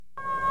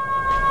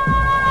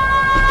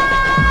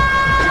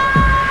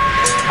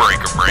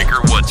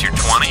it's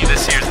your 20.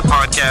 This here's the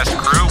podcast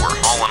crew. We're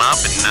hauling up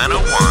at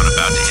 9:01,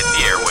 about to hit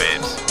the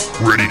airwaves.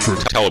 Ready for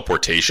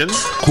teleportation,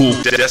 cool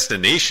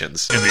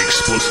destinations, and the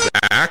explosive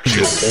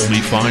action you'll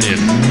only find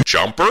in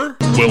Jumper.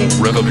 Well,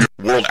 rev up your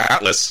World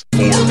Atlas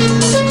for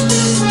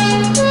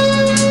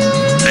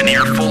An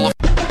earful of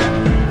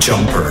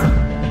Jumper,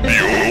 the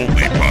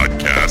only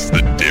podcast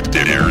that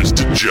dares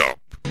to jump.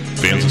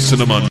 fans of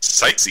cinema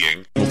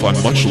Sightseeing will find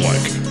much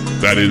alike.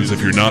 That is,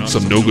 if you're not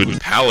some no-good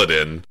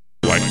paladin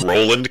like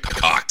Roland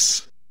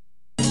Cox.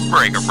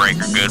 Breaker,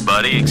 good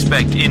buddy.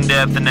 Expect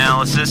in-depth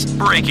analysis,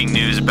 breaking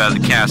news about the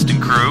cast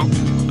and crew,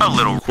 a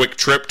little Quick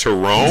trip to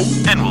Rome,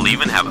 and we'll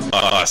even have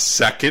a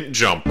second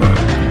jumper.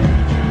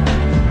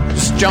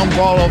 Just jump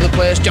all over the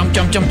place. Jump.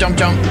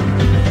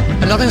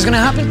 And nothing's gonna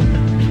happen?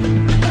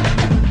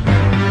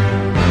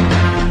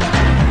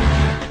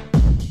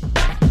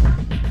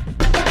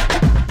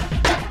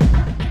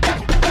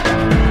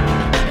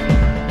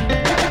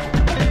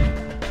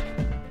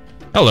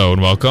 Hello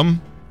and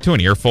welcome to an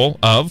earful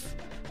of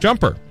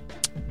Jumper.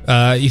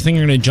 You think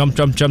you're going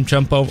to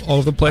jump all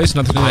over the place?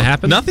 Nothing's going to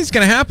happen? Nothing's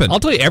going to happen. I'll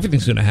tell you,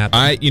 everything's going to happen.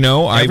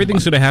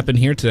 Everything's going to happen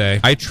here today.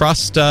 I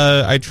trust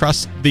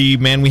the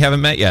man we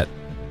haven't met yet.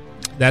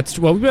 That's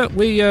we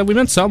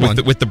met someone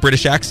with the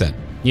British accent.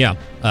 Yeah,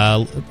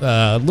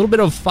 a little bit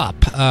of fop.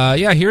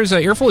 Here's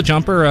an earful of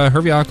Jumper.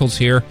 Hervey Ockles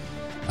here.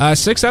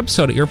 6th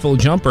episode of Earful of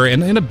Jumper,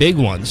 and a big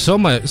one. So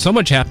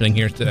much happening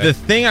here today. The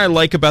thing I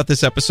like about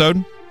this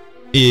episode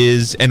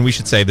is, and we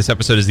should say this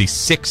episode is the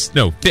 6th.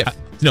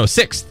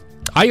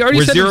 I already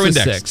We're said zero it was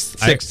the indexed.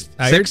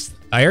 6th. Sixth.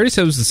 I already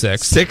said it was the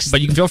 6th. 6th.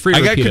 But you can feel free to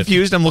I got repeat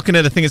confused. I'm looking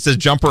at a thing that says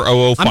Jumper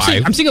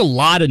 005. I'm seeing a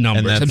lot of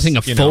numbers. I'm seeing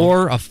a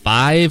 4, a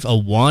 5, a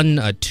 1,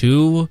 a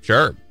 2.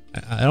 Sure.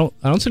 I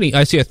don't see any.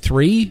 I see a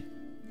 3.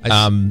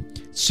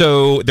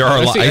 So there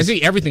are a lot. I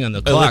see everything on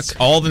the clock.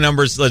 All the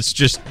numbers. Let's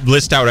just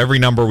list out every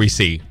number we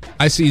see.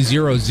 I see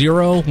 0,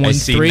 0, 1, I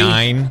see 3.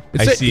 9.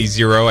 I see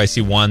 0. I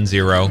see 1,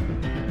 0.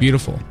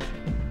 Beautiful.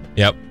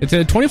 Yep. It's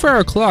a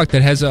 24-hour clock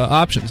that has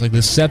options. Like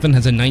the 7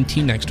 has a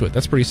 19 next to it.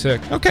 That's pretty sick.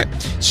 Okay.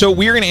 So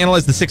we're going to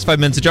analyze the 5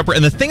 minutes of Jumper.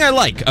 And the thing I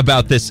like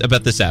about this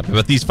app,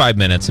 about these 5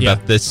 minutes,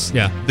 about this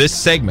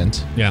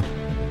segment,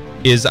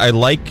 is I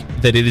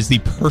like that it is the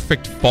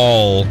perfect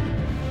fall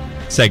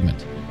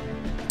segment.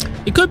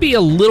 It could be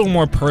a little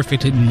more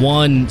perfect in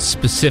one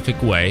specific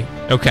way.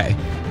 Okay.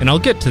 And I'll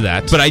get to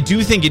that. But I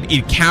do think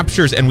it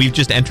captures, and we've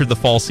just entered the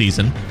fall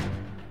season.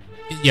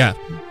 Yeah.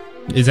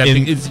 Is that?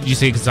 Did you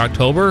say it's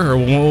October, or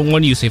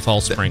when do you say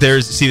fall, spring?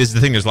 This is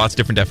the thing. There's lots of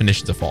different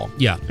definitions of fall.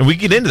 Yeah, and we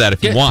can get into that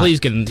if you want. Please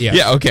get in. Yeah.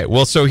 Yeah. Okay.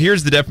 Well, so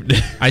here's the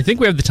definition. I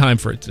think we have the time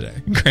for it today.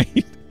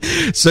 Great.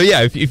 So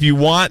yeah, if you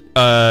want,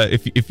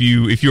 if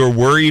you are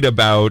worried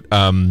about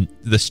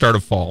the start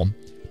of fall,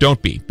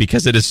 don't be,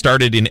 because it has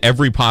started in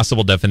every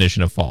possible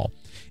definition of fall.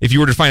 If you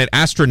were to define it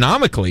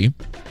astronomically,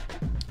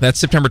 that's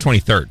September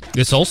 23rd.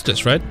 The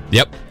solstice, right?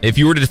 Yep. If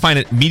you were to define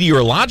it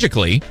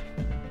meteorologically,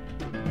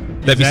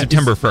 that'd be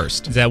September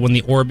 1st. Is that when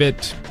the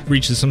orbit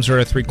reaches some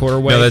sort of three-quarter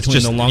way? No, that's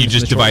just you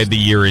just divide the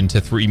year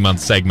into 3-month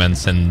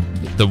segments, and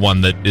the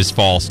one that is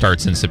fall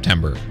starts in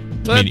September.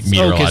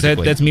 Meteorologically. Okay,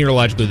 that's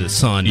meteorologically the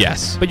sun.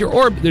 Yes. But your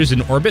orbit, there's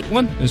an orbit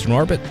one? There's an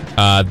orbit?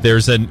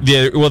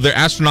 The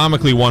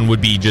astronomically one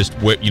would be just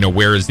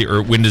where is the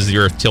Earth, when does the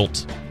Earth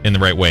tilt in the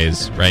right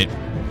ways, right?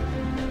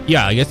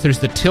 Yeah, I guess there's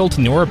the tilt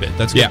in the orbit.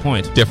 That's a good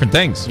point. Different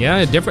things.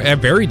 Yeah,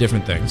 very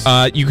different things.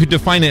 You could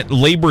define it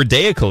Labor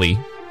Daically.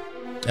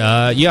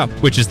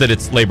 Which is that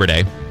it's Labor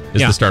Day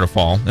is the start of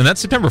fall, and that's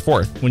September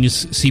 4th. When you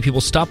see people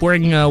stop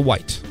wearing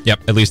white.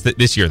 Yep, at least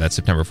this year that's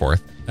September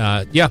 4th.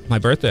 My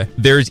birthday.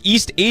 There's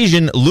East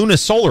Asian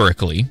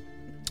Lunisolarically.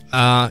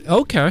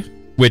 Okay.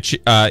 Which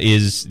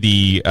is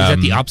the is that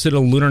the opposite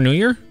of Lunar New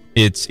Year?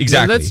 It's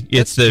exactly.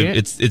 It's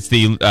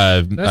the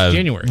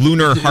January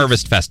Lunar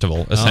Harvest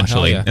Festival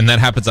essentially, and that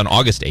happens on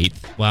August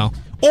 8th. Wow.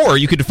 Or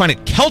you could define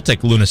it Celtic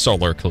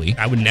Lunisolarically.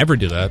 I would never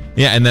do that.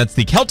 Yeah, and that's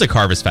the Celtic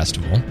Harvest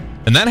Festival,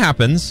 and that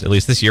happens at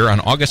least this year on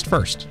August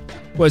 1st.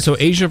 What? So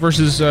Asia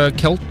versus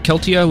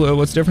Celtia?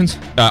 What's the difference?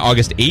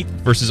 August 8th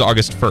versus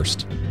August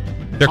 1st.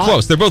 They're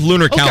close. They're both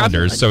lunar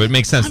calendars, so it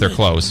makes sense they're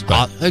close.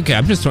 But. Okay,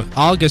 I'm just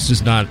August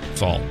is not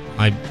fall.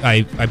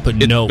 I put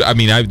no. I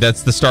mean,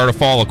 that's the start of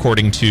fall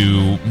according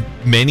to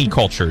many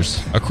cultures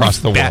across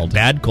the world.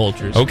 Bad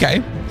cultures.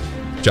 Okay,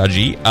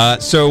 judgy.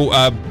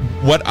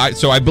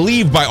 So I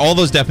believe by all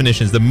those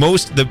definitions,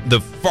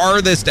 the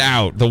farthest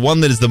out, the one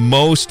that is the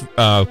most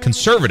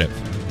conservative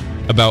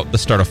about the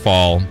start of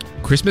fall,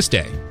 Christmas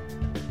Day.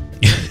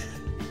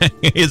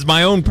 is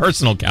my own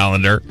personal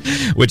calendar,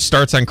 which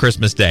starts on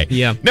Christmas Day.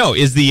 Yeah. No,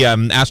 is the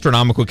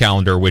astronomical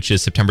calendar, which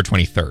is September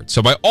 23rd.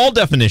 So by all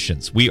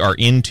definitions, we are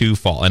into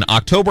fall. And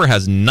October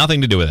has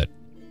nothing to do with it.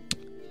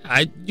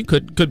 You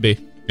could be.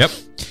 Yep.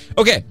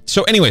 Okay,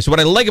 so anyway, so what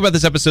I like about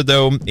this episode,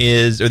 though, or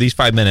these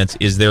 5 minutes,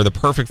 is they're the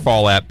perfect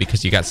fall app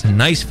because you got some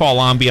nice fall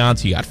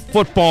ambiance. You got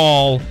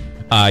football.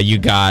 You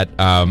got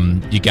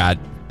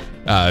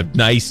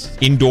nice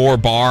indoor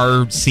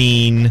bar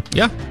scene.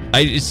 Yeah.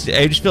 I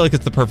just feel like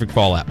it's the perfect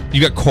fall app.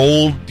 You got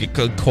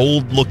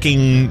cold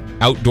looking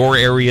outdoor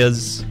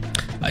areas.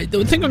 I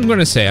think I'm going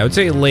to say, I would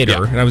say it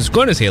later, and I was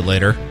going to say it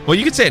later. Well,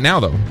 you could say it now,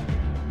 though.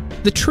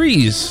 The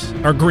trees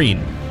are green.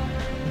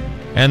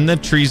 And the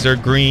trees are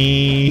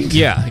green.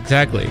 Yeah,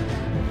 exactly.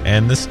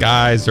 And the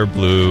skies are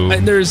blue.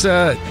 And there is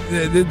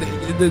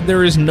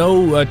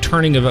no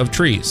turning of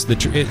trees.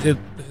 It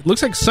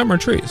looks like summer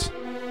trees.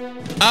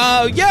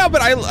 Yeah,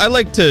 but I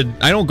like to.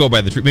 I don't go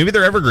by the tree. Maybe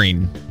they're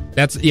evergreen.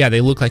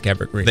 They look like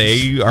evergreens.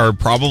 They are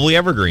probably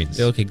evergreens.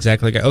 They look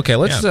exactly like. Okay,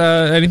 let's.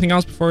 Anything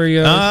else before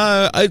you?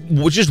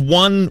 Just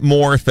one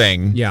more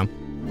thing. Yeah.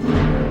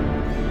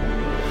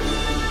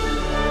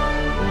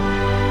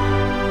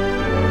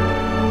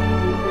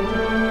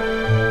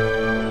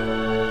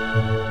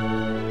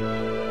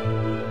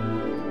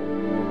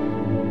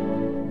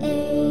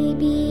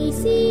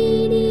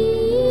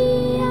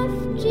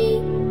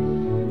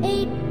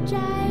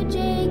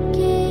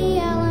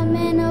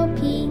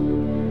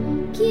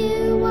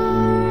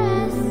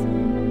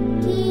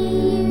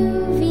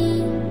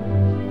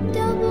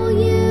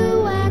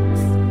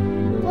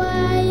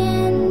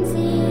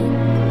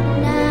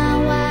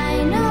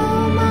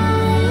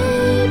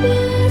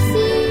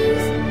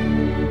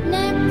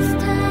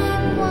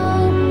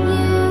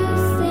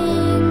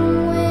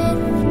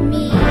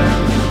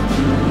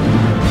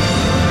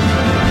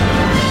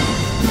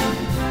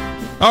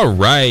 All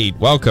right,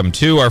 welcome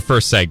to our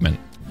first segment.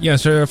 Yeah,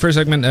 so our first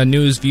segment,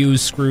 news,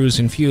 views, screws,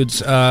 and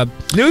feuds.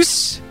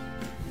 News,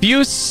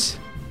 views,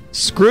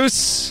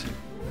 screws,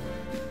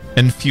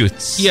 and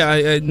feuds.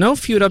 Yeah, no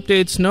feud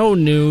updates, no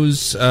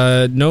news,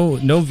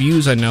 no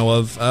views I know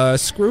of.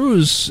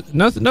 Screws,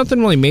 nothing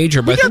really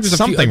major. But We I think got there's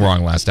something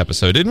wrong last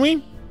episode, didn't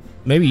we?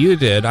 Maybe you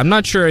did. I'm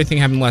not sure anything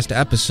happened last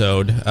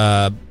episode,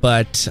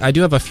 but I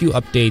do have a few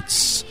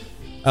updates.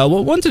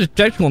 One's of a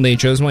technical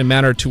nature, doesn't really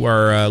matter to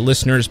our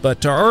listeners,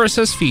 but our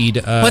RSS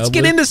feed... Let's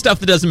get into stuff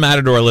that doesn't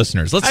matter to our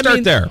listeners. Let's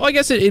start there. Well, I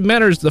guess it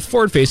matters the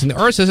forward-facing. The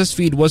RSS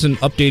feed wasn't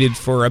updated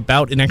for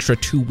about an extra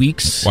 2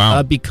 weeks.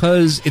 Wow.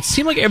 Because it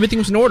seemed like everything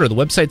was in order. The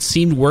website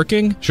seemed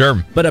working.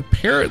 Sure. But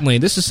apparently,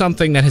 this is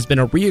something that has been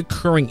a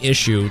reoccurring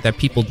issue that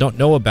people don't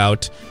know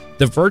about.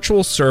 The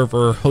virtual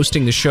server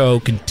hosting the show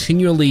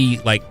continually,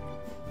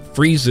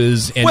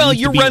 freezes. And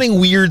you're running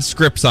weird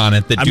scripts on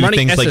it that do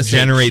things like SSH.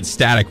 generate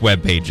static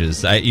web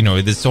pages.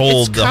 This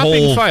whole It's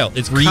copying file.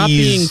 It's freeze,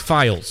 copying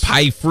files.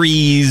 Pi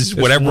freeze,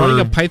 It's whatever. running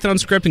a Python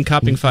script and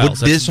copying files.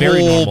 That's This very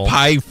whole normal.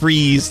 Pi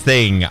freeze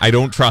thing, I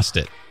don't trust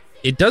it.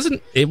 It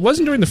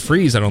wasn't during the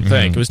freeze, I don't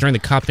think. It was during the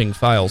copying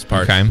files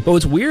part. Okay. But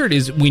what's weird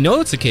is we know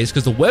it's the case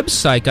because the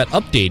website got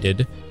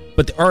updated,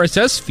 but the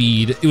RSS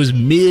feed, it was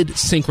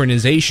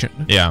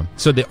mid-synchronization. Yeah.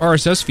 So the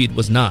RSS feed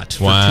was not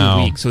for Wow.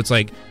 2 weeks. So it's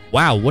like,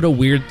 wow, what a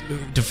weird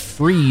to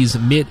freeze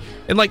mid.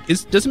 And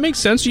does it make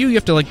sense to you? You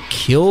have to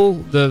kill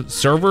the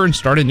server and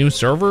start a new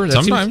server?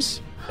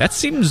 Sometimes. That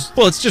seems.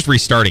 Well, it's just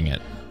restarting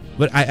it.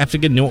 But I have to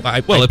get a new IP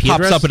it pops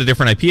address? up at a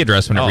different IP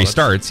address when it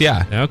restarts.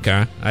 Yeah.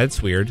 Okay, that's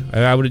weird.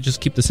 I would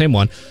just keep the same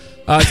one.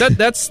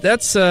 That's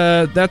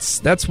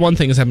one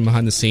thing that's happening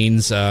behind the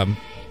scenes.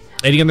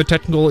 Any other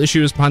technical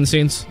issues behind the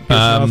scenes?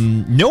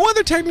 No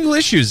other technical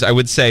issues, I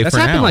would say. That's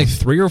for happened now.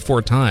 3 or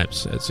 4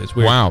 times. It's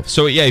weird. Wow.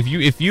 So yeah,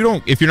 if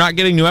you're not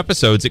getting new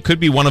episodes, it could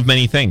be one of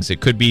many things. It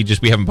could be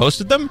just we haven't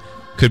posted them.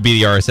 Could be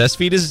the RSS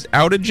feed is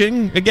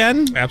outaging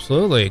again.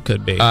 Absolutely, it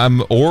could be.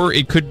 Or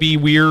it could be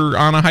we're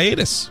on a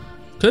hiatus.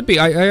 Could be.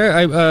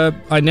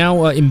 I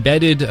now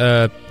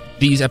embedded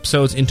these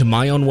episodes into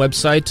my own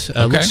website.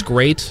 Okay. Looks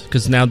great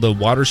because now the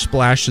water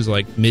splash is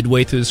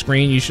midway through the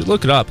screen. You should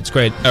look it up. It's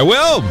great. I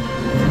will.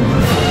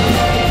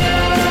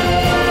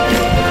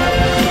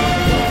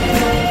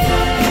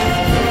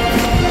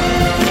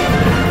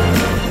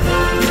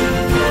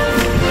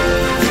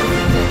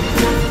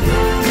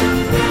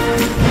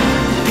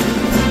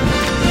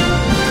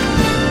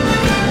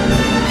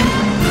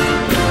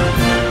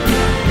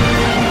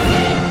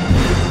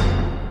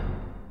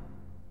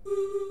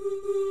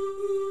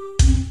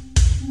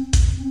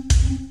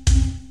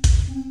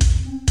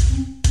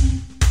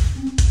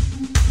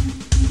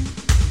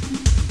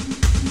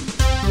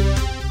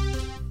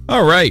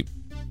 All right,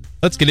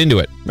 let's get into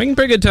it. Making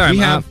pretty good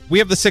time. We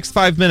have the 6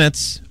 5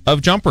 minutes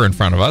of Jumper in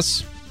front of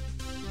us.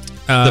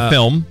 The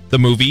film, the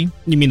movie.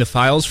 You mean the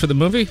files for the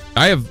movie?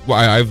 I have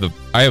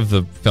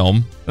the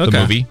film, the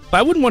movie. But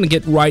I wouldn't want to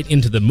get right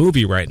into the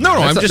movie right now.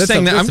 No, I'm just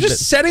saying that. I'm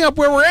just setting up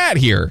where we're at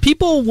here.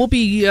 People will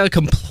be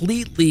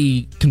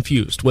completely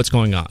confused what's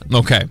going on.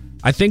 Okay.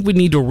 I think we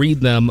need to read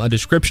them a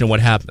description of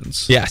what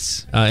happens.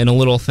 Yes. In a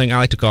little thing I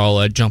like to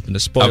call jump into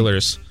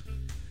spoilers.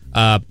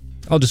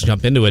 I'll just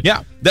jump into it.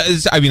 Yeah.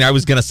 I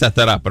was going to set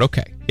that up, but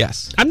okay.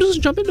 Yes. I'm just going to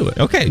jump into it.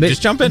 Okay,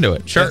 just jump into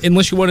it. Sure.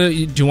 Unless you want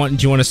to, do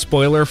you want a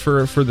spoiler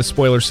for the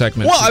spoiler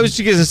segment? Well, I was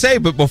just going to say,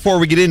 but before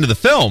we get into the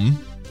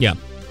film, yeah,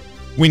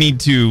 we need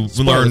to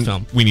Spoil the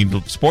film. We need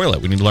to spoil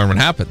it. We need to learn what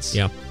happens.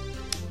 Yeah.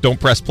 Don't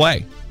press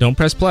play. Don't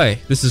press play.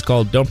 This is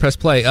called Don't Press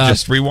Play.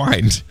 Just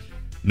rewind.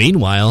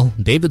 Meanwhile,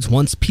 David's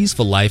once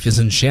peaceful life is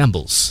in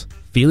shambles.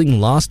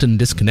 Feeling lost and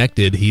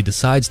disconnected, he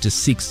decides to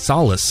seek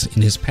solace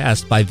in his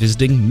past by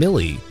visiting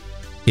Millie,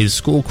 his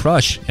school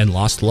crush and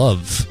lost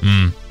love.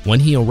 When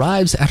he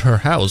arrives at her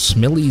house,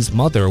 Millie's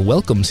mother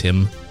welcomes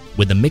him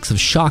with a mix of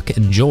shock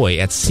and joy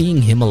at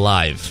seeing him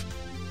alive.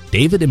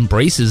 David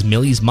embraces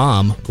Millie's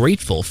mom,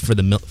 grateful for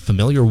the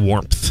familiar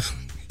warmth.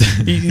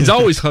 He's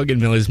always hugging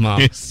Millie's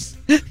mom. Yes.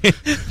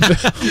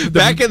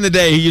 Back in the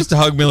day, he used to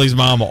hug Millie's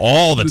mom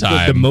all the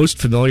time. The most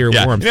familiar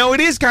warmth. It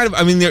is kind of.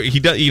 I mean, he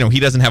does. He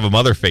doesn't have a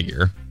mother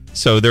figure,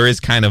 so there is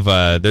kind of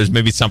there's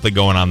maybe something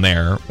going on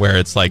there where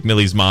it's like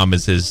Millie's mom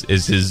is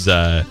his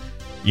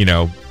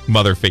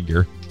mother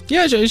figure.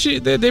 Yeah,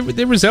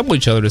 they resemble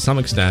each other to some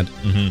extent.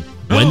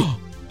 Mm-hmm.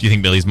 Do you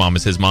think Millie's mom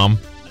is his mom?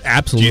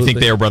 Absolutely. Do you think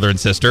they are brother and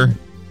sister?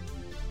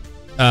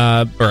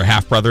 Or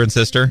half brother and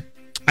sister?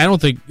 I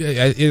don't think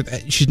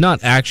she's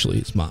not actually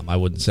his mom, I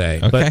wouldn't say.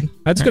 Okay. But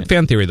that's a good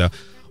fan theory, though.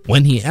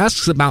 When he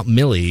asks about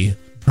Millie,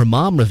 her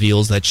mom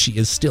reveals that she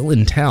is still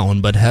in town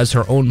but has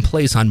her own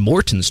place on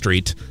Morton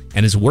Street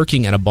and is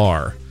working at a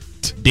bar.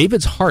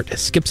 David's heart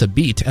skips a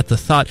beat at the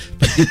thought.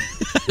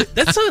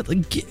 That's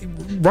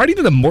right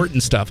into the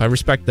Morton stuff. I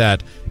respect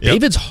that. Yep.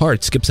 David's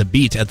heart skips a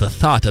beat at the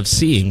thought of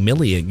seeing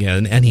Millie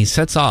again, and he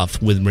sets off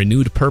with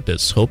renewed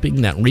purpose,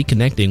 hoping that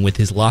reconnecting with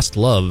his lost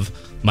love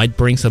might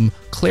bring some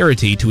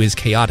clarity to his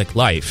chaotic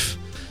life.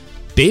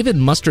 David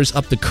musters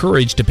up the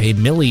courage to pay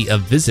Millie a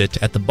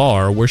visit at the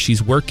bar where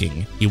she's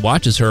working. He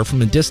watches her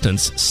from a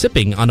distance,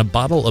 sipping on a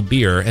bottle of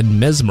beer and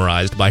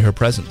mesmerized by her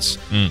presence.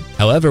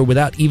 However,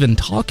 without even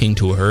talking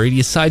to her, he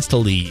decides to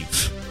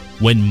leave.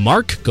 When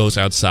Mark goes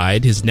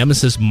outside, his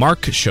nemesis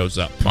Mark shows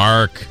up.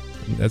 Mark.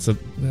 That's I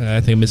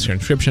think, a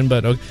mistranscription,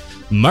 but okay.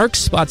 Mark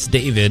spots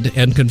David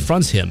and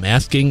confronts him,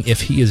 asking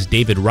if he is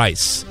David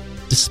Rice.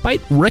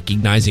 Despite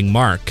recognizing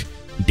Mark,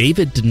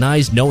 David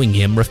denies knowing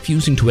him,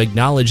 refusing to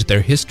acknowledge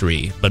their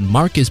history, but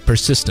Mark is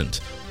persistent,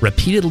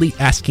 repeatedly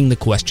asking the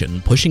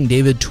question, pushing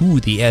David to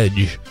the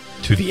edge.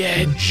 To the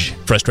edge.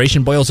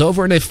 Frustration boils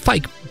over and a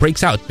fight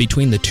breaks out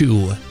between the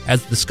two.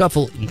 As the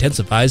scuffle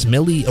intensifies,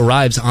 Millie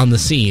arrives on the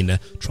scene,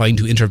 trying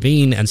to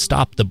intervene and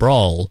stop the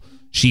brawl.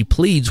 She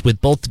pleads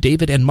with both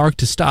David and Mark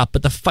to stop,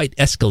 but the fight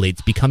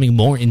escalates, becoming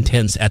more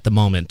intense at the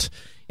moment.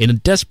 In a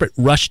desperate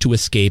rush to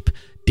escape,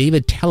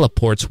 David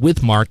teleports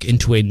with Mark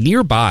into a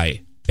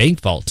nearby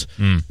bank vault,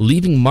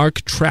 leaving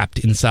Mark trapped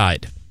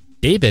inside.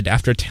 David,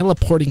 after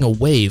teleporting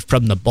away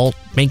from the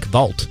bank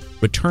vault,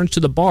 returns to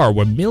the bar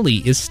where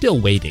Millie is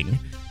still waiting.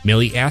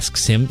 Millie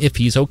asks him if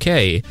he's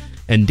okay,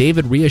 and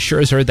David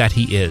reassures her that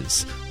he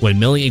is. When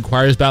Millie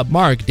inquires about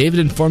Mark, David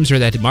informs her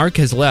that Mark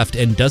has left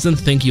and doesn't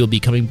think he'll be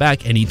coming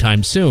back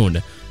anytime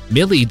soon.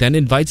 Millie then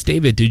invites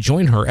David to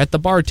join her at the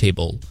bar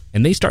table,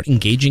 and they start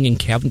engaging in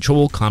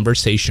casual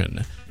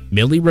conversation.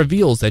 Millie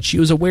reveals that she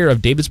was aware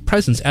of David's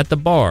presence at the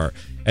bar,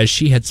 as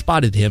she had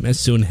spotted him as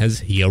soon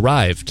as he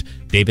arrived.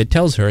 David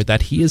tells her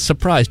that he is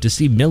surprised to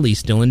see Millie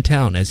still in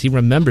town, as he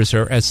remembers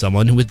her as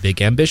someone with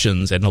big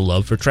ambitions and a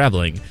love for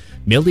traveling.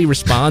 Millie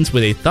responds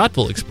with a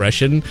thoughtful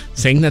expression,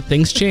 saying that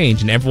things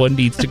change and everyone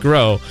needs to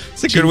grow.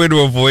 It's a good way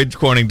to avoid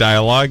quoting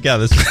dialogue. Yeah,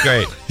 this is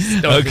great.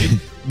 Okay.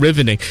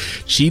 Riveting.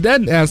 She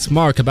then asks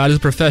Mark about his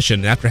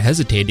profession. After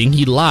hesitating,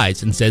 he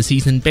lies and says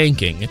he's in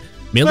banking.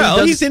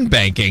 Millie he's in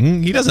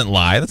banking. He doesn't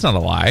lie. That's not a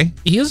lie.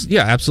 He is,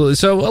 yeah, absolutely.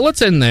 So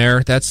let's end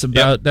there. That's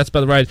about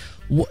the right.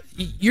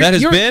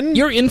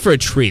 You're in for a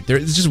treat.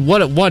 There's just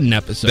one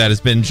episode. That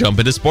has been Jump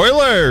Into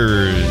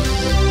Spoilers.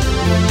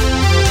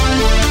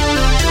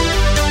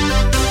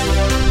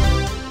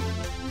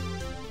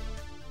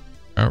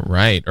 All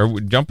right. Or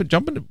we call it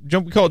Jump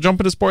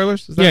Into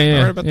Spoilers? Is that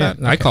all right about that?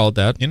 Okay. I call it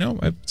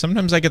that.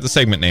 Sometimes I get the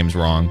segment names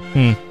wrong.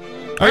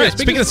 All right.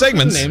 Speaking of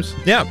segments, names.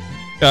 Yeah.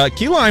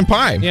 Key Lime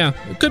Pie. Yeah,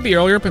 it could be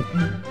earlier, but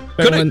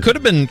could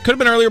have been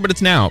earlier, but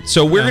it's now.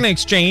 So we're going to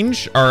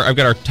exchange I've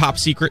got our top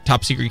secret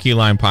Key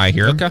Lime Pie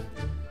here. Okay.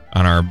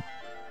 On our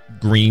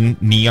green,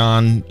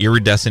 neon,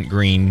 iridescent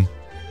green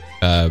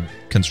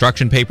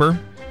construction paper.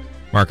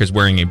 Mark is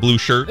wearing a blue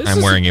shirt.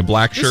 I'm wearing a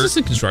black shirt. This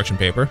isn't construction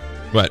paper.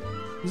 What?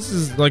 This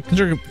is like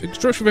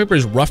construction paper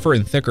is rougher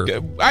and thicker.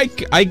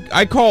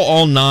 I call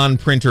all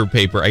non-printer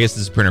paper. I guess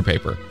this is printer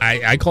paper.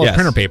 I call it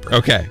printer paper.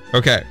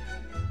 Okay.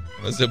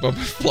 Let's zip up a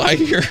fly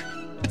here.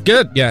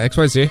 Good. Yeah,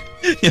 XYZ.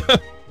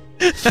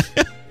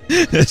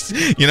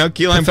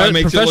 Key Lime Pie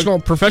makes you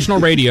look...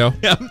 Professional radio.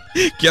 Yeah.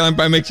 Key Lime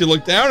Pie makes you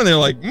look down, and they're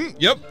like,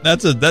 yep,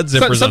 that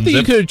zipper's something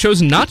you could have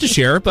chosen not to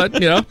share,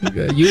 but, you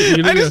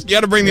I just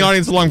got to bring the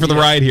audience along for the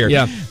ride here.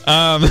 Yeah.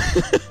 Right.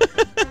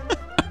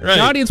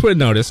 The audience would have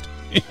noticed.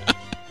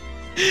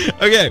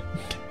 Okay.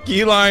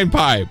 Key Lime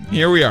Pie.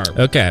 Here we are.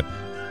 Okay.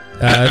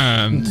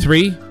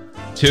 3,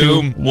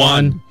 2,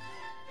 1.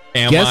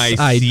 Am I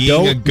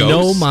seeing a ghost?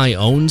 Know my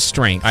own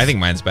strength. I think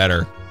mine's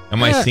better.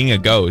 Am I seeing a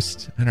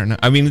ghost? I don't know.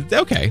 I mean,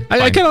 okay.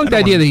 I kind of like the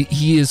idea that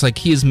he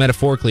is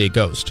metaphorically a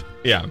ghost.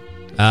 Yeah.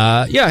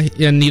 Yeah,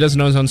 and he doesn't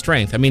know his own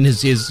strength. I mean,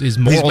 his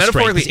moral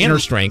strength, his inner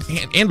strength.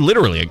 And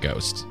literally a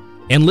ghost.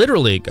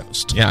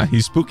 Yeah,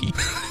 he's spooky.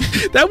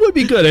 That would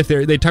be good if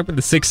they talk about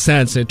the Sixth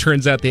Sense and it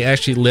turns out they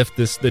actually lift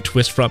the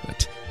twist from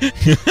it.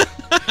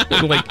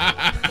 Like,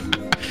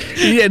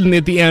 and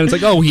at the end, it's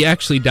like, oh, he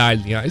actually died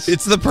in the ice.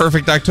 It's the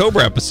perfect October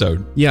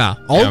episode. Yeah.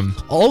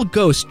 All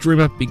ghosts dream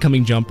of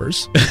becoming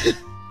jumpers.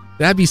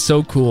 That'd be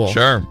so cool.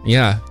 Sure.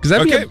 Yeah.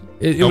 Because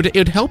it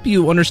would help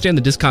you understand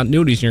the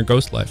discontinuities in your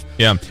ghost life.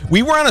 Yeah.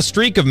 We were on a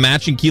streak of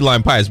matching key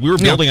lime pies. We were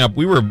building up.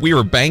 We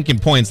were banking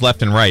points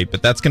left and right,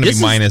 but that's going to be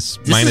minus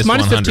 100.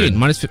 Minus 15.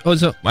 Minus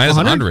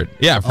 100.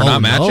 Yeah, for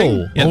not matching.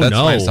 No. Yeah, that's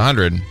minus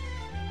 100.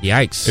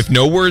 Yikes. If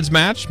no words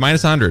match,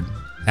 minus 100.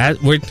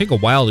 It would take a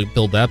while to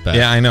build that back.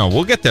 Yeah, I know.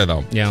 We'll get there,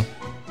 though. Yeah.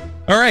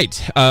 All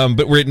right.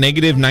 But we're at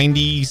negative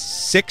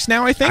 96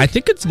 now, I think? I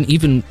think it's an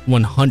even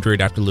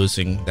 100 after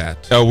losing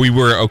that. Oh, we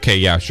were... Okay,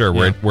 yeah, sure.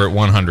 Yeah. We're at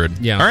 100.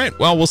 Yeah. All right.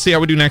 Well, we'll see how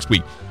we do next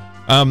week.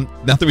 Not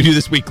that we do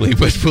this weekly,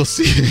 but we'll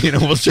see.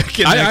 We'll check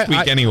in next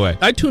week anyway.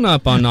 I tune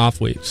up on off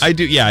weeks. I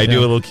do. Yeah, I do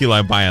a little key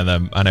lime pie on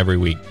them on every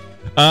week.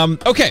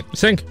 Okay.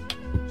 Sync.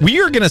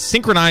 We are going to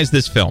synchronize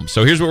this film.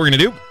 So here's what we're going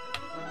to do.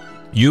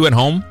 You at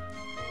home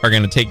are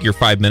going to take your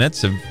 5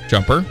 minutes of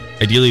Jumper,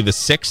 ideally the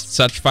sixth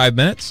such 5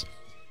 minutes,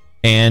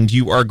 and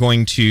you are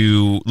going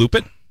to loop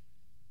it.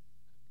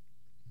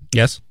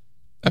 Yes.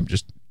 I'm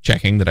just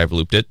checking that I've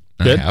looped it.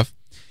 Good. I have.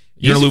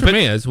 You're Easy going to for loop it?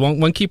 me. It's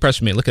one key press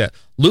for me. Look at that.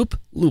 Loop,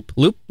 loop,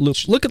 loop, loop.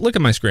 Look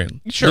at my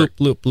screen. Sure.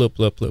 Loop, loop, loop,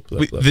 loop,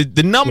 loop, loop.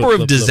 The number Loop, of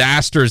loop,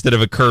 disasters that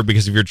have occurred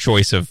because of your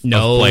choice of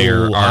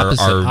player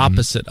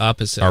opposite.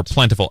 are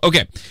plentiful.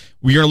 Okay.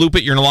 Well, you're going to loop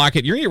it. You're going to lock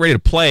it. You're going to get ready to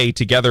play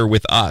together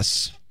with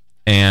us.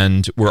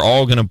 And we're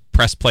all going to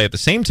press play at the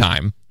same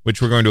time,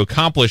 which we're going to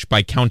accomplish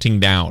by counting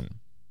down.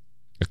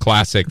 A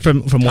classic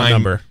From what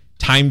number?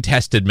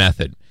 Time-tested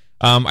method.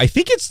 I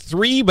think it's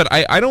 3, but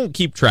I don't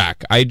keep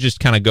track. I just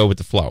kind of go with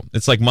the flow.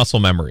 It's like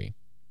muscle memory.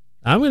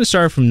 I'm going to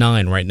start from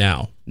 9 right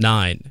now.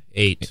 9,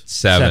 8,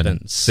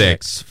 7,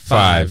 6,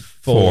 5,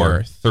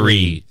 4,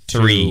 3,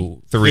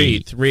 2,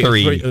 3.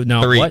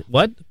 No,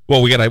 what?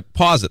 Well, we got to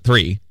pause at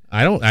 3.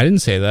 I didn't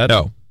say that.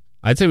 No.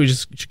 I'd say we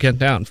just should count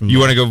down from. You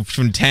want to go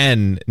from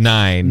 10,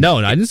 9? No,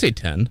 I didn't say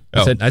 10.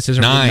 Oh. I said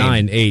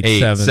 9,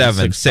 8,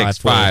 7, 6,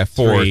 5,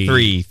 4,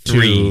 3,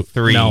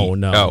 3.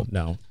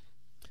 No.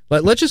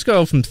 Let's just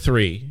go from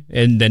 3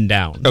 and then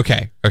down.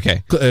 Okay.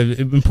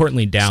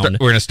 Importantly, down. We're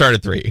going to start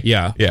at 3.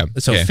 Yeah.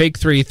 So fake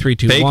 3, 3,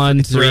 2, fake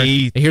 1.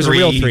 3. Here's a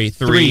real 3.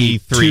 3,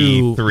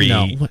 3.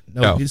 No.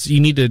 Oh. You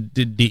need to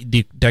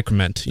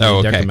decrement.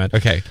 Decrement.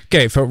 Okay.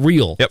 Okay, for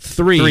real. Yep.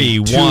 3,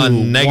 1, 2,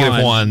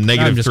 -1,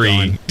 I'm just -3.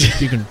 going.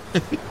 You can.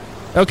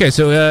 Okay,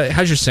 so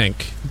how's your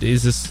sync?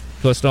 Is this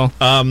close at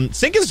all?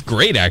 Sync is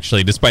great,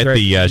 actually, despite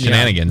the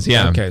shenanigans.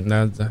 Yeah. Okay.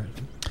 Now.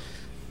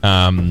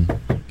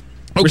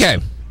 Okay.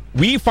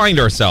 We find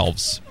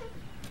ourselves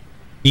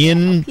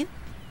in...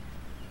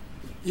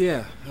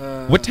 Yeah.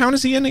 What town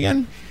is he in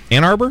again?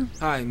 Ann Arbor?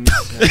 Hi,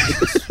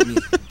 it's me,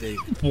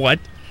 David. What?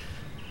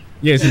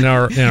 Yes, in Ann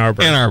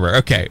Arbor. Ann Arbor.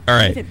 Okay. All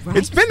right. David, right?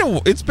 It's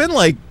been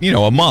like, a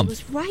I month.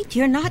 was right.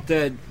 You're not.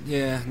 Dad,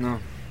 yeah, no,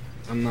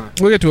 I'm not.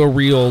 We'll get to a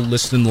real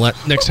listen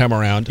next time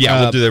around.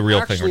 Yeah, we'll do the real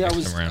actually, thing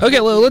next time around. Okay,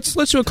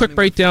 let's do a quick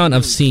breakdown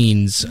of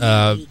scenes.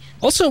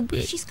 Also,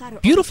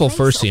 beautiful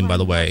first scene, by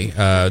the way.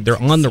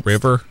 They're on the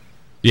river.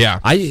 Yeah.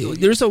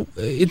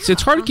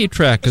 It's hard to keep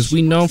track because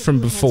we know from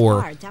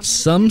before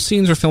some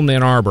scenes are filmed in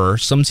Ann Arbor,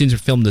 some scenes are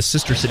filmed in the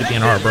sister city of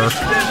Ann Arbor,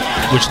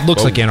 which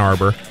looks like Ann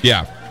Arbor.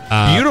 Yeah.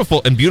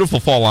 Beautiful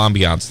fall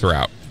ambiance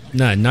throughout.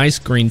 Nice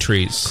green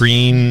trees.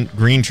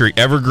 Green tree,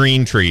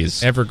 evergreen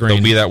trees. Evergreen.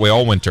 They'll be that way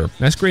all winter.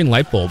 Nice green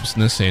light bulbs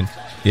in this scene.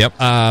 Yep.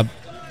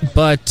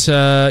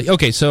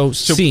 Okay, so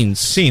scenes.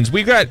 Scenes.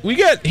 We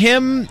got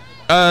him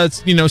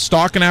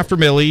stalking after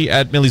Millie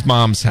at Millie's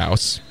mom's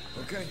house.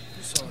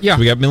 Yeah.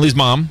 We got Millie's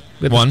mom.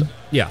 One.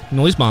 Yeah,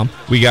 Millie's mom.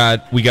 We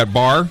got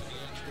Bar.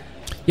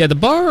 Yeah, the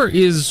bar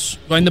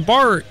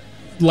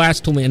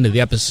lasts till the end of the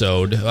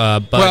episode.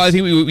 But I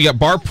think we got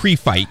Bar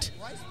pre-fight.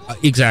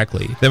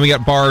 Exactly. Then we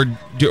got Bar,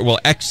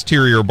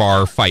 exterior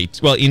Bar fight.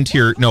 Well,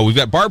 interior. No, we've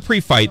got Bar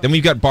pre-fight. Then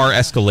we've got Bar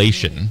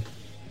escalation.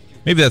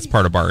 Maybe that's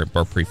part of Bar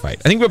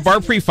pre-fight. I think we have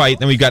Bar pre-fight.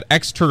 Then we've got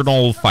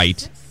external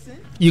fight.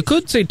 You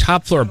could say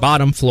top floor,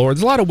 bottom floor.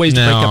 There's a lot of ways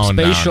to break up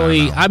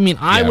spatially. No. I mean,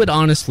 I would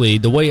honestly,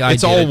 the way I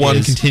it's all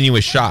one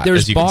continuous shot, there's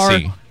as you bar, can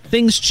see.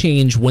 Things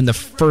change when the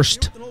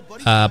first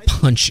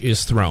punch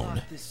is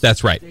thrown.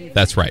 That's right.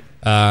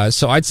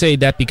 So I'd say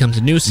that becomes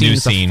a new scene.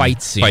 It's a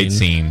fight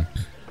scene.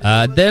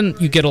 Then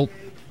you get a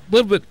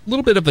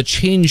little bit of a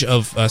change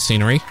of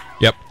scenery.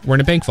 Yep. We're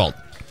in a bank vault.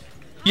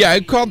 Yeah,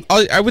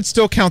 I would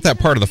still count that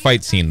part of the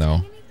fight scene,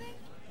 though.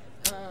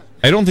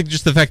 I don't think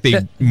just the fact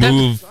they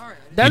move...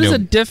 That is a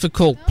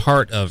difficult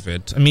part of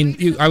it. I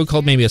mean, I would call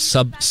it maybe a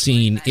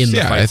sub-scene in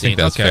the fight scene. I think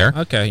that's fair.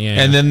 Okay,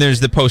 yeah. And then there's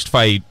the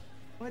post-fight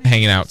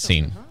hanging out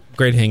scene.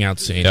 Great hangout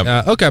scene.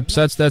 Yep. Okay,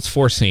 so that's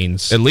 4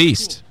 scenes. At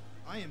least.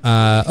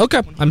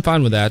 Okay, I'm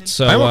fine with that.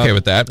 So I'm okay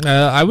with that.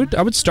 I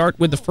would start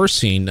with the first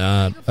scene,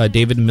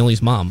 David and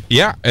Millie's mom.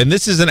 Yeah, and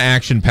this is an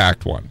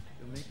action-packed one.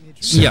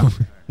 So,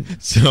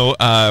 So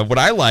what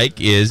I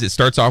like is it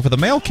starts off with a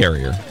mail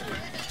carrier.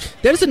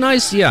 That is a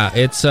nice,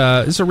 it's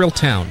a real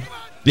town.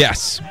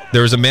 Yes,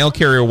 there was a mail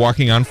carrier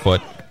walking on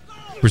foot,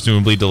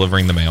 presumably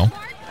delivering the mail.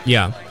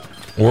 Yeah.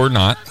 or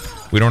not.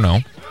 We don't know.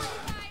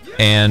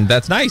 And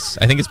that's nice.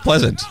 I think it's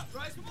pleasant.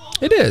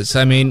 It is.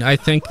 I mean, I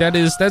think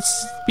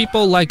that's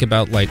people like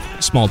about like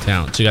small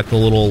towns. You got the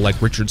little like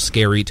Richard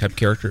Scarry type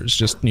characters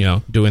just,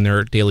 doing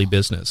their daily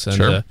business. And,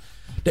 Sure.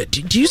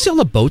 Do you see all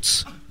the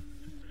boats?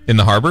 In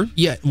the harbor?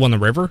 Yeah, on the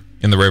river?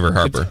 In the river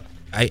harbor.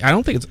 I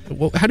don't think it's...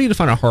 Well, how do you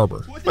define a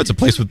harbor? Well, it's a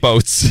place with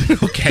boats.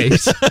 Okay.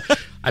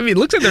 I mean, it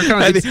looks like they're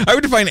kind of... I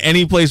would define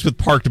any place with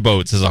parked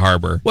boats as a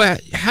harbor. Well,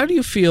 how do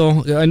you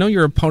feel... I know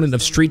you're an opponent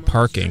of street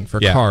parking for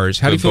cars.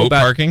 How do you feel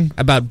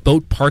about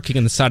boat parking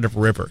on the side of a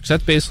river? Because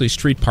that's basically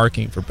street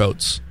parking for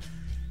boats.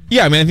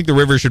 Yeah, I mean, I think the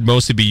river should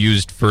mostly be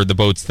used for the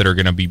boats that are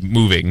going to be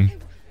moving.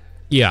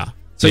 Yeah.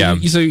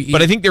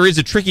 But I think there is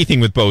a tricky thing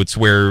with boats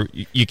where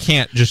you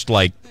can't just,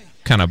 like,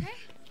 kind of...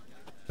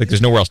 Like,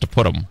 there's nowhere else to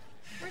put them.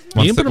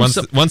 Once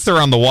they're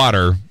on the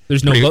water...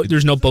 There's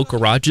no boat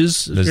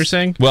garages, you're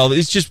saying? Well,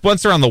 it's just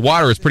once they're on the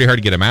water, it's pretty hard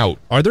to get them out.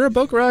 Are there a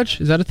boat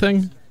garage? Is that a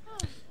thing?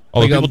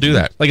 Oh, like people do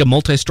that. Like a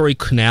multi-story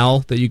canal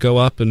that you go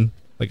up and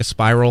like a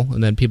spiral,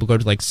 and then people go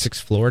to like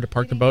 6th floor to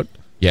park the boat?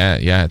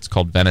 Yeah, it's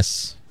called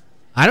Venice.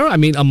 I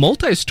mean, a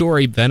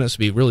multi-story Venice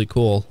would be really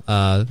cool.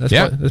 That's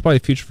probably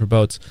the future for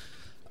boats.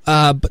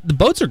 But the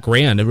boats are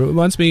grand. It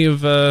reminds me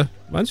of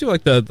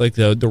like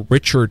the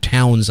richer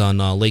towns on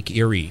Lake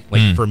Erie,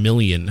 like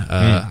Vermilion.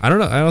 I don't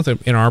know. I don't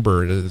think Ann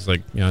Arbor is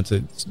like it's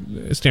a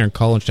standard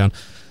college town.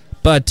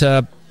 But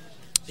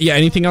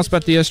anything else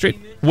about the street?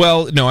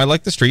 Well, no, I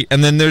like the street,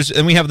 and then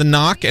we have the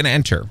knock and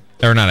enter,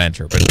 or not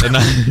enter, but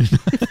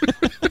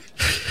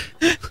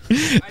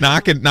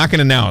knock and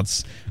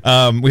announce.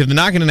 We have the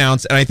knock and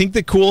announce, and I think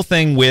the cool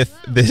thing with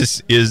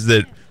this is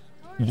that.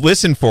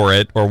 Listen for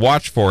it or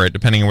watch for it,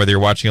 depending on whether you're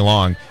watching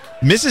along.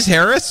 Mrs.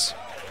 Harris,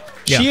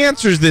 she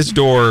answers this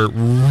door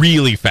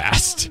really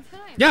fast.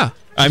 Yeah,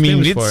 I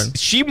mean,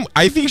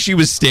 I think she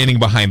was standing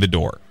behind the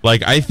door.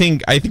 Like, I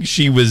think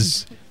she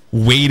was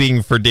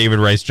waiting for David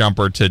Rice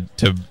Jumper to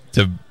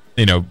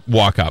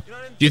walk up.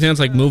 Do you think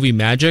it's like movie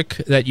magic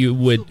that you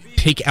would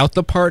take out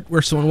the part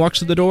where someone walks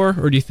to the door,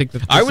 or do you think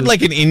that I would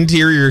like an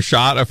interior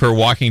shot of her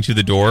walking to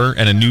the door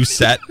and a new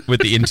set with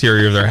the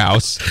interior of their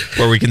house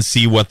where we can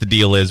see what the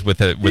deal is with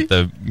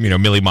the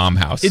Millie Mom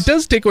house. It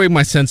does take away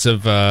my sense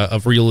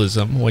of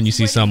realism when you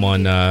see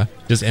someone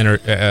just enter.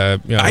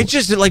 I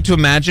just like to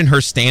imagine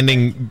her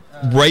standing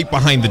right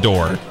behind the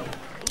door.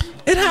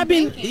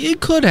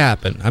 It could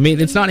happen. I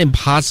mean, it's not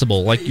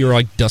impossible. Like you're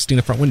like dusting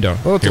the front window.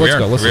 Oh, let's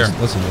go.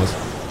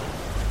 Listen.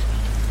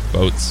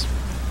 Boats.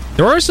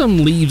 There are some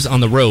leaves on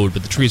the road,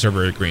 but the trees are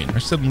very green.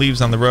 There's some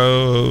leaves on the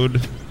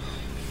road.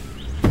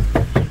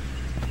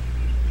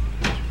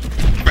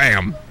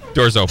 Bam!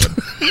 Door's open.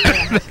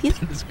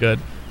 That's good.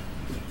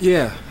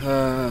 Yeah,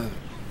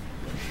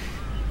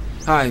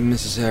 hi,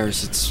 Mrs.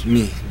 Harris. It's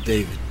me,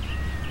 David.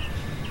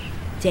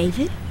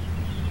 David?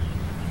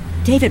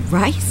 David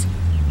Rice?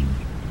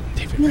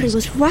 Millie Rice.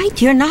 was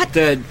right. You're not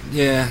Dead.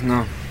 Yeah,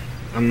 no,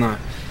 I'm not.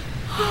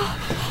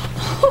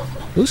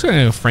 Looks like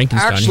a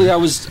Frankenstein. Actually, I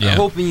was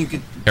hoping you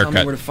could tell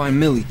me where to find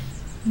Millie.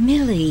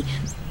 Millie.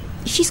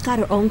 She's got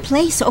her own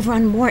place over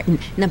on Morton,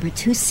 number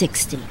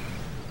 260.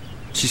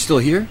 She's still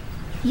here?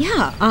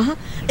 Yeah,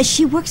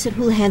 She works at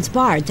Houlihan's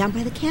Bar down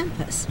by the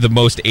campus. The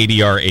most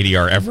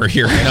ADR ever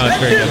here. No, it's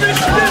very good.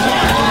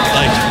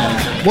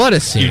 Like, what a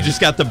scene. You just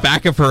got the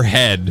back of her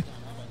head,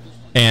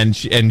 and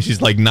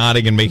she's like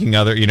nodding and making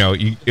other,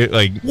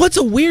 What's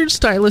a weird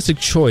stylistic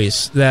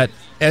choice that,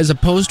 as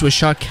opposed to a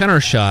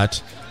shot-counter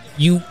shot,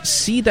 you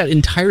see that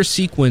entire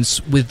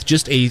sequence with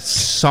just a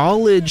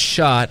solid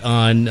shot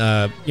on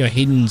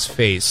Hayden's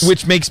face,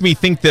 which makes me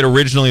think that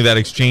originally that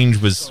exchange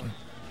was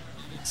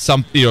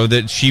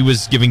that she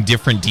was giving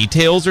different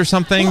details or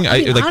something.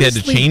 Well, they had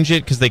to change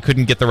it because they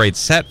couldn't get the right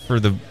set for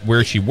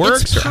where she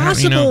works. It's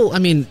possible. I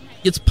mean,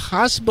 it's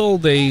possible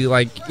they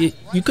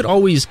you could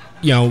always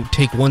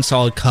take one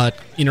solid cut,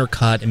 inner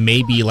cut, and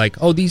maybe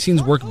these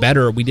scenes work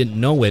better. We didn't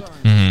know it.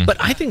 Mm-hmm. But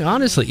I think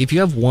honestly, if you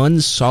have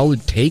one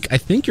solid take, I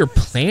think you're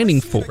planning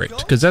for it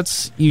because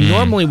that's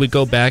normally would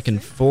go back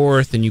and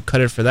forth and you cut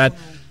it for that.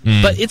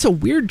 But it's a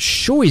weird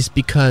choice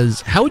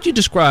because how would you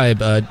describe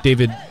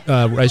David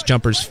Rice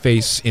Jumper's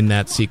face in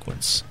that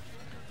sequence?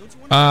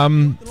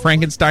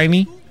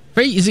 Frankenstein-y?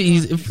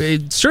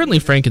 He's certainly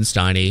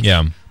Frankenstein-y.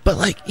 Yeah.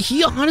 But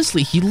he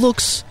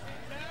looks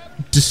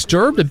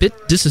disturbed, a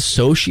bit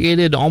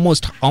disassociated,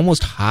 almost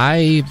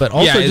high, but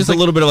also just a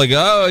little bit of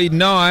oh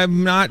no,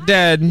 I'm not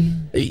dead.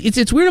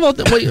 It's weird about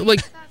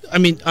that. I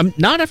mean, I'm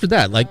not after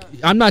that.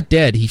 I'm not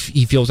dead.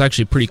 He feels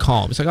actually pretty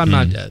calm. It's I'm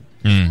not dead.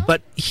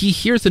 But he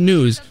hears the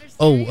news.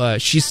 Oh,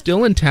 she's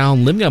still in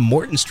town, living on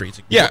Morton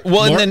Street.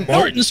 And then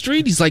Morton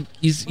Street. He's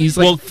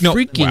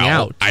freaking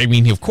out. I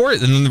mean, of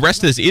course. And then the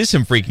rest of this is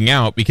him freaking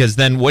out because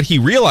then what he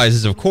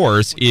realizes, of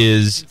course,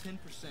 is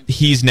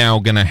he's now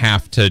going to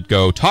have to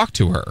go talk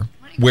to her.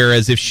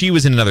 Whereas if she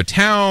was in another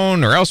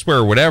town or elsewhere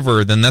or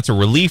whatever, then that's a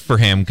relief for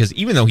him because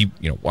even though he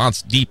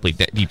wants deep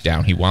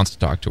down, he wants to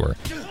talk to her.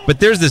 But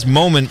there's this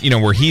moment,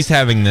 where he's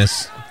having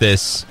this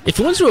this. If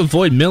he wants to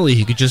avoid Millie,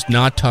 he could just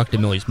not talk to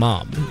Millie's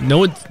mom.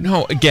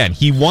 No, again,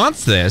 he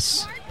wants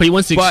this. But he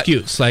wants the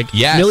excuse. Like,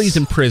 yes. Millie's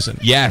in prison.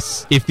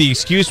 Yes. If the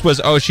excuse was,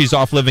 oh, she's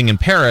off living in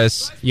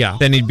Paris,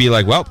 then he'd be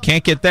like, well,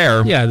 can't get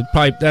there. Yeah,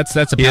 probably that's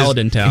a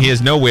Paladin town. He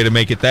has no way to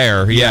make it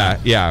there.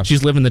 Yeah.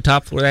 She's living the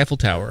top floor of the Eiffel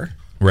Tower.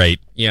 Right.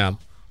 Yeah.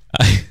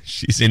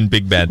 She's in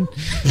Big Ben.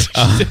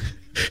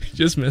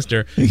 Just missed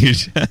her. What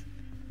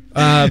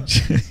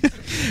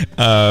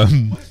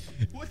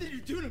did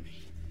you do to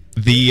me?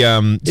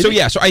 So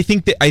I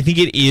think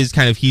it is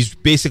kind of, he's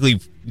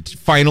basically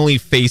finally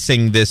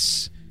facing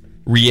this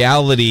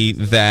reality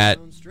that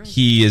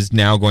he is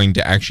now going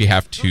to actually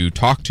have to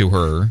talk to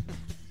her,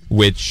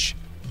 which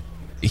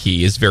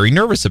he is very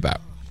nervous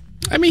about.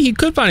 I mean, he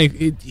could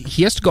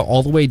he has to go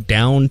all the way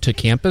down to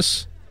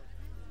campus.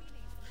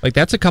 Like,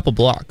 that's a couple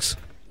blocks.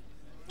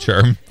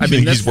 Sure. I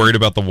mean, he's worried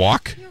about the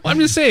walk. I'm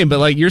just saying, but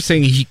like, you're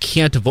saying he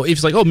can't avoid. If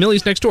it's like, oh,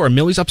 Millie's next door,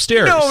 Millie's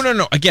upstairs.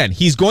 No. Again,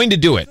 he's going to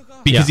do it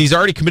because he's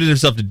already committed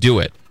himself to do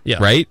it. Yeah.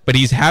 Right. But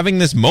he's having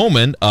this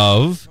moment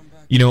of,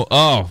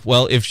 oh,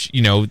 well, if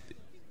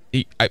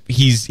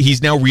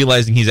he's now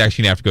realizing he's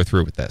actually gonna have to go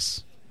through with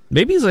this.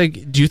 Maybe he's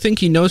like, do you think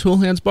he knows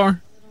Houlihan's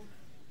bar?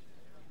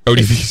 Oh,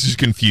 do you think he's just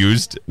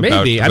confused?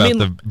 About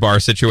the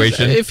bar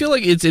situation? I feel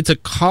like it's a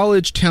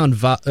college town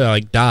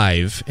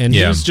dive, and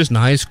he was just in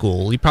high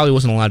school. He probably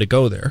wasn't allowed to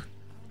go there.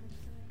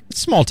 It's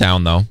a small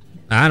town, though.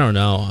 I don't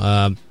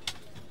know.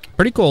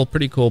 Pretty cool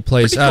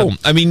place. Pretty cool.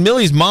 I mean,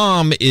 Millie's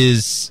mom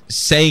is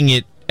saying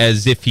it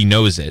as if he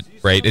knows it,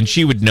 right? And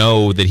she would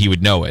know that he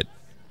would know it.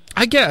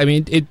 I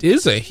mean,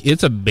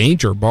 it's a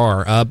major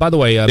bar. By the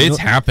way, it's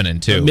happening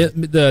too.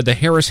 The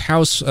Harris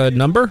House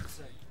number.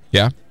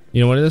 Yeah,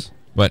 you know what it is?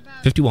 What?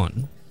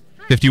 51.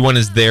 51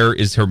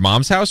 is her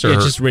mom's house, or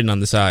it's just written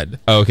on the side.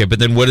 Oh, okay, but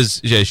then what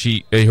is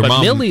she? Her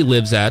mom. Millie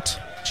lives at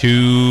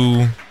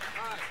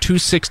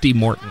 260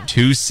 Morton.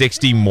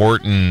 260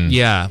 Morton.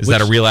 Yeah, is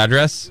that a real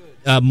address?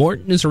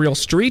 Morton is a real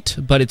street,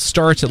 but it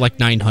starts at like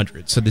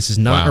 900, so this is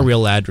not a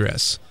real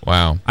address.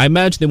 Wow. I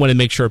imagine they want to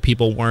make sure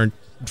people weren't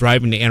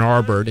driving to Ann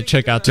Arbor to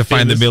check out to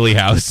find the Millie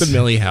house. The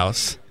Millie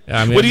house.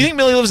 I mean, what do you think?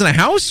 Millie lives in a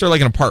house or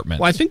like an apartment?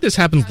 Well, I think this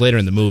happens later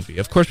in the movie.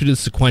 Of course, we do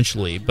this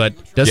sequentially, but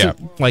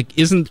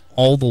isn't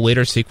all the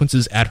later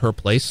sequences at her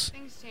place?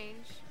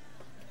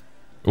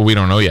 Well, we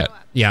don't know yet.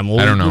 Yeah, well,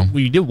 I don't know.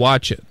 We did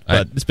watch it,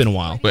 but it's been a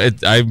while.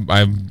 But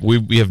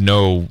we have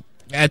no.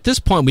 At this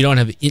point, we don't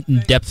have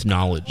in-depth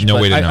knowledge. No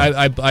way to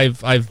know.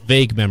 I've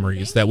vague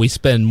memories that we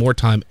spend more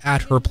time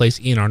at her place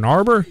in Ann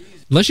Arbor,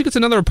 unless she gets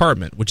another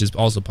apartment, which is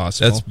also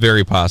possible. That's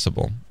very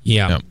possible.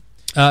 Yeah.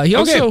 He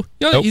also,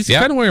 he's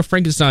kind of wearing a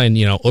Frankenstein,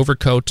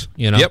 overcoat.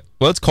 Yep.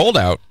 Well, it's cold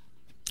out.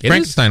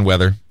 Frankenstein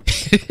weather.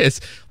 It is.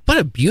 But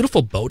a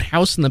beautiful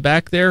boathouse in the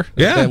back there.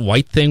 Yeah. That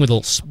white thing with a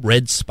little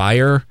red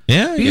spire.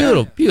 Yeah.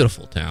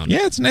 Beautiful town.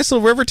 Yeah, it's a nice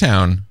little river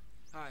town.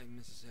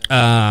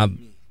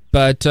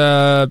 But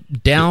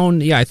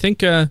down, I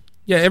think,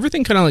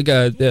 everything kind of like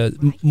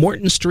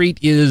Morton Street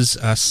is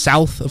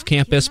south of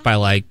campus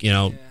by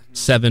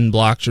 7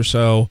 blocks or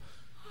so.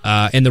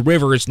 And the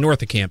river is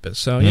north of campus,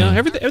 so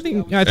everything. I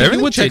think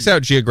everything checks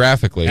out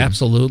geographically.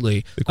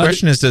 Absolutely. The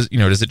question is, does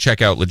it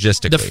check out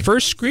logistically? The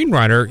first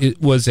screenwriter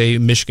was a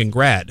Michigan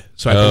grad,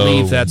 so I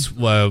believe that's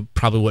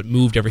probably what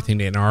moved everything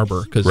to Ann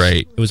Arbor. Because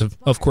it was,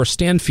 of course,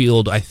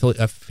 Stanfield, a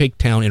fake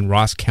town in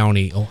Ross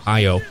County,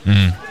 Ohio.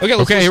 Mm.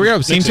 Okay, here we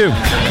go. Scene 2.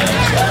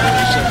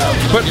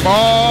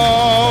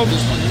 Football.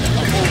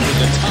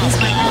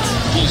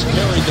 He's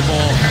carried the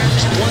ball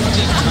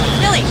 20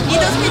 times. Millie, need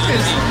those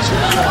pictures.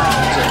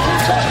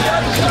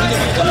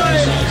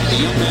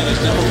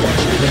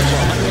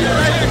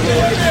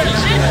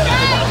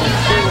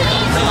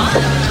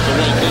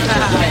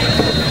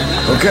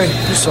 Okay,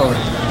 you saw it.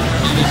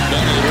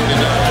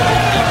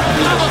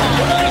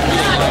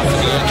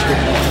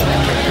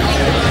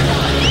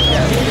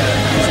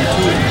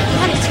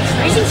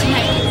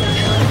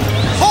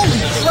 Holy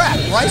crap,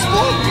 rice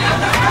ball?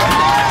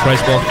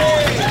 Rice ball.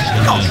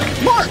 Oh,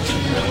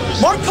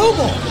 Mark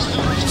Kobold.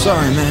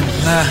 Sorry, man.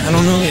 I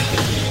don't know you.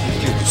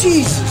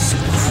 Jesus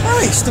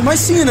Christ, am I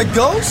seeing a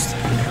ghost?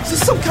 Is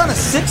this some kind of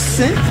sixth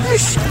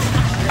sense?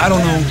 I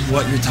don't know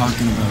what you're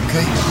talking about,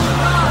 okay?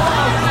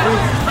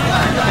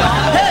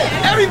 Hey,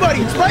 everybody,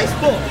 it's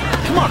baseball.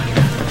 Come on.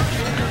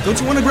 Don't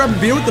you want to grab a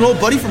beer with an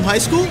old buddy from high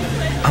school?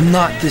 I'm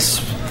not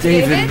this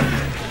David.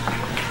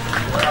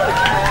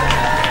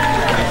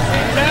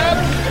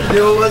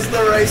 Knew it was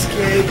the rice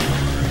cake.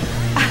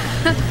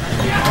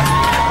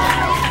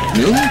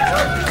 Millie?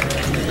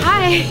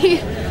 Hi.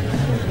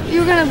 You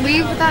were gonna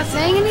leave without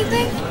saying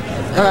anything?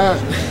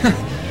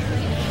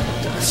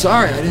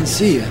 Sorry, I didn't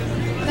see you.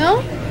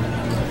 No?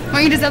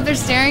 Weren't you just up there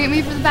staring at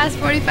me for the past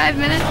 45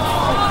 minutes?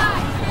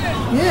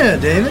 Yeah,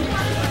 David.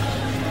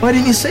 Why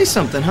didn't you say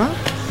something, huh?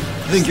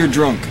 I think you're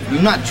drunk.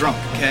 I'm not drunk,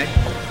 okay?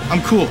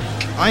 I'm cool.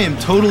 I am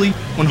totally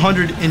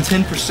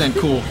 110%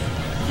 cool.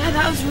 Yeah,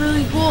 that was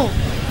really cool.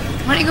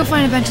 Why don't you go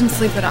find a bench and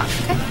sleep it off,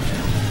 okay?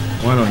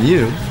 Why don't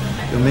you?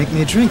 You'll make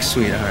me a drink,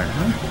 sweetheart,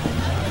 huh?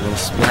 A little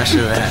splash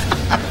of that.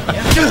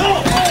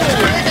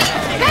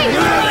 Hey!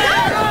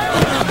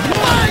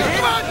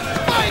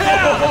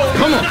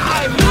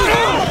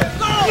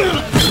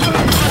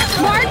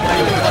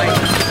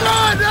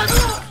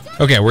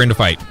 Okay, we're into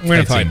fight. We're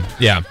in a fight.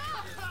 Yeah.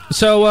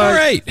 So, all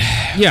right.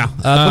 Yeah.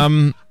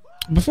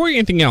 Before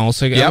anything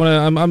else,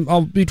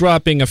 I'll be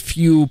dropping a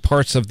few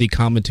parts of the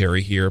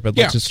commentary here, but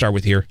let's just start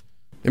with here.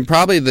 And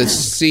probably the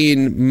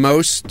scene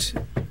most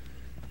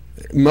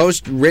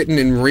written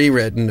and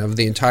rewritten of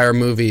the entire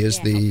movie is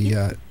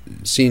the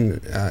scene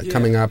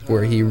coming up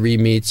where he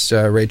re-meets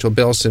Rachel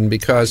Bilson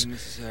because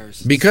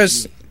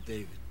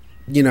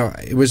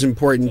it was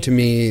important to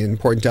me,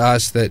 important to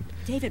us that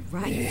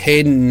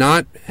Hayden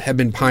not have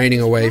been pining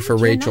away for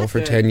Rachel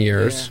for 10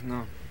 years.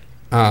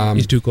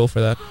 He's too cool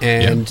for that.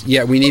 And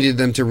we needed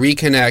them to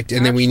reconnect,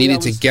 and then we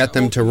needed to get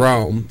them to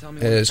Rome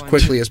as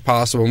quickly as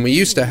possible. And we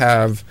used to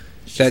have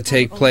that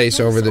take place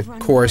over the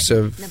course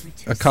of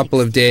a couple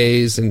of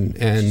days and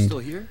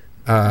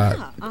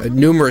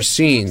numerous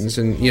scenes,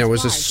 and it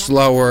was a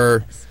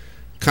slower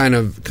kind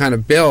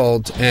of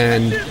build,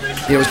 and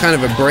it was kind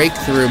of a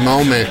breakthrough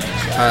moment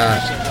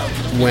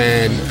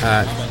when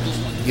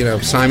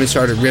Simon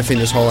started riffing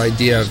this whole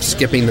idea of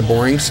skipping the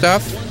boring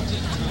stuff,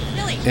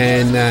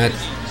 and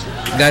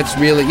that's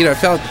really it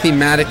felt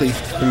thematically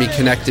for me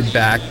connected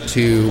back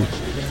to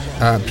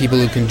people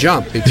who can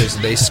jump because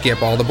they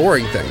skip all the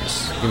boring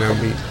things.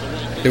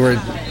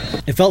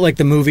 It felt like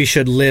the movie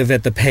should live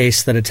at the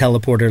pace that a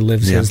teleporter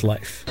lives his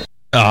life.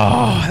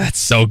 Oh, that's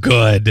so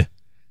good.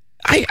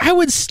 I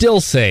would still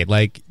say,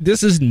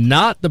 this is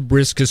not the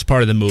briskest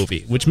part of the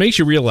movie, which makes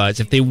you realize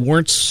if they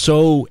weren't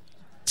so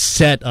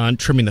set on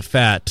trimming the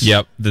fat.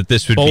 Yep, that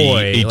this would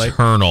be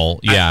eternal.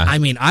 I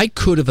mean, I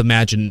could have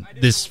imagined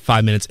this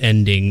 5 minutes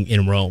ending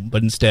in Rome,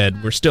 but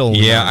instead we're still.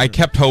 Yeah, I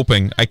kept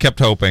hoping.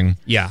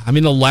 Yeah, I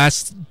mean the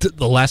last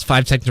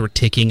 5 seconds were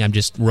ticking. I'm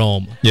just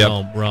Rome.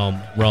 Yep.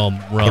 Rome.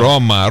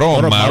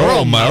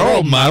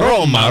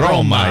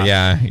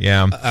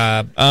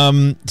 Yeah.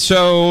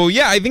 So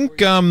yeah, I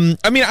think. I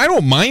mean, I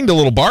don't mind a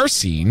little bar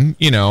scene.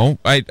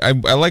 I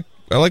like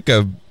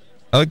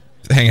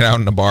hanging out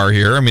in a bar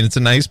here. I mean, it's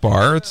a nice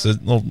bar. It's a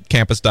little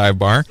campus dive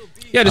bar.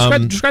 Yeah,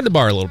 describe the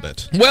bar a little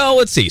bit. Well,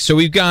 let's see. So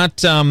we've got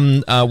football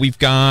on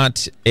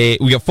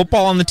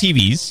the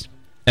TVs,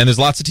 and there's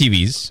lots of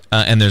TVs,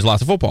 and there's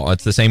lots of football.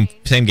 It's the same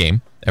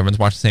game. Everyone's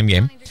watching the same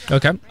game.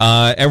 Okay.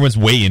 Everyone's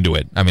way into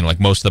it. I mean,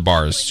 most of the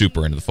bar is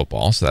super into the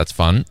football, so that's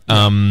fun.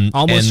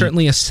 Almost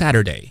certainly a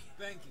Saturday.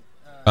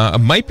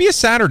 Might be a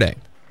Saturday,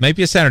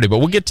 but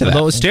we'll get to that.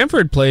 Although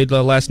Stanford played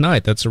last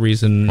night. That's the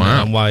reason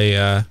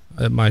why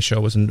my show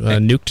wasn't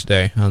nuked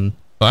today.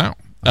 Wow.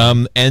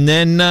 And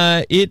then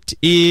it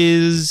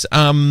is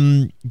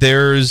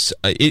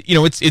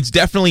it's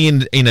definitely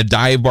in a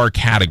dive bar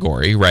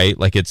category, right?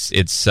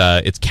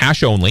 It's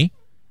cash only.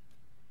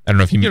 I don't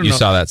know if you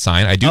saw that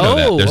sign. I do know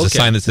that. There's a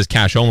sign that says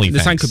cash only. The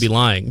thanks. sign could be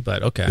lying,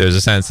 but okay. There's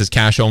a sign that says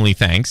cash only,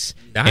 thanks.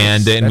 Nice.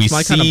 And then That's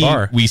my kind of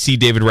bar. We see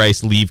David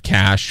Rice leave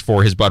cash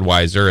for his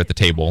Budweiser at the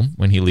table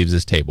when he leaves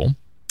his table.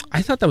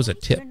 I thought that was a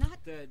tip.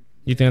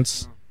 You think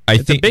it's a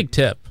big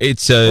tip.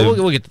 It's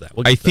we'll get to that.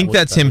 I think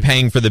that's him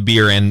paying for the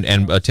beer and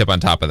a tip on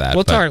top of that.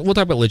 We'll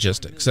talk about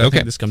logistics. I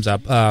think this comes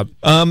up.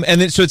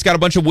 And then so it's got a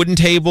bunch of wooden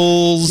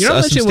tables,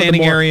 some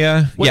standing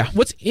area.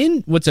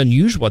 What's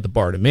unusual at the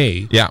bar to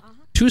me? Yeah.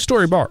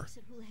 2-story bar.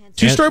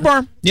 2-story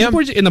bar. Yeah.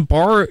 And the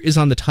bar is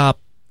on the top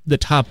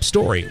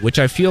story, which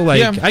I feel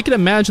like I can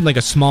imagine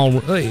a small.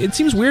 It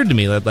seems weird to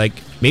me that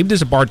maybe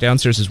there's a bar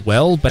downstairs as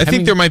well. But I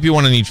think there might be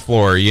one on each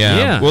floor.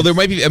 Yeah. Well, there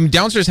might be. I mean,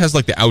 downstairs has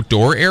the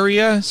outdoor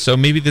area, so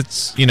maybe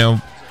that's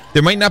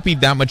there might not be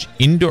that much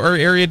indoor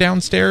area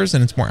downstairs,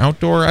 and it's more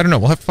outdoor. I don't know.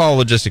 We'll have to follow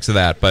logistics of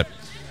that, but.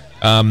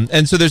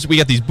 And so we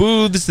got these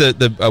booths,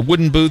 the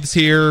wooden booths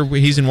here.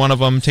 He's in one of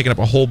them, taking up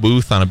a whole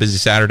booth on a busy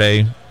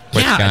Saturday.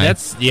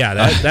 That's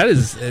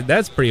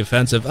pretty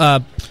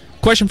offensive.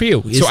 Question for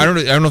you. So I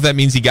don't know if that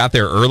means he got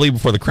there early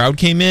before the crowd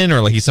came in,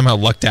 or he somehow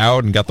lucked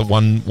out and got the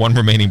one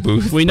remaining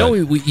booth. We know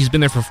he's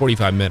been there for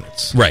 45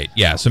 minutes. Right.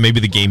 Yeah. So maybe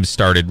the game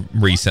started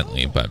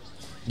recently, but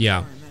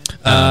yeah.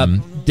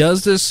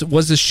 Was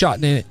this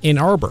shot in Ann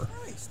Arbor?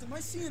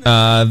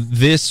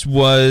 This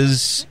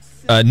was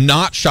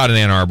not shot in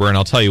Ann Arbor, and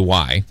I'll tell you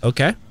why.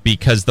 Okay.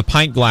 Because the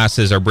pint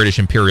glasses are British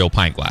Imperial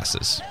pint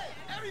glasses.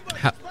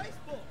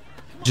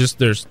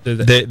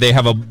 They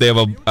have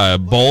a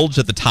bulge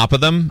at the top of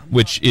them,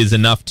 which is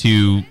enough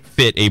to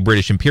fit a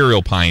British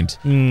Imperial pint,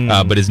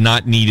 but is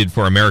not needed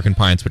for American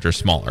pints, which are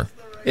smaller.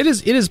 It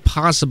is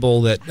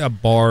possible that a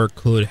bar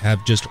could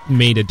have just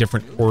made a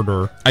different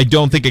order. I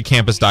don't think a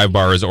campus dive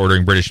bar is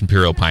ordering British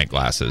Imperial pint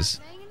glasses.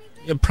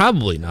 Yeah,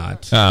 probably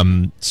not.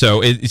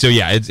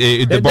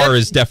 The bar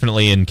is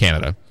definitely in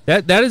Canada.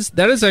 That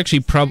is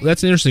actually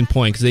that's an interesting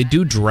point because they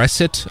do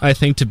dress it, I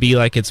think, to be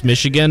like it's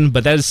Michigan,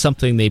 but that is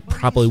something they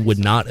probably would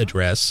not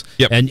address.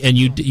 Yep. And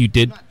you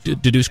did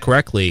deduce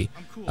correctly.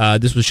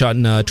 This was shot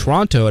in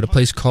Toronto at a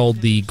place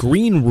called the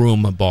Green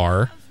Room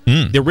Bar.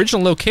 The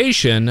original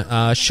location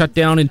shut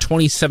down in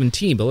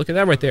 2017, but look at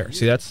that right there.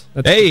 See, that's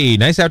hey,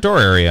 nice outdoor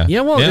area.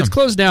 Yeah, well, it's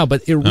closed now,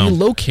 but it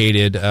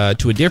relocated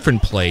to a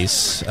different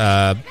place.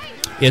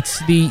 It's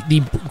the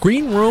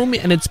Green Room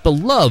and its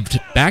beloved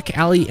back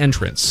alley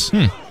entrance.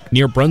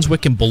 near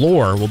Brunswick and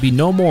Bloor will be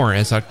no more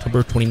as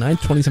October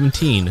 29th,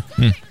 2017.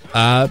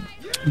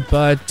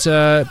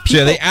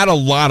 So they add a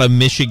lot of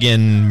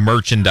Michigan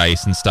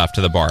merchandise and stuff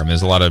to the bar. I mean,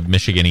 there's a lot of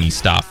Michigan-y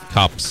stuff,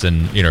 cups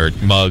and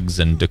mugs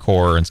and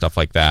decor and stuff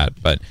like that.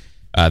 But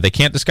they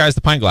can't disguise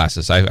the pint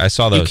glasses. I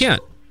saw those. You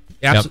can't.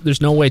 There's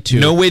no way to.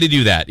 No way to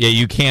do that. Yeah,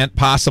 you can't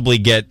possibly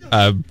get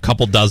a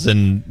couple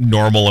dozen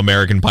normal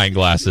American pint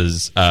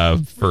glasses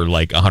for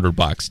like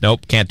 $100.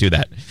 Nope, can't do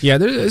that. Yeah,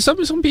 there's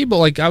some people,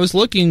 like I was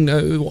looking,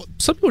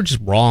 some people are just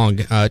wrong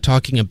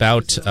talking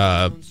about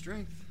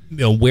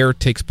where it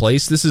takes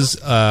place. This is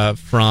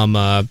from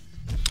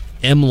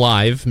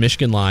MLive,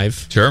 Michigan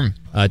Live. Sure.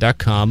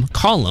 .com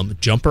column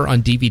jumper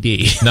on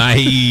DVD.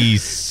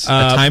 Nice. A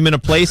time and a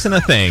place and a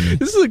thing.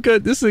 This is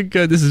good. This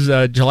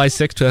is July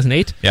 6,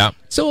 2008. Yeah.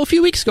 So a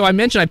few weeks ago, I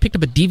mentioned I picked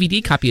up a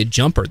DVD copy of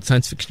Jumper, the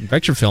science fiction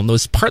adventure film that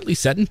was partly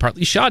set and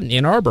partly shot in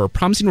Ann Arbor,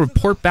 promising to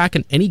report back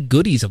on any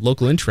goodies of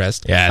local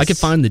interest I could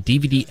find in the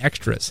DVD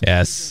extras.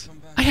 Yes.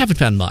 I haven't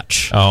found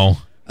much.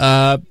 Oh.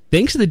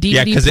 Thanks to the DVD player.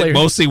 Yeah, because it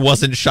mostly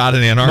wasn't shot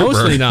in Ann Arbor.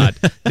 Mostly not.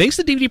 Thanks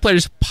to the DVD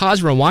player's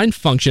pause rewind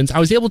functions, I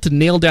was able to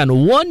nail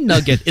down one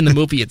nugget in the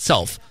movie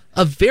itself.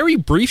 A very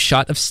brief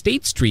shot of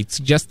State Street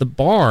suggests the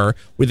bar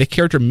where the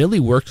character Millie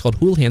worked, called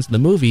Houlihan's in the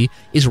movie,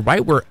 is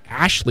right where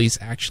Ashley's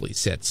actually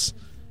sits.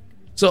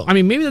 So, I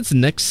mean, maybe that's the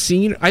next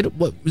scene.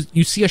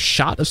 You see a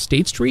shot of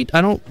State Street?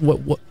 I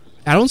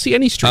don't see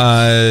any streets.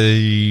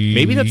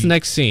 Maybe that's the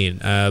next scene.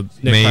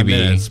 Next 5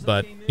 minutes,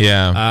 but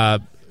yeah.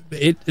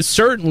 It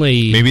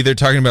certainly. Maybe they're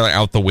talking about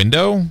out the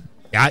window.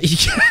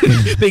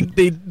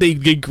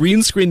 They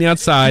green screen the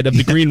outside of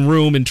the green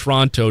room in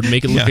Toronto to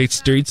make it look like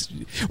streets.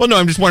 Well, no,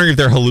 I'm just wondering if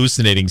they're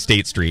hallucinating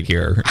State Street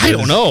here. I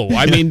don't know.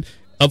 I mean,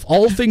 of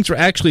all things that are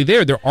actually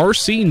there are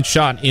scenes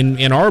shot in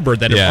Ann Arbor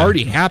that have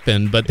already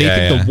happened, but they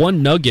think the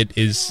one nugget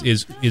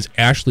is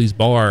Ashley's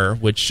bar,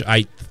 which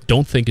I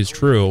don't think is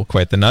true.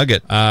 Quite the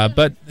nugget.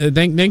 But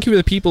thank you to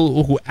the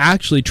people who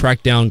actually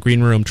tracked down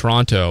Green Room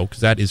Toronto, because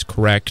that is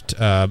correct.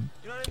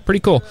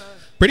 Pretty cool.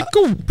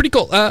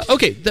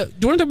 Okay, do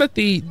you want to talk about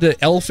the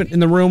elephant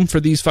in the room for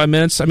these 5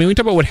 minutes? I mean, we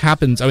talk about what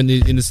happens in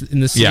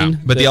this scene. Yeah,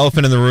 but the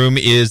elephant in the room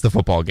is the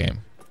football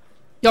game.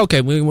 Yeah,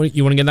 okay. You want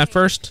to get that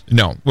first?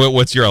 No.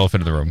 What's your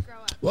elephant in the room?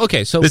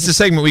 Okay, so this is a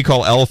segment we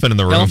call Elephant in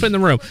the Room. Elephant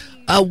in the Room.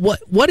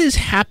 What is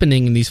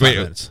happening in these 5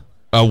 minutes?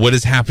 What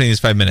is happening in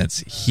these 5 minutes?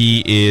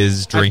 He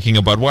is drinking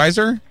a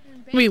Budweiser.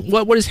 I mean,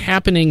 what is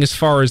happening as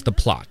far as the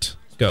plot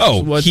goes?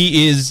 Oh,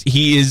 he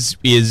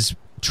is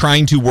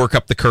trying to work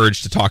up the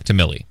courage to talk to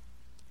Millie.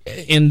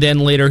 And then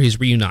later he's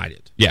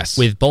reunited. Yes.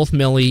 With both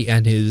Millie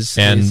and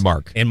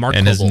Mark. And Mark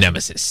and Kobold. His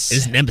nemesis.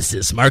 His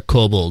nemesis, Mark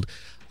Kobold.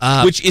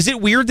 Which, is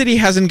it weird that he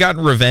hasn't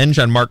gotten revenge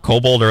on Mark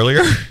Kobold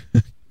earlier?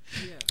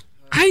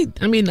 I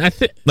mean, I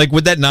think... Like,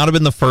 would that not have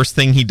been the first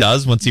thing he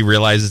does once he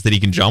realizes that he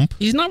can jump?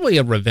 He's not really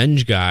a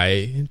revenge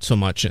guy so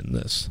much in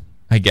this.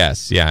 I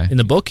guess, yeah. In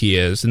the book he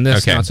is. In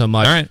this, not so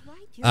much. All right.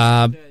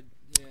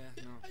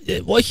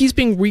 Well, he's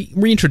being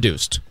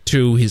reintroduced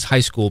to his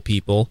high school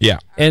people. Yeah.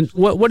 And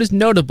what is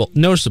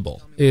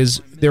noticeable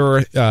is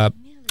there are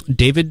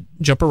David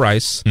Jumper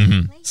Rice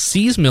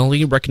sees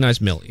Millie,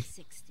 recognizes Millie.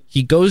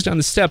 He goes down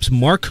the steps.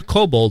 Mark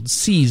Kobold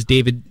sees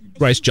David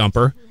Rice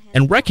Jumper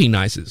and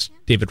recognizes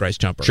David Rice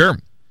Jumper. Sure.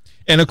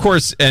 And of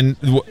course,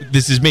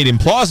 this is made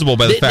implausible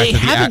by the fact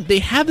that they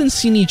haven't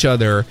seen each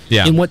other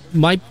in what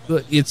might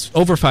it's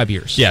over 5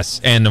 years. Yes,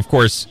 and of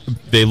course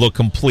they look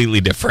completely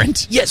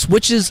different. Yes,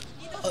 which is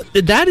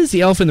that is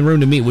the elephant in the room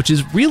to me, which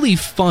is really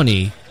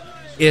funny.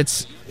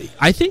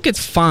 I think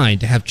it's fine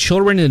to have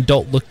children and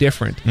adult look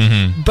different,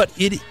 but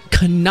it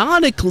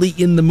canonically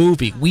in the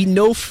movie, we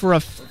know for a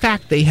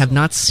fact they have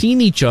not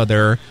seen each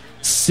other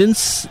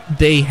since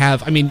they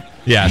have. I mean,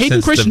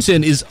 Hayden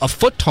Christensen is a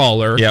foot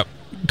taller. Yep.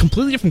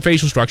 Completely different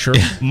facial structure.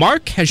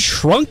 Mark has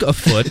shrunk a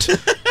foot.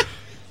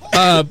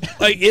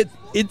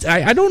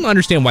 I don't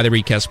understand why they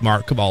recast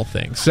Mark of all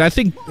things. So I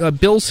think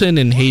Bilson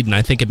and Hayden,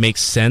 I think it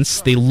makes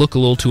sense. They look a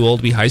little too old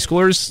to be high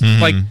schoolers.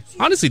 Like,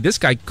 honestly, this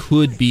guy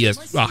could be a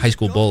high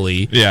school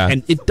bully. Yeah.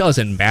 And it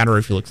doesn't matter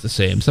if he looks the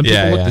same. Some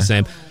people look the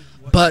same.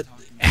 But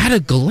at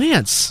a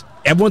glance,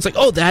 everyone's like,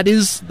 oh, that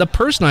is the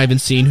person I haven't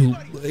seen who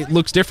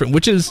looks different,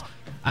 which is...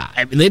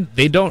 I mean,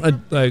 they don't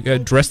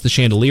address the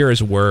chandelier,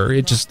 as it were.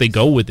 It just, they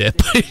go with it.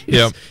 But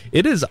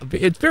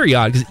it's very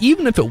odd, because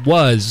even if it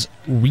was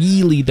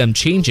really them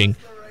changing,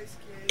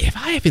 if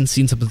I haven't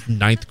seen something from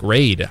 9th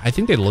grade, I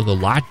think they'd look a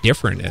lot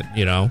different,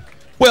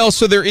 Well,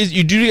 so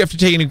you do have to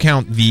take into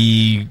account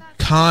the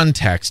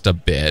context a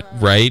bit,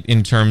 right?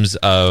 In terms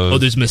of... Oh,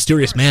 there's a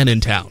mysterious man in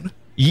town.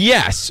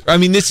 Yes. I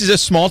mean, this is a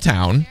small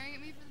town,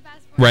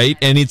 right?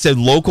 And it's a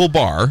local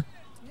bar.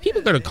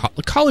 People go to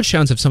college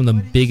towns have some of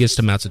the biggest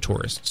amounts of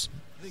tourists.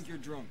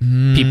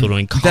 People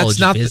doing college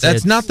visits.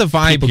 That's not the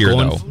vibe here,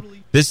 though.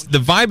 The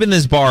vibe in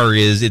this bar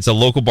is it's a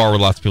local bar where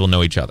lots of people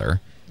know each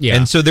other. Yeah.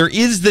 And so there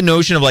is the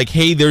notion of like,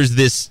 hey, there's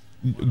this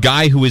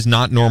guy who is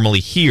not normally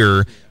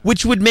here,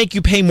 which would make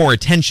you pay more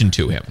attention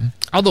to him.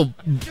 Although,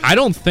 I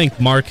don't think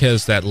Mark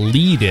has that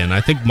lead in.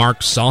 I think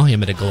Mark saw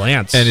him at a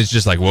glance. And it's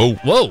just like, whoa.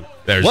 Whoa.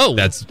 Whoa,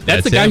 that's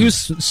the guy him. who's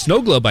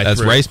Snow Globe.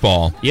 That's Rice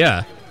Ball.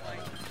 Yeah.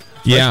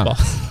 Yeah, Rice Ball.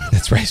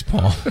 that's Rice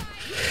Ball.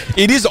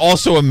 It is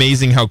also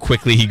amazing how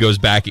quickly he goes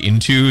back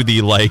into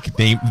the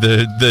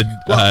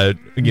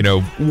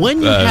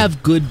when you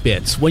have good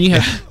bits, when you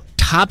have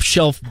top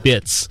shelf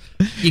bits,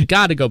 you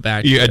got to go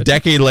back. A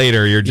decade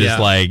later, you're just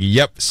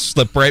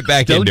slip right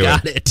back into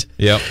it.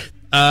 Yep.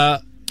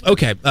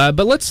 Okay,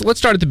 but let's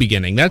start at the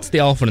beginning. That's the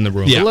elephant in the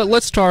room. Yeah.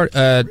 Let's start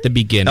at the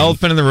beginning.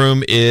 Elephant in the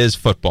room is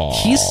football.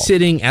 He's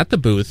sitting at the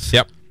booth.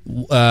 Yep.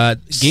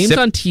 Games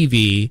on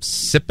TV.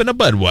 Sipping a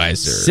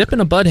Budweiser. Sipping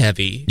a Bud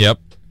Heavy. Yep.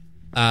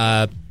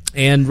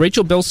 And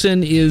Rachel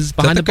Bilson is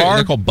behind the bar.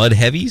 They're called Bud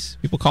Heavies?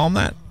 People call them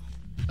that?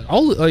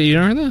 You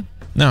don't hear that?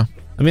 No.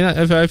 I mean,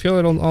 I feel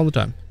it all the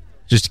time.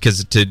 Just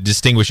because to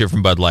distinguish it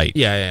from Bud Light.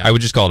 Yeah. I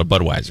would just call it a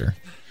Budweiser.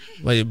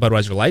 Like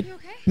Budweiser Light?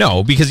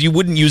 No, because you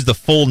wouldn't use the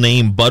full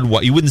name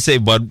Budweiser. You wouldn't say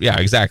Bud. Yeah,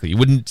 exactly. You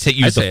wouldn't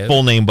use the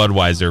full name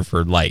Budweiser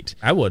for light.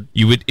 I would.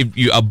 You would.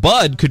 A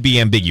Bud could be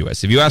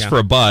ambiguous. If you ask for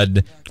a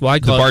Bud, the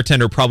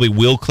bartender probably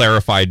will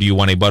clarify: do you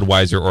want a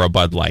Budweiser or a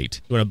Bud Light?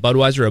 You want a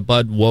Budweiser or a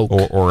Bud Woke?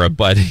 Or a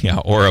Bud,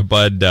 or a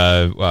Bud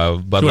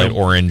Bud Light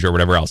Orange or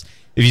whatever else.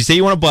 If you say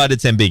you want a Bud,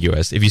 it's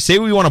ambiguous. If you say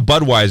we want a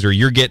Budweiser,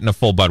 you're getting a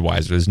full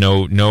Budweiser. There's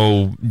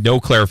no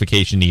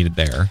clarification needed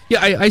there.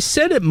 Yeah, I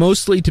said it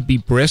mostly to be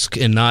brisk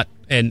and not.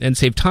 And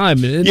save time.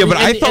 But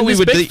I thought we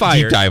would deep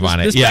dive on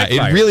it. Yeah,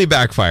 it really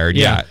backfired.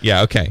 Yeah,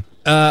 okay.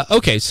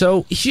 Okay,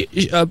 so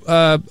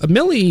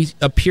Millie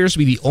appears to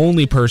be the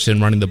only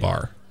person running the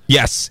bar.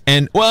 Yes,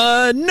 and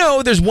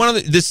no, there's one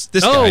of this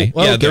guy. Okay.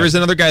 Yeah, there is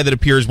another guy that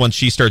appears once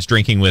she starts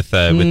drinking with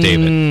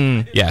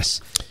David.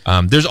 Yes.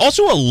 There's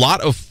also a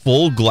lot of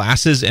full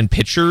glasses and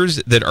pitchers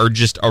that are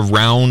just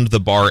around the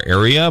bar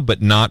area,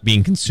 but not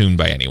being consumed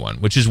by anyone,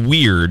 which is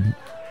weird.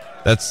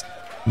 That's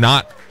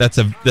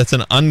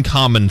an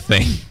uncommon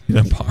thing in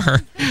a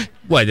bar.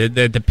 What,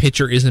 the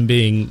pitcher isn't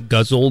being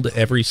guzzled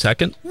every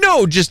second?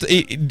 No, just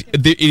it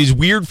is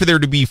weird for there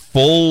to be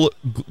full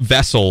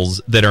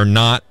vessels that are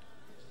not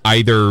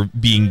either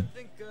being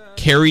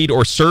carried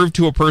or served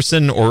to a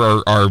person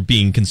or are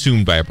being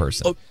consumed by a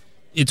person. Oh,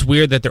 it's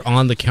weird that they're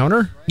on the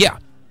counter? Yeah.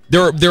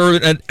 There are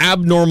an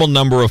abnormal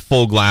number of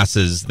full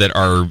glasses that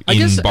are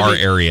in bar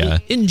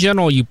area. In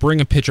general, you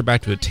bring a pitcher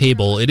back to a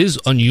table. It is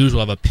unusual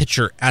to have a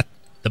pitcher at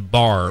the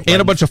bar.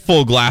 And a bunch of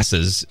full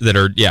glasses that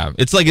are,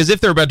 it's like as if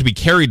they're about to be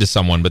carried to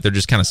someone, but they're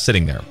just kind of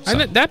sitting there.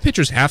 So. That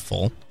pitcher's half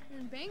full.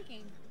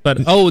 But,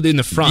 in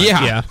the front.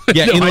 Yeah. No,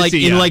 in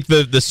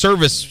the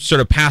service sort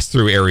of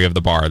pass-through area of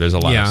the bar, there's a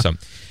lot of some.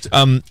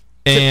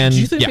 And do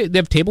you think they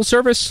have table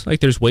service? Like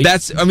there's wait.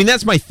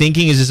 That's my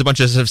thinking is just a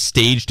bunch of stuff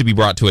staged to be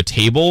brought to a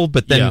table,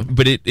 but then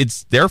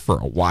it's there for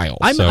a while.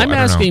 I'm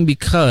asking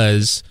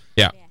because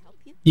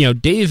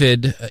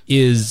David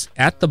is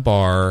at the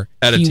bar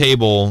at a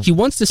table. He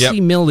wants to see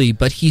Millie,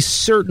 but he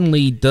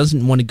certainly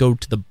doesn't want to go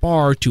to the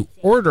bar to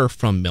order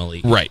from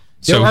Millie. Right.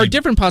 There are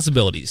different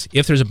possibilities.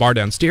 If there's a bar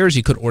downstairs,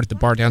 he could order the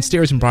bar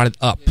downstairs and brought it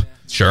up.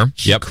 Sure.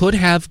 He could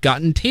have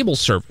gotten table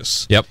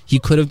service. Yep. He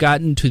could have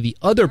gotten to the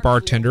other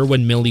bartender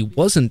when Millie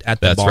wasn't at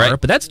the bar. Right.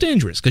 But that's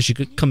dangerous because she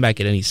could come back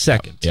at any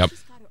second. Yep.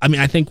 I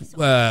mean, I think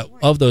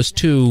of those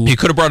two... He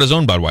could have brought his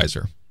own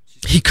Budweiser.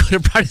 He could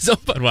have brought his own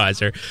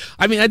Budweiser.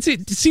 I mean, I'd say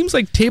it seems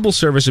like table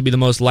service would be the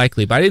most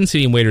likely, but I didn't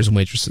see any waiters and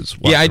waitresses.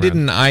 I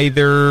didn't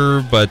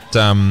either, but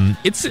and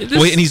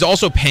he's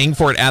also paying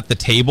for it at the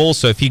table,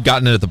 so if he'd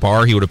gotten it at the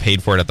bar, he would have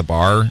paid for it at the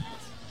bar.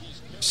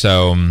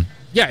 So...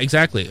 Yeah,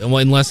 exactly. Well,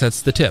 unless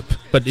that's the tip.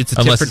 But it's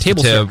a tip for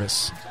table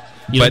service.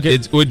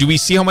 Do we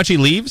see how much he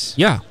leaves?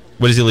 Yeah.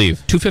 What does he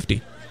leave?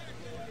 $2.50.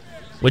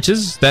 Which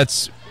is...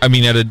 at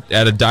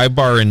a dive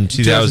bar in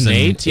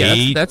 2008.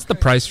 Yeah, that's the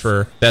price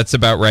for. That's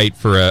about right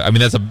for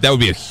that would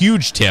be a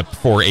huge tip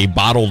for a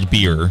bottled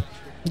beer.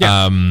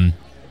 Yeah.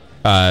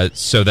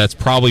 So that's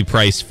probably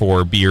price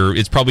for beer.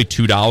 It's probably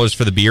 $2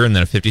 for the beer and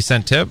then a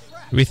 50-cent tip.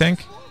 Do we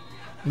think?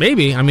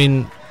 Maybe. I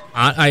mean,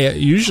 I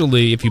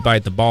usually if you buy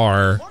at the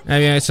bar,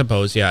 I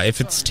suppose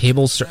if it's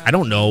table, I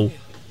don't know.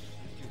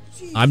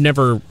 I've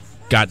never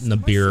gotten a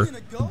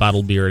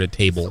bottled beer at a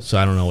table, so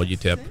I don't know what you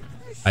tip.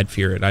 I'd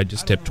fear it. I'd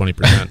just tip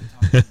 20%.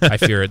 I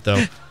fear it,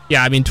 though.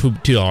 Yeah, I mean,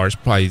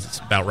 $2 probably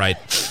is about right.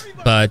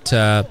 But,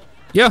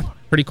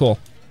 pretty cool.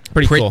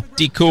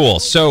 Pretty cool.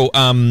 So,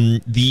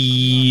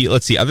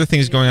 let's see, other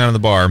things going on in the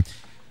bar.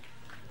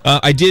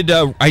 I did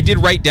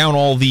write down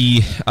all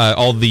the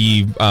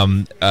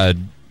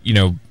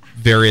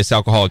various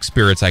alcoholic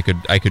spirits I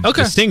could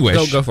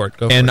distinguish. Go for it.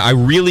 And I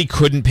really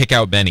couldn't pick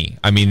out many.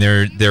 I mean,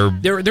 they're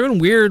in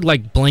weird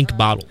like blank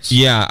bottles.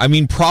 Yeah, I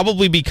mean,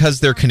 probably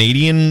because they're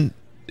Canadian.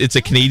 It's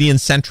a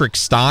Canadian-centric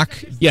stock.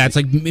 Yeah, it's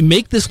like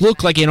make this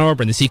look like Ann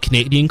Arbor. They see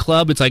Canadian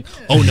Club. It's like,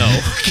 oh no,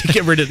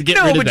 get rid of that.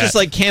 No, but just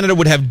like Canada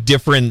would have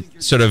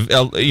different sort of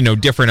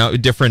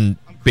different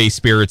base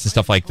spirits and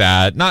stuff like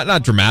that.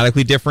 Not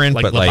dramatically different,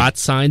 like but Labatt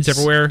signs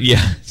everywhere.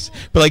 Yes,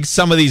 but like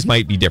some of these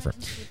might be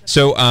different.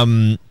 So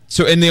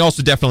So, and they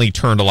also definitely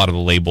turned a lot of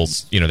the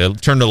labels. They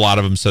turned a lot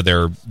of them so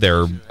they're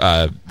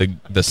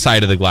the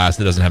side of the glass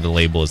that doesn't have the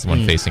label is the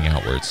one facing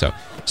outward. So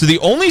the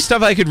only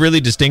stuff I could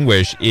really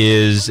distinguish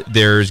is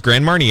there's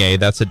Grand Marnier.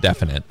 That's a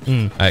definite,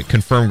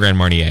 confirmed Grand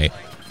Marnier.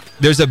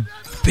 There's a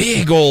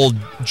big old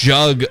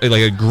jug,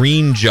 like a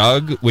green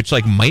jug, which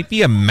might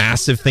be a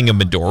massive thing of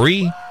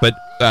Midori, but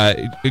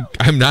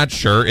I'm not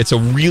sure. It's a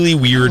really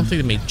weird. I don't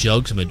think they make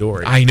jugs of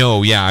Midori. I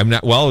know. Yeah, I'm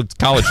not. Well, it's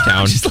College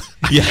Town.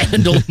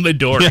 Handle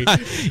Midori.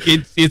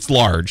 Yeah, it's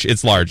large.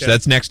 It's large. Okay.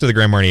 That's next to the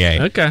Grand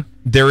Marnier. Okay.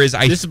 There is.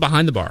 This is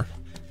behind the bar.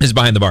 This is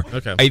behind the bar.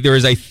 Okay. There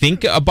is, I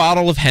think, a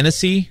bottle of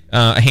Hennessy,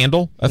 a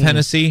handle of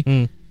Hennessy,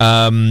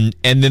 and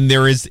then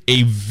there is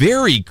a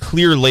very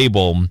clear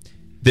label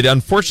that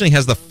unfortunately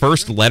has the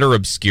first letter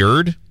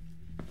obscured.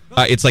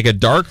 It's like a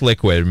dark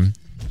liquid,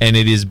 and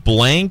it is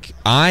blank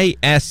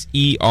ISER''S.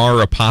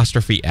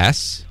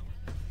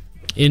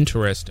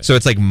 Interesting. So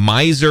it's like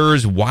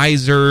misers,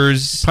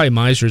 wisers. Probably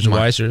misers and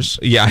wisers.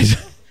 Yeah.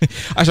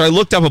 So I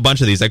looked up a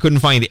bunch of these. I couldn't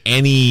find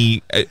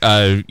any,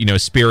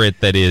 spirit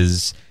that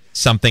is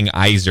something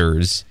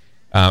Isers.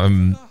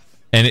 And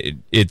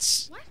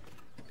it's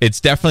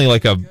definitely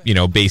like a,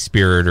 base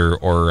spirit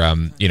or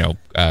kind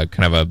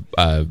of a,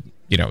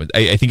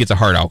 I think it's a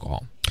hard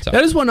alcohol. So.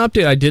 That is one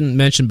update I didn't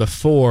mention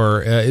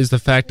before, is the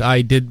fact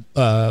I did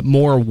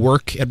more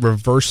work at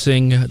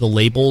reversing the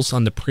labels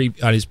on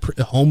his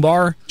home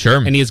bar. Sure.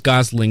 And he has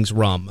Gosling's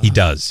rum. He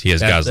does. He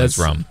has Gosling's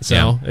rum.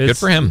 So good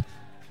for him.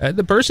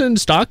 The person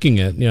stocking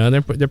it,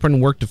 they're putting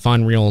work to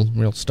find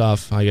real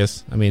stuff, I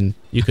guess. I mean,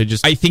 you could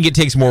just... I think it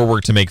takes more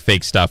work to make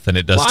fake stuff than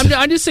it does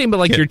I'm just saying,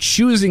 but you're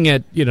choosing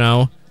it,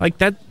 like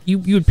that, you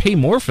would pay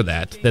more for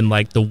that than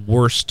the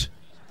worst...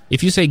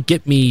 If you say,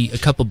 get me a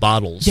couple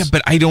bottles. Yeah,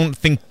 but I don't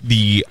think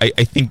I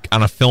think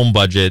on a film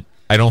budget,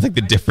 I don't think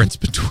the difference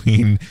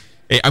between...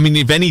 I mean,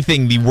 if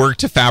anything, the work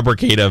to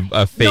fabricate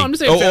a fake... No, I'm just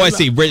saying... I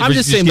see. I'm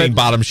just saying... Getting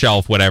bottom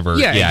shelf, whatever.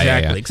 Yeah,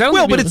 exactly. Yeah.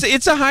 Well, but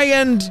it's a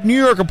high-end New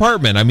York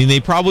apartment. I mean, they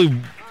probably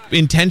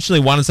intentionally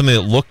wanted something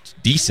that looked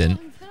decent.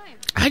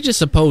 I just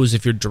suppose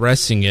if you're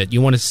dressing it,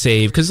 you want to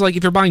save... Because,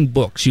 if you're buying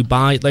books, you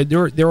buy...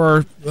 there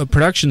are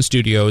production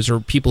studios or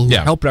people who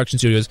help production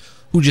studios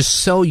who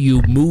just sell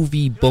you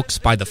movie books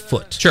by the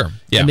foot. Sure,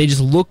 yeah. And they just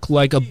look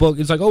like a book.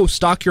 It's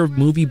stock your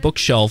movie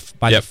bookshelf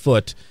by the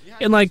foot.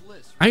 And,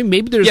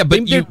 maybe there's... Yeah,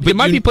 but there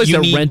might be a place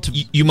that rent...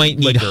 You might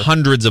need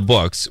hundreds of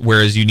books,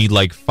 whereas you need,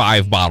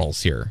 5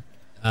 bottles here.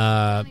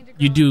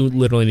 You do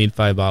literally need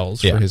 5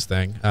 bottles for his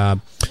thing.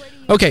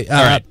 Okay,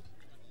 all right.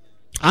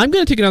 I'm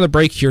going to take another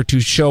break here to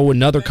show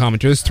another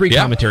commentary. There's 3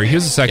 commentary.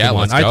 Here's the second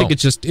one. I think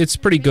it's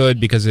pretty good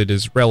because it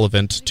is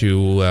relevant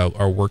to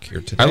our work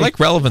here today. I like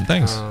relevant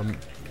things.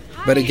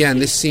 But again,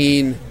 this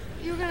scene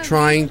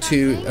trying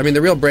to... I mean,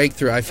 the real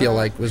breakthrough, I feel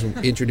was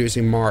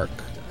introducing Mark.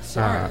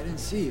 Sorry, I didn't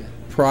see you.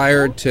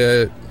 Prior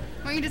to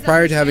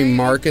having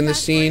Mark in the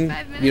scene,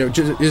 this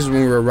is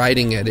when we were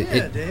writing it.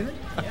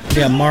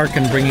 Yeah, Mark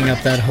and bringing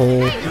up that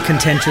whole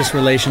contentious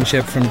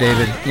relationship from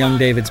young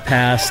David's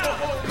past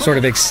sort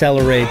of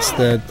accelerates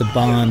the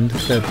bond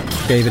that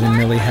David and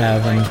Millie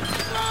have.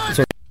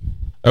 And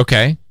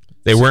okay.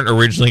 They weren't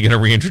originally going to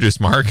reintroduce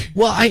Mark?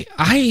 Well,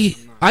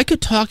 I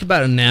could talk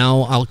about it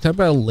now. I'll talk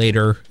about it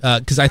later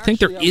because I think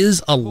there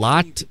is a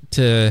lot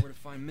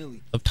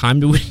of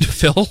time to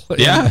fill.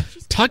 Yeah.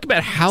 Talk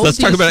about how... Let's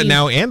talk about it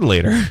now and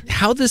later.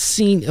 How this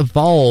scene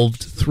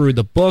evolved through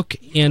the book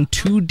and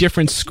 2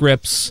 different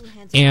scripts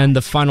and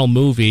the final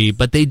movie,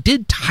 but they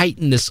did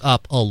tighten this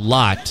up a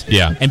lot.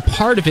 Yeah. And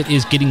part of it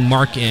is getting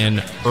Mark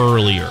in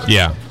earlier.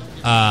 Yeah.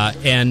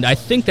 And I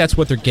think that's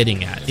what they're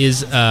getting at,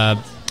 is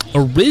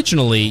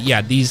originally,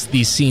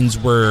 these scenes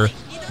were...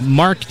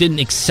 Mark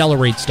didn't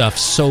accelerate stuff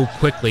so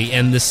quickly,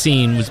 and the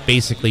scene was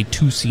basically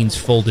 2 scenes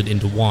folded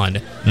into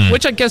one,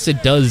 which I guess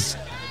it does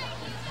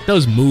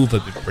move a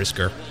bit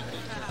brisker.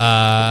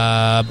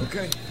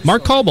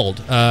 Mark Kobold.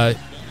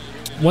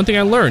 One thing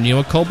I learned, you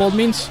know what kobold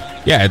means?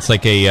 Yeah, it's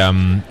like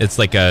an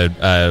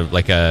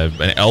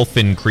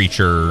elfin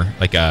creature,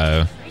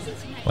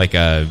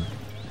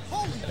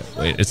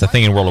 it's a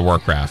thing in World of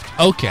Warcraft.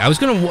 Okay, I was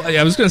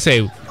gonna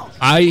say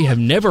I have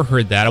never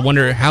heard that. I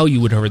wonder how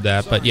you would have heard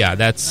that, but yeah,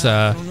 that's...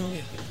 Well,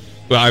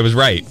 I was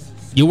right.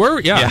 You were?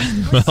 Yeah.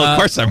 Well, of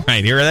course I'm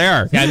right. Here they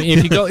are. Yeah, I mean,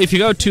 if you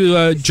go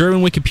to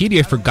German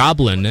Wikipedia for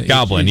Goblin, it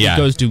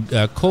goes to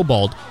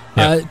Kobold.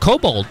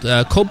 Cobalt,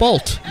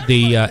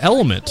 the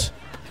element,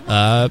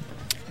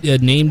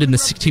 named in the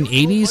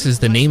 1680s, is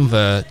the name of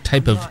a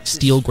type of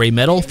steel gray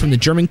metal from the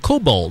German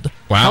kobold,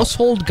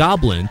 household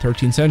goblin,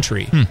 13th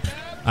century.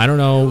 I don't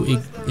know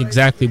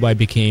exactly why it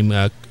became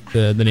the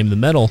name of the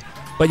metal.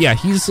 But yeah,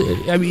 he's.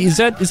 I mean, is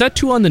that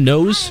too on the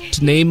nose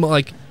to name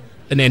an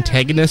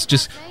antagonist?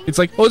 Just it's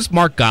it's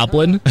Mark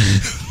Goblin.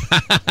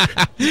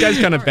 This guy's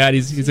kind of bad.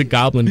 He's a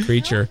goblin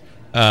creature,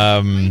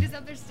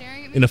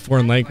 in a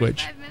foreign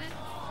language.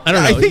 I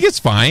don't know. I think it's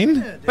fine.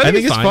 I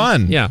think it's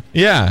fun. Yeah.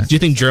 Yeah. Do you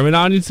think German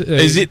audience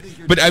is it?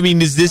 But I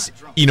mean, is this?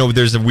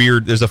 There's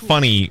a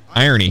funny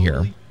irony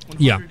here.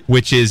 Yeah.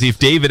 Which is if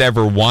David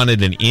ever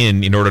wanted an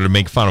in order to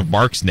make fun of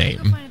Mark's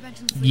name.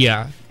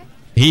 Yeah.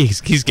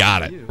 He's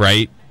got it,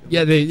 right?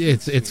 Yeah,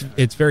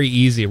 it's very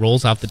easy. It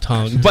rolls off the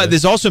tongue. But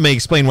this also may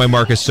explain why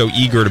Mark is so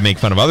eager to make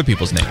fun of other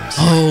people's names.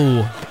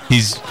 Oh,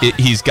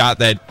 he's got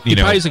that. He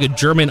probably is like a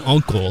German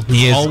uncle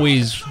who's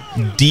always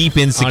deep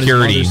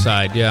insecurity. On his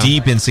side, yeah.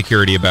 Deep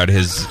insecurity about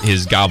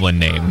his goblin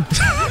name.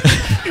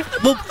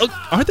 Well,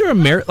 are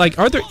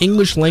there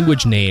English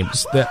language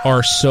names that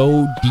are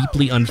so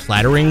deeply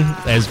unflattering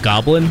as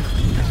Goblin?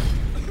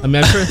 I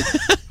mean, I'm sure.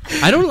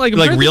 I don't like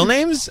real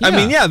names. Yeah. I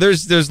mean, yeah.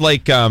 There's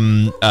like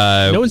no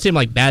one's named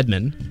like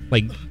Badman.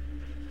 Like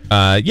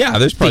yeah,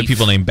 there's probably Thief.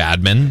 people named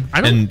Badman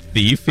and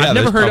Thief. Yeah, I've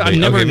never heard. Probably, I've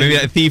never. Okay, maybe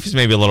Thief is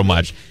maybe a little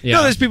much. Yeah.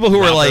 No, there's people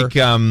who are like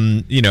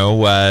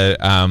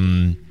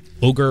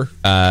Ogre.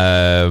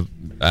 I've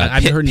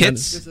heard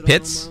Pits.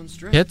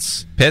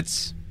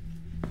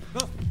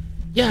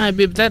 Yeah, I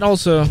mean, that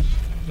also.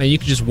 Man, you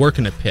could just work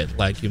in a pit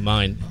like you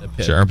mine in a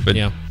pit. Sure, but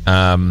yeah.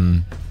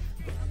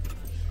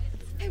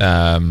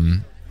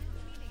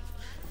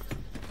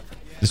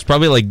 It's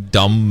probably like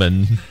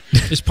Dumbman.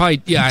 It's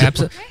probably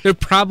absolutely. There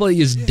probably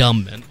is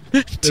Dumbman.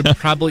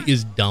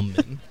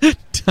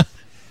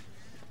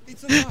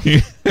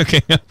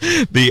 Okay,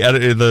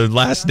 the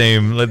last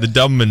name, like the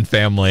Dumbman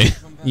family.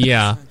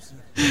 Yeah.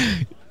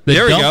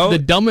 There we go. The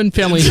Dumbman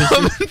family history.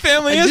 Dumbman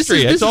family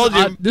history. I told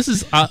you. This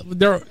is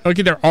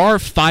there are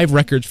 5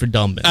 records for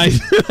Dumbman.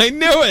 I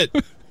knew it.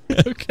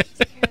 Okay.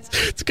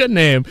 It's a good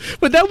name.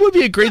 But that would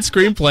be a great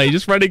screenplay.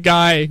 Just write a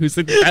guy who's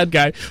the bad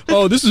guy.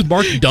 Oh, this is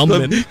Mark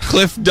Dumbman.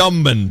 Cliff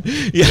Dumbman.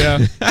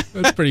 Yeah.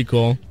 That's pretty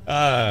cool.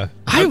 Okay.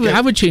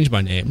 I would change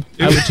my name.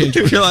 I would change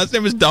If your last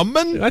name is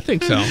Dumbman? I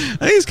think so. I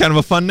think it's kind of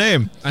a fun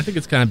name. I think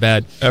it's kind of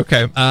bad.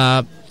 Okay.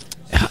 I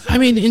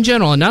mean, in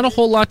general, not a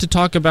whole lot to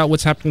talk about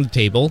what's happening at the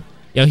table.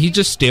 You know, he's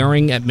just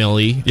staring at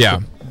Millie. Yeah.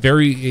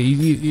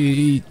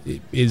 He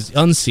is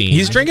unseen.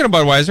 He's drinking a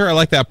Budweiser. I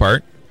like that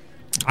part.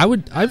 I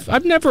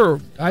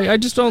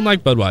just don't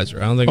like Budweiser.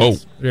 I don't think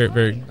it's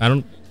very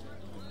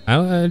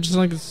I just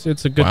think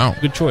it's a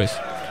good choice.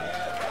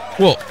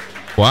 Well,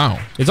 wow.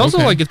 It's also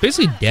like it's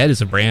basically dead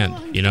as a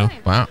brand, you know?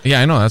 Wow.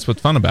 Yeah, I know. That's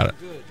what's fun about it.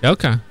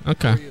 Okay. I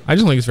just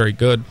don't think it's very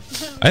good.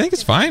 I think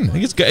it's fine. I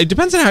think it's good. It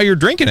depends on how you're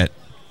drinking it.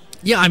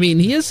 Yeah, I mean,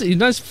 he's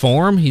nice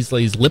form. His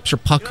lips are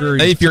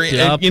puckered. If you're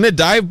in a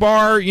dive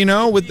bar, you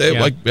know, with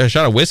like a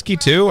shot of whiskey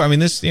too. I mean,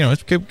 this, you know,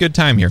 it's a good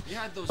time here.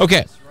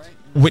 Okay.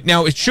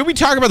 Now, should we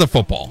talk about the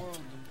football?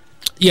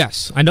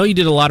 Yes, I know you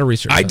did a lot of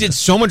research. I did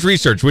so much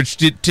research, which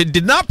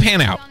did not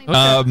pan out.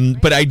 Okay.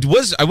 But I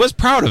was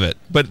proud of it.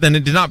 But then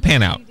it did not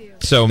pan out.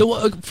 So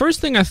the first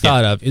thing I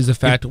thought of is the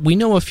fact we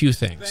know a few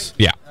things.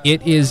 Yeah,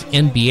 it is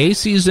NBA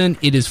season.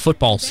 It is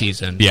football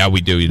season. Yeah,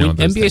 we do. You know,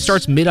 NBA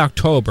starts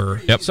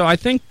mid-October. Yep. So I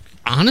think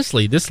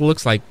honestly, this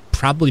looks like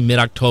probably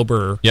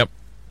mid-October. Yep.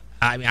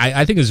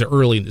 I think it's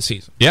early in the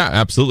season. Yeah,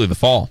 absolutely. The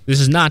fall. This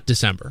is not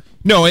December.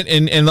 No,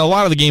 and a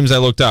lot of the games I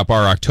looked up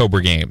are October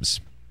games.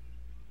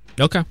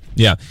 Okay.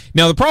 Yeah.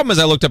 Now, the problem is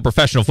I looked up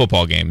professional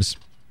football games,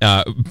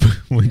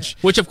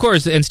 which of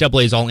course, the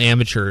NCAA is all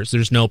amateurs.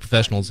 There's no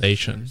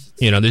professionalization.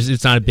 You know,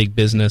 it's not a big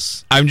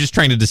business. I'm just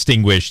trying to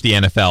distinguish the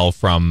NFL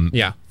from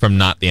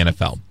not the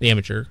NFL. The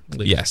amateur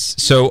league. Yes.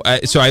 So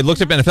I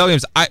looked up NFL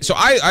games.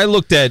 I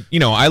looked at,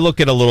 you know,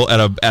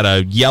 at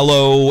a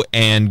yellow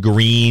and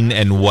green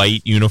and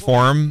white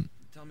uniform,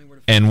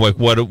 and what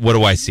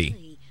do I see?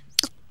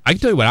 I can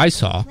tell you what I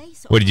saw.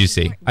 What did you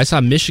see? I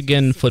saw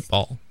Michigan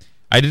football.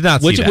 I did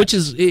not see that. Which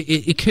is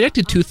it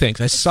connected two things.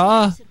 I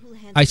saw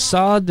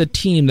the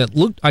team that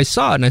looked. I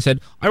saw it and I said,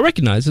 I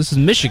recognize this is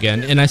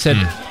Michigan. And I said,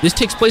 this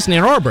takes place in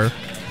Ann Arbor.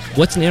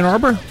 What's in Ann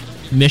Arbor?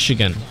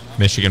 Michigan.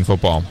 Michigan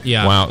football.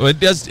 Yeah. Wow.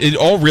 It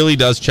all really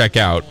does check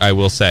out, I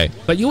will say.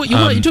 But you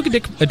took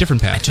a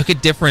different path. I took a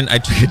different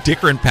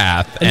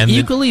path. And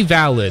equally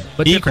valid,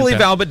 but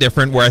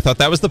different. Where I thought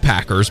that was the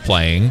Packers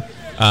playing.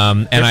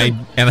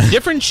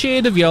 Different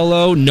shade of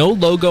yellow, no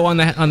logo on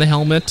the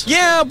helmet.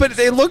 Yeah, but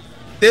they looked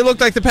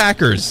like the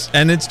Packers,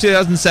 and it's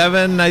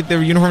 2007.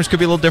 Their uniforms could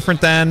be a little different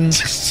then.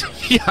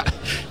 Yeah.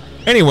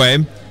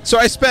 Anyway, so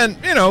I spent,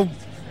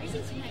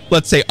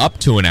 let's say up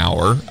to an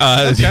hour.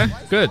 Okay,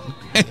 good.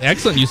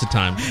 Excellent use of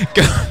time.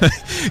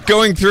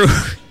 Going through,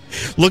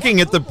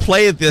 looking at the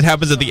play that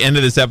happens at the end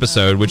of this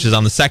episode, which is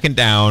on the second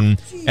down,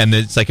 and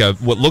it's like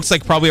what looks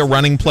like probably a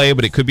running play,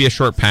 but it could be a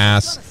short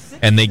pass.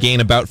 And they gain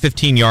about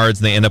 15 yards,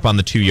 and they end up on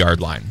the 2-yard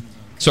line.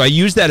 So I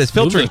use that as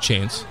filtering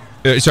chains.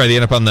 Sorry, they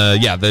end up on the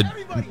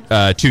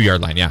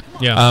 2-yard line. Yeah.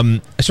 Yeah.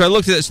 So I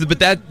looked at this, but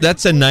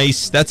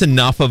that's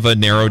enough of a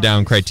narrow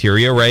down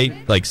criteria, right?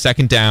 Like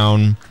second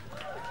down,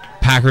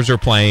 Packers are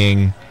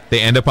playing. They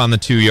end up on the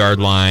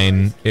 2-yard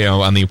line.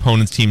 On the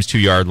opponent's team's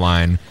 2-yard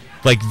line.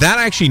 Like that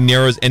actually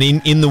narrows, and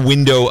in the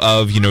window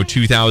of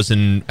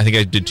 2000, I think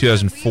I did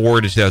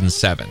 2004 to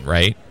 2007,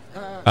 right?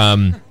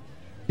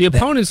 The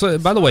opponents,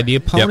 by the way,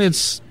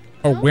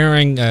 are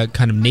wearing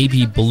kind of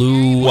navy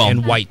blue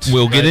and white.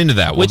 We'll get into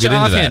that. Which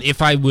offhand,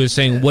 if I was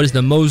saying what is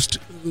the most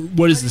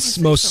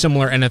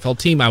similar NFL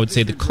team, I would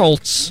say the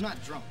Colts.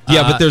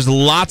 Yeah, but there's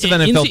lots of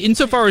NFL.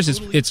 Insofar as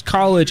it's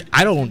college,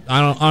 I don't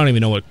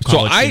even know what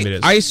college team it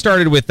is. I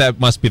started with that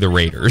must be the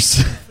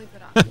Raiders.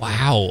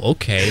 Wow.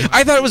 Okay.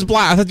 I thought it was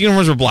black. I thought the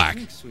uniforms were black.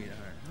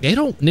 They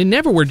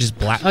never wear just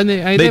black.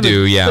 They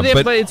do, yeah.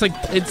 But it's like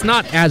it's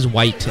not as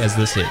white as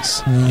this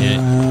is.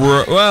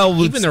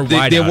 Well, even their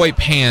they have white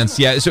pants.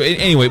 Yeah. So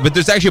anyway, but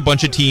there's actually a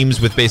bunch of teams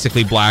with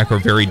basically black or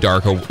very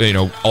dark,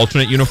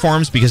 alternate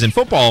uniforms. Because in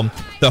football,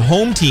 the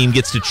home team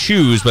gets to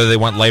choose whether they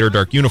want light or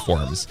dark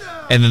uniforms,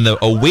 and then the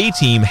away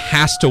team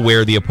has to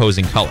wear the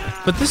opposing color.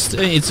 But this,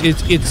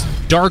 it's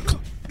dark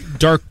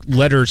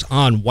letters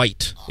on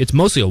white. It's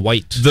mostly a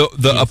white.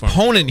 The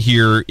opponent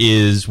here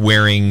is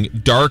wearing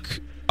dark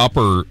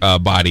upper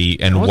body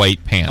and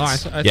white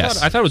pants. I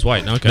thought it was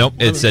white. Okay. Nope,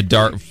 it's a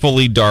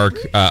fully dark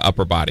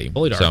upper body.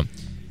 Fully dark. So,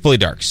 fully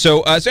dark.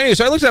 So anyway,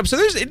 so I looked it up. So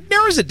it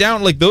narrows it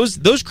down. Like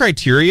those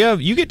criteria,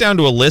 you get down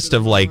to a list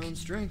of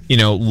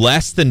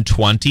less than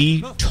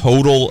 20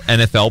 total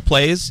NFL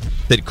plays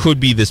that could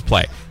be this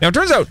play. Now it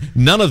turns out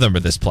none of them are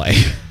this play.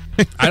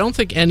 I don't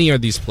think any are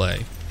these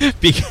play.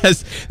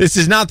 Because this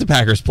is not the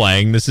Packers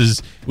playing. This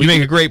is... You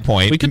make a great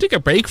point. We could take a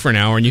break for an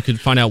hour and you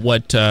could find out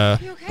what... Oh,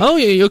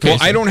 yeah, okay. Well,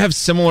 I don't have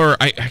similar...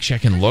 I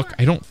can look.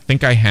 I don't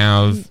think I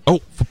have... Oh,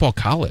 football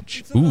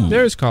college. Ooh.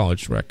 There's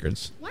college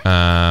records.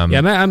 I'm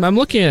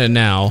looking at it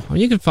now.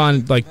 You can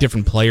find,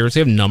 different players. They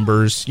have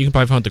numbers. You can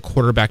probably find what the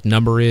quarterback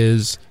number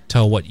is,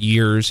 tell what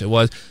years it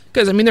was.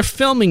 Because, they're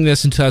filming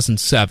this in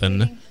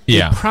 2007.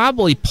 Yeah. They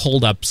probably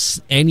pulled up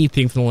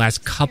anything from the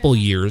last couple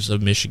years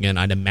of Michigan,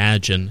 I'd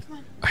imagine.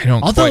 I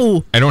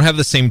don't have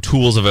the same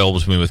tools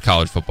available to me with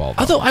college football, though.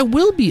 Although I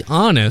will be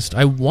honest,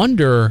 I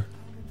wonder,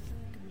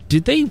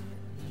 did they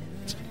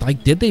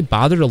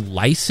bother to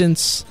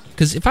license?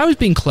 Because if I was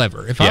being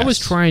clever, if I was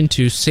trying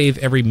to save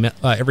every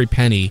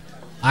penny,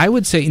 I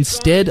would say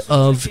instead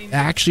of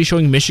actually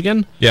showing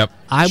Michigan, I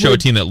would show a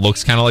team that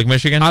looks kind of like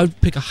Michigan. I would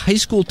pick a high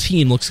school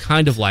team looks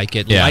kind of like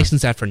it,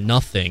 license that for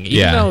nothing.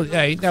 Even though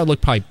that would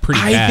look probably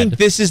pretty bad. I think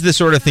this is the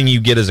sort of thing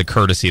you get as a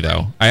courtesy,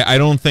 though. I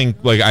don't think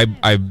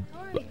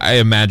I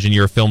imagine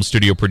you're a film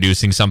studio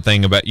producing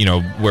something about,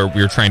 where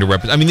you're trying to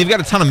represent. They've got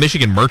a ton of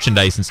Michigan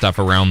merchandise and stuff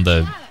around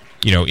the,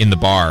 in the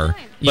bar.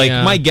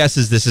 My guess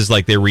is this is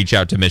they reach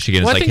out to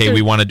Michigan. It's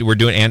hey, we're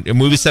doing a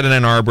movie set in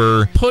Ann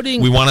Arbor.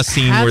 We want a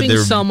scene where they're...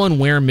 someone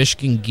wear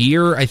Michigan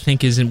gear, I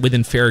think, is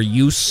within fair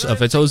use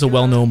of it's always a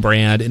well-known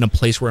brand in a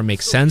place where it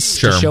makes sense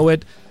to show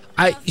it.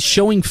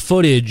 Showing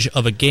footage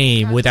of a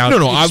game without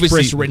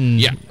express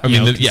written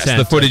consent. Yes,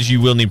 the footage you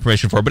will need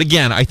permission for. But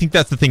again, I think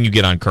that's the thing you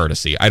get on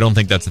courtesy. I don't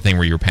think that's the thing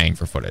where you're paying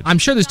for footage. I'm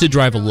sure this did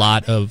drive a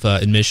lot of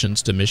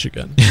admissions to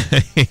Michigan.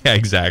 Yeah,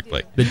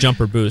 exactly. The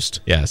jumper boost.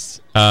 Yes.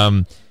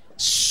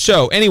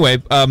 So anyway,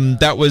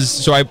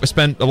 so I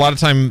spent a lot of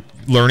time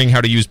learning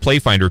how to use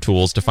Playfinder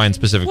tools to find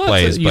specific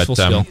plays.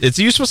 It's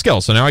a useful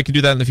skill. So now I can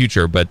do that in the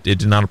future, but it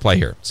did not apply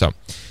here. So.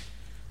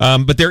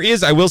 But there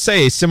is, I will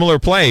say, a similar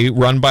play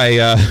run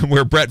by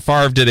where Brett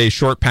Favre did a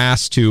short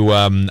pass to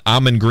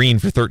Amon Green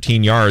for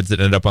 13 yards that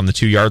ended up on the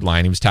 2-yard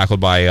line. He was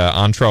tackled by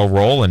Antrell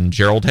Roll and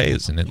Gerald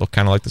Hayes, and it looked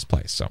kind of like this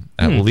play. So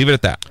we'll leave it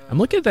at that. I'm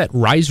looking at that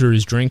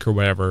Riser's drink or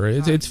whatever.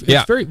 It's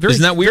very, very,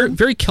 isn't that weird? Very,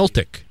 very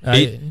Celtic.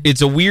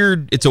 It's a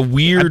weird drink. It's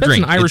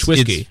an Irish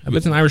whiskey. I bet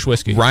it's an Irish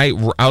whiskey.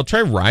 I'll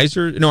try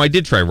Riser. No, I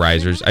did try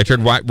Riser's. I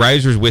tried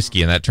Riser's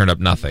whiskey, and that turned up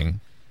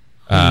nothing.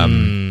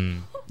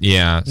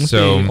 Yeah,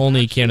 so...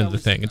 only can of the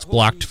thing. It's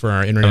blocked for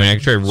our internet. I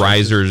tried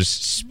Riser's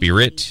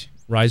Spirit.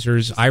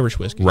 Riser's Irish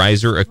whiskey.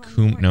 Riser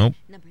Acum... Nope.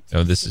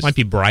 Oh, this is... Might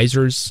be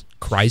Brizers,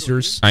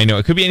 Kreisers. I know.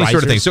 It could be any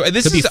sort of thing. So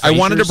this is... I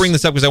wanted to bring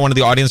this up because I wanted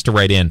the audience to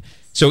write in.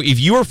 So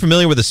if you are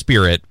familiar with a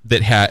spirit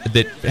that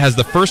has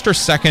the first or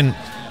second...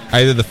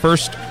 Either the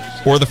first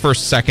or the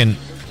second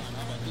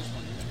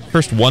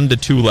 1 to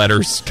 2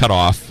 letters cut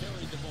off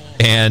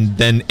and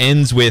then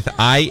ends with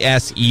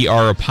ISER''S.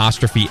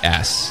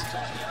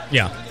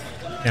 Yeah.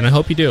 And I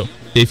hope you do.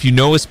 If you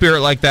know a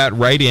spirit like that,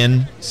 write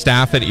in,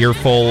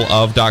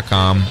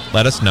 staff@earfulof.com.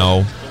 Let us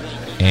know,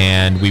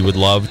 and we would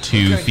love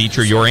to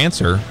feature your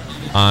answer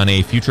on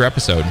a future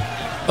episode.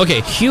 Okay,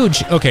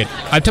 huge. Okay,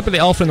 I talked about the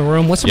elephant in the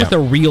room. What's up with the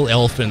real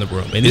elephant in the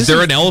room? And is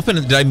there an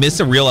elephant? Did I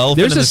miss a real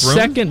elephant in this room?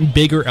 There's a second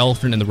bigger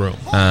elephant in the room.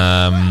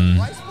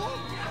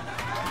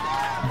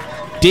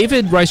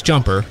 David Rice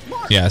Jumper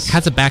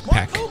has a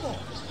backpack.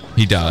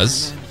 He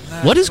does.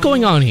 What is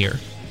going on here?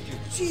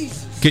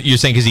 You're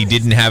saying because he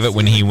didn't have it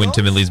when he went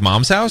to Millie's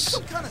mom's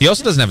house? He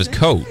also doesn't have his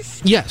coat.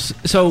 Yes.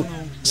 So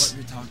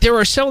there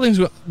are several things.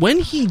 When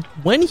he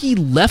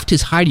left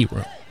his hiding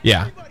room,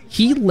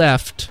 he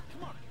left.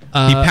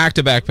 He packed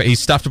a backpack. He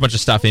stuffed a bunch of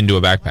stuff into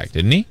a backpack,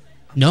 didn't he?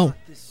 No.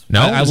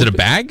 Was it a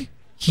bag?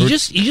 He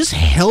just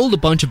held a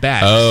bunch of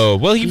bags. Oh,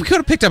 well, he could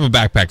have picked up a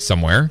backpack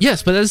somewhere.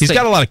 Yes, but he's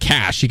got a lot of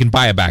cash. He can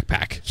buy a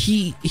backpack.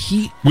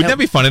 Wouldn't that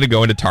be funny to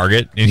go into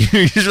Target and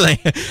usually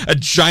a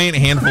giant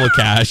handful of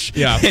cash?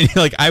 Yeah, and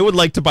you're like, I would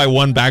like to buy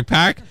one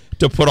backpack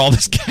to put all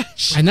this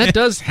cash. And that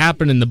does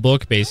happen in the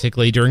book,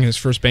 basically during his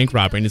first bank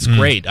robbery, and it's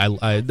great.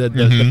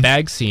 The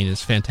bag scene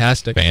is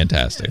fantastic.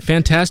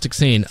 Fantastic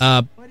scene.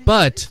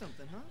 But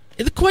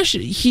the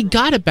question, he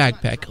got a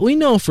backpack. We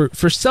know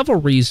for several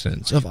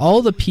reasons, of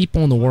all the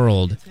people in the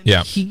world,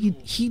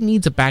 he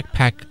needs a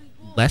backpack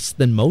less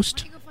than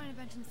most.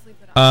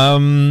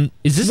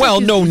 Is this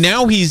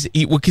now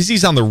because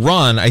he's on the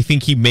run. I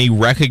think he may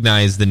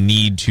recognize the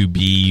need to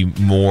be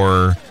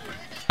more,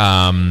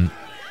 to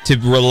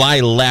rely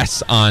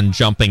less on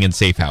jumping in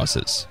safe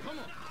houses.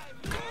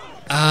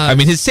 I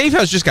mean, his safe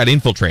house just got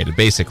infiltrated,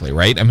 basically,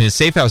 right? I mean, his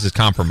safe house is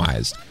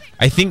compromised.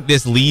 I think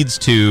this leads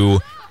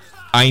to,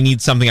 I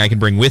need something I can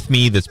bring with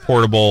me that's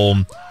portable.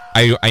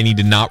 I need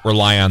to not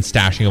rely on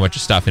stashing a bunch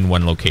of stuff in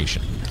one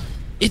location.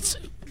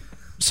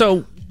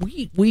 So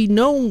we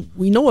know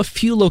a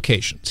few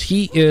locations.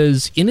 He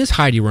is in his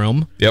hidey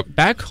room. Yep.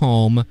 Back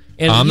home.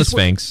 And on the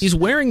Sphinx. He's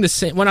wearing the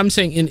same. What I'm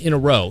saying in a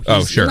row.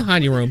 He's sure. in the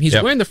hidey room. He's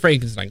wearing the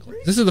Frankenstein clothes.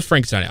 This is the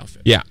Frankenstein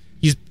outfit. Yeah.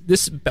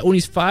 When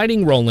he's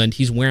fighting Roland,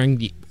 he's wearing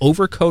the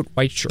overcoat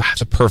white shirt.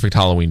 It's a perfect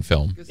Halloween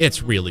film.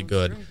 It's really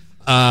good.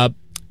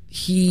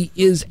 He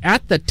is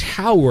at the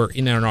tower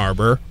in Ann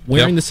Arbor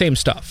wearing the same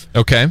stuff.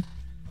 Okay.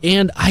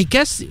 And I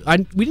guess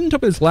we didn't talk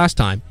about this last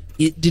time.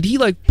 Did he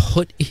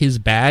put his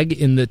bag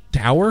in the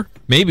tower?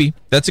 Maybe.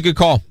 That's a good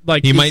call.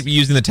 He might be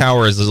using the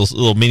tower as a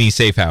little mini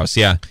safe house.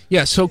 Yeah.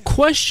 Yeah. So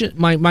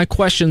my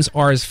questions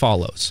are as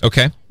follows.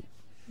 Okay.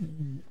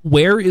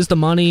 Where is the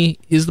money?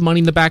 Is the money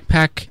in the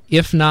backpack?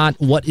 If not,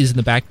 what is in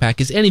the backpack?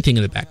 Is anything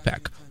in the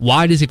backpack?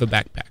 Why does he have a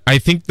backpack? I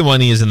think the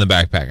money is in the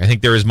backpack. I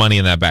think there is money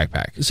in that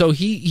backpack. So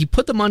he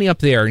put the money up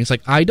there, and he's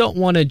like, I don't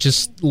want to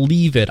just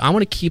leave it. I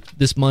want to keep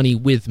this money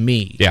with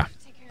me. Yeah.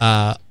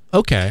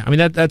 Okay. I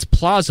mean, that's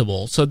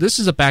plausible. So this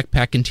is a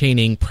backpack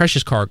containing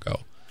precious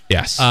cargo.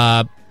 Yes.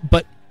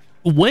 But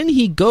when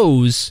he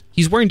goes,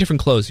 he's wearing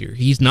different clothes here.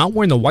 He's not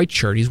wearing the white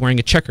shirt. He's wearing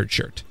a checkered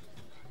shirt.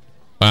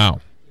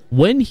 Wow.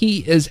 When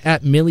he is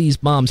at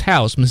Millie's mom's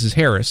house, Mrs.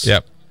 Harris,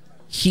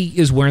 he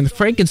is wearing the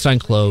Frankenstein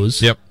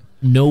clothes. Yep.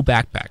 No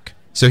backpack.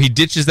 So he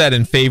ditches that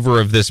in favor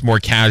of this more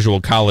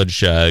casual college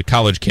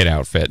kid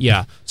outfit.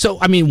 Yeah. So,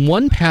 I mean,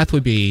 one path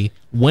would be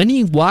when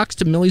he walks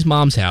to Millie's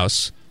mom's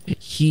house,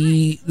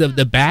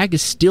 the bag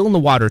is still in the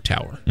water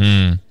tower.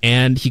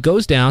 And he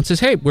goes down, says,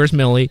 hey, where's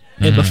Millie?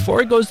 And before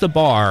he goes to the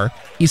bar,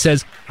 he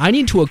says, I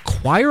need to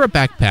acquire a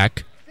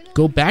backpack,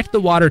 go back to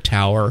the water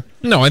tower.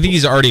 No, I think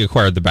he's already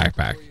acquired the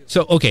backpack.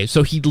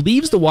 So he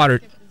leaves the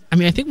water. I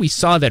mean, I think we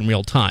saw that in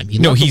real time. I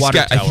think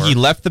he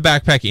left the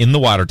backpack in the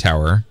water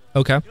tower.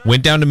 Okay.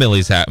 Went down to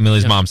Millie's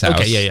mom's house.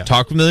 Okay, yeah.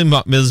 Talked with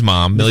Millie's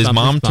mom. Millie's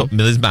mom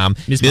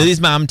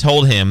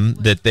told him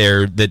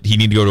that he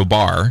needed to go to a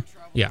bar.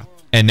 Yeah.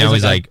 And now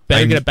he's like,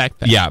 better get a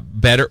backpack. Yeah,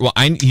 better. Well,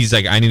 he's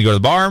like, I need to go to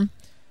the bar.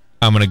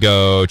 I'm gonna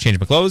go change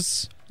my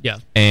clothes. Yeah.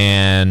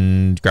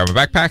 And grab a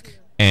backpack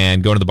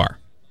and go to the bar.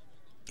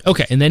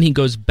 Okay, and then he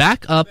goes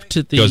back up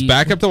to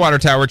the water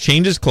tower,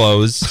 changes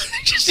clothes,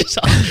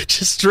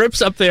 just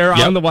strips up there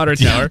on the water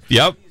tower.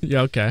 Yep.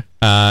 Yeah. Okay.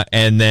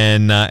 And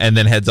then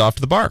heads off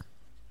to the bar.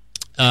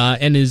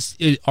 And is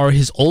his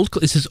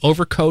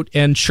overcoat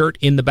and shirt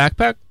in the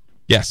backpack?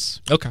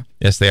 Yes. Okay.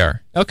 Yes, they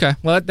are. Okay.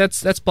 Well,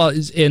 that's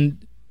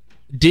and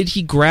did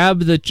he buy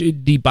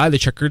the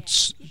checkered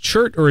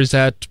shirt, or is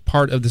that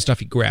part of the stuff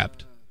he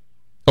grabbed?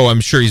 Oh, I'm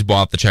sure he's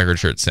bought the checkered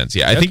shirt since.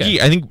 Yeah, I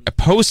think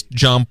post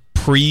jump,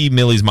 pre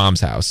Millie's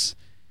mom's house,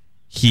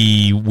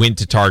 he went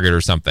to Target or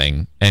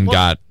something and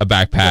got a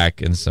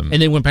backpack and some. And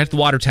then went back to the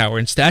water tower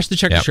and stashed the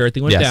checkered shirt.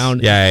 They went down.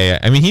 Yeah.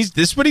 I mean, this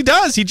is what he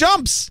does. He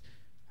jumps.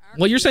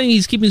 Well, you're saying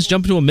he's keeping his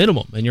jumping to a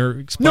minimum, and you're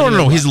explaining.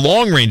 No. He's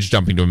long range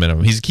jumping to a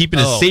minimum. He's keeping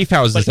his safe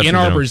houses. But Ann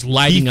Arbor's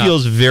lighting up. He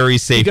feels very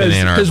safe in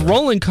Ann Arbor. Because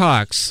Roland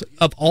Cox,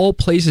 of all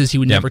places he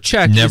would never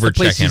check, never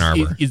check Ann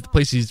Arbor. Is the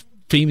place he's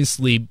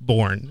famously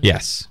born.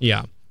 Yes.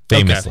 Yeah.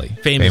 Famously.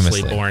 Okay.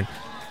 Famously born.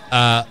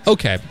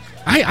 Okay.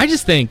 I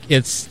just think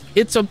it's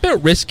a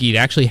bit risky to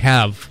actually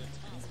have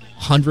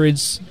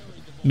hundreds,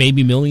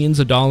 maybe millions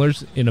of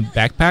dollars in a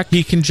backpack.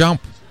 He can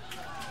jump.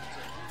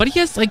 But he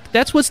has,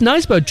 that's what's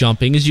nice about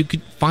jumping is you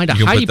could find a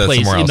hiding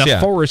place in the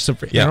forests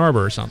of Ann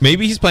Arbor or something.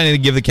 Maybe he's planning to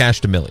give the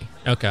cash to Millie.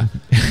 Okay.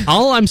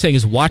 All I'm saying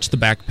is watch the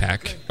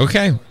backpack.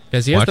 Okay.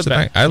 Because he has the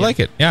backpack. I like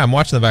it. Yeah, I'm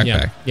watching the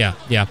backpack.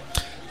 Yeah.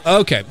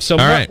 Okay, so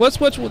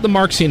let's watch the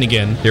Mark scene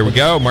again. Here we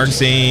go, Mark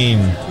scene.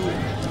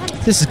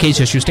 This is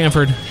KCSU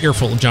Stanford,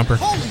 Earful and Jumper.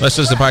 Let's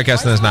listen to the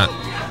podcast and it's not.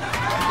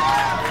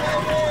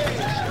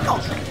 Oh,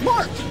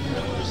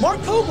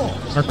 Mark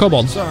Kobold. Mark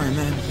Kobold. Sorry,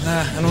 man.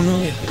 I don't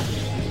know you.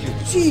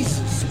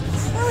 Jesus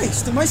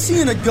Christ, am I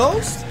seeing a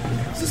ghost?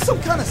 Is this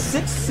some kind of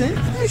sixth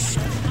sense?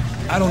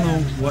 I don't know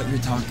what you're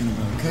talking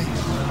about, okay?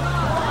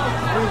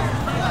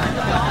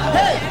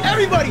 Hey,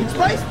 everybody, it's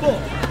baseball!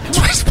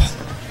 Baseball!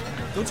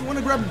 Don't you want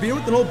to grab a beer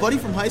with an old buddy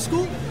from high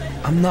school?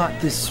 I'm not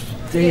this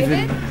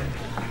David.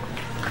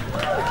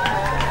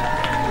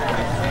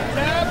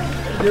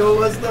 Knew it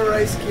was the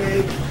rice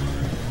cake.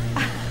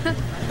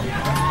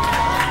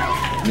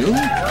 Millie?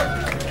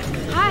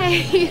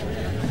 Hi.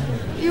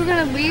 You were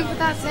gonna leave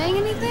without saying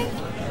anything?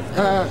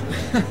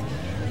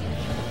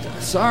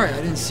 Sorry,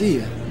 I didn't see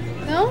you.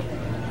 No?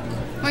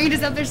 Were you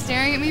just up there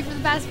staring at me for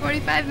the past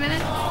 45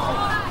 minutes?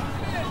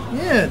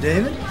 Yeah,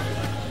 David.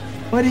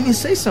 Why didn't you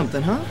say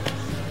something, huh?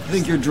 I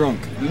think you're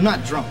drunk. I'm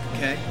not drunk,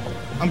 okay?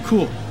 I'm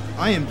cool.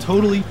 I am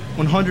totally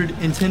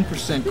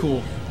 110%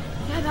 cool.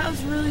 Yeah, that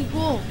was really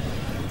cool.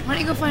 Why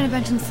don't you go find a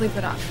bench and sleep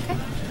it off, okay?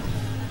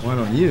 Why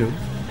don't you?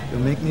 You'll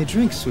make me a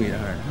drink,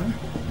 sweetheart, huh?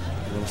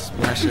 A little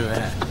splash of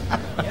that.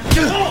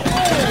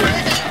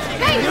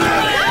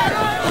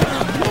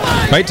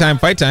 Fight time.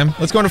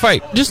 Let's go into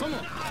fight. Just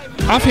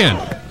offhand.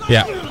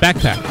 Yeah.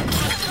 Backpack.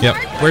 Yep.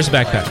 Where's the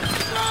backpack?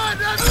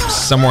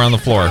 Somewhere on the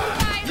floor.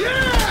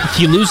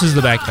 He loses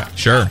the backpack.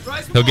 Sure.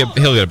 He'll get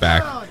it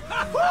back.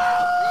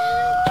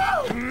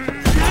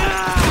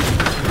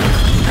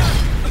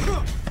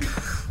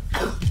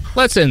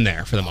 Let's end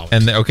there for the moment.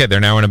 And okay, they're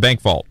now in a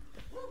bank vault.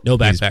 No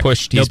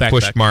backpack. He's no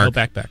pushed Mark.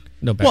 No backpack.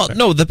 No backpack. Well,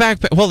 no, the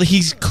backpack. Well,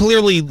 he's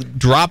clearly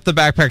dropped the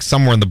backpack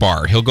somewhere in the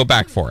bar. He'll go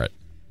back for it.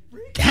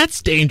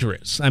 That's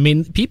dangerous. I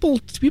mean, people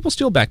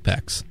steal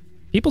backpacks.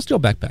 People steal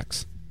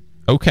backpacks.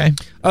 Okay.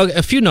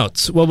 A few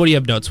notes. Well, what do you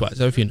have notes-wise?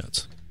 I have a few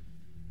notes.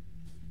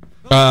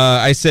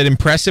 I said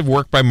impressive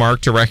work by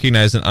Mark to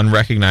recognize an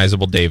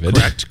unrecognizable David.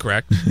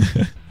 Correct.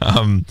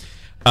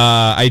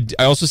 I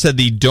also said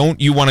the "Don't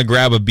you want to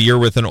grab a beer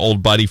with an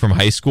old buddy from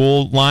high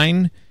school"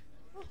 line.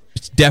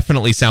 It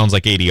definitely sounds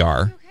like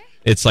ADR.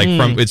 It's like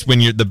it's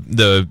when you're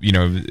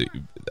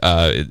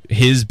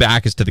his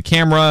back is to the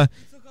camera,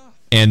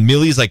 and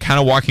Millie's like kind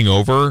of walking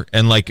over,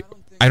 and like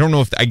I don't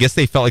know if I guess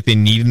they felt like they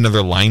needed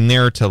another line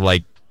there to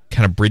like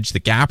kind of bridge the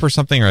gap or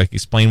something, or like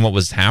explain what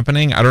was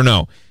happening. I don't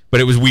know. But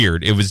it was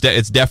weird.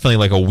 It's definitely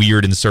like a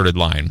weird inserted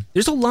line.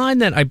 There's a line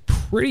that I'm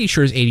pretty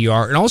sure is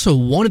ADR, and also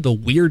one of the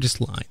weirdest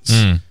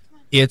lines.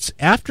 It's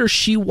after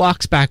she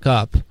walks back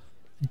up.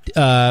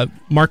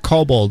 Mark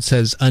Kobold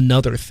says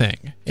another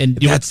thing, and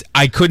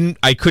I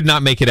could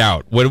not make it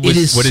out. What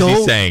is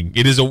he saying?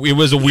 It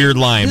was a weird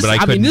line, but I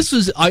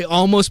couldn't. I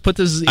almost put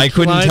this. I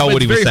couldn't line, tell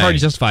what he was saying. Very hard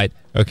to justify it.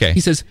 Okay, he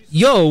says,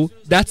 "Yo,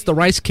 that's the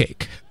rice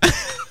cake."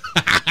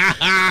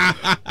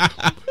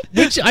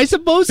 Which I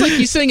suppose like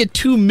he's saying it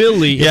to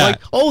Millie. Yeah.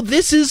 Like, oh,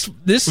 this is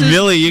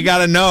Millie, you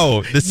gotta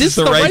know. This is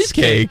the rice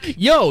cake.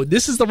 Yo,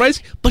 this is the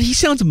rice. But he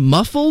sounds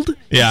muffled.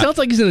 Yeah. He sounds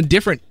like he's in a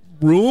different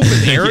room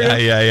and area.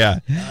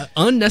 Yeah.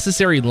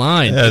 Unnecessary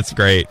line. That's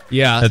great.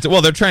 Yeah.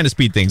 Well, they're trying to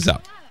speed things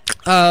up.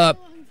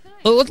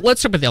 Let's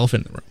start with the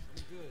elephant in the room.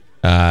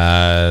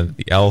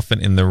 The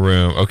elephant in the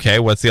room. Okay,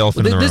 what's the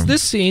elephant in the room?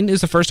 This scene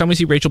is the first time we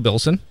see Rachel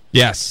Bilson.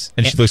 Yes,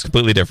 and she looks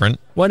completely different.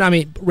 Well, I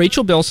mean,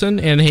 Rachel Bilson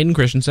and Hayden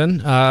Christensen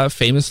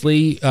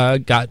famously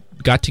got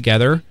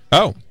together.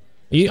 Oh.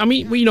 You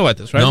know about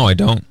this, right? No, I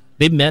don't.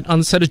 They met on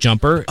the set of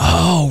Jumper.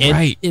 Oh,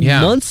 right. And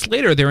months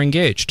later, they're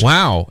engaged.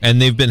 Wow,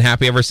 and they've been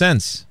happy ever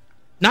since.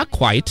 Not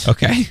quite.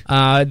 Okay.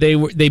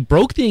 They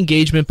broke the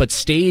engagement, but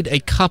stayed a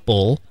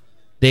couple.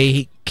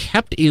 They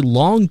kept a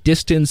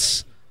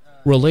long-distance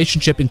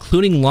relationship,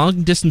 including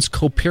long-distance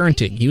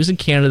co-parenting. He was in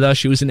Canada,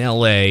 she was in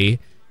L.A.,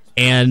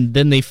 and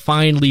then they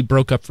finally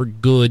broke up for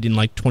good in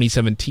like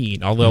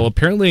 2017. Although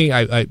apparently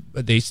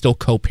they still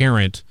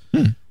co-parent.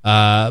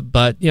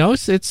 But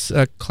it's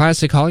a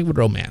classic Hollywood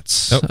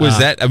romance. Was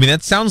that? I mean,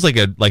 that sounds like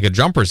a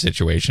Jumper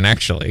situation,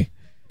 actually.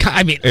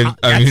 I mean,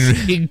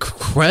 that's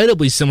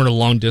incredibly similar to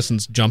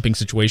long-distance jumping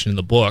situation in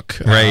the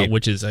book, right?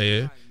 Which is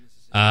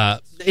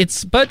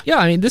but yeah,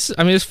 I mean,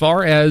 as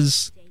far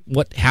as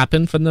what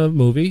happened from the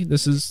movie,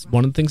 this is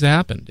one of the things that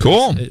happened.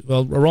 Cool.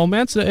 A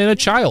romance and a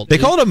child. They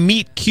call it a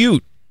meet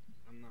cute.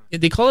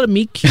 They call it a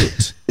meet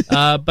cute.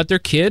 But their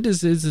kid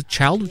is a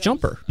child of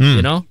Jumper.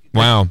 You know?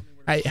 Wow.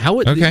 How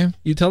would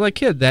you tell that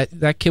kid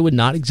that kid would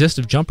not exist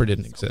if Jumper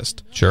didn't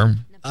exist? Sure.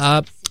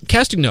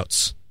 Casting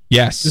notes.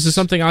 Yes. This is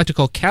something I like to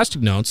call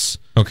casting notes.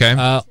 Okay.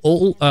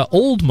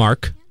 Old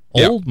Mark,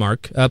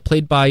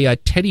 played by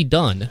Teddy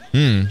Dunn.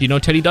 Do you know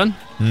Teddy Dunn?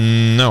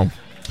 No.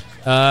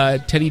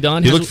 Teddy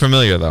Dunn. He looked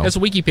familiar, though. Has a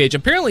wiki page.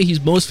 Apparently, he's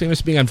most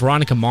famous being on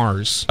Veronica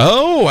Mars.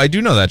 Oh, I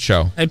do know that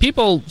show. And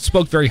people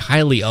spoke very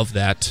highly of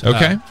that.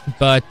 Okay.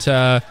 But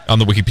on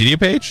the Wikipedia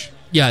page?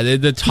 Yeah,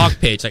 the talk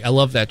page. Like, I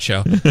love that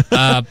show.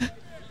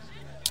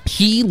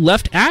 He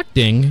left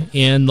acting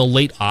in the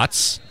late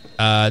aughts.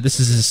 This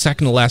is his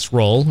second to last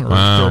role, or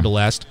third to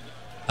last.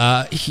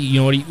 What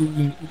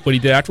he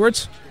did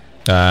afterwards?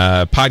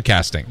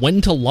 Podcasting. Went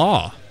into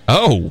law.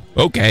 Oh,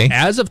 okay.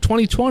 As of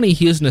 2020,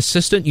 he is an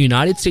assistant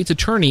United States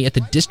attorney at the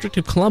District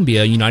of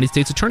Columbia United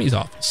States Attorney's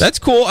Office. That's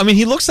cool. I mean,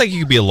 he looks like he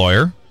could be a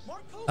lawyer.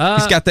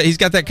 He's got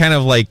that kind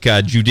of like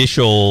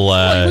judicial.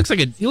 Well, he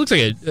looks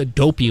like a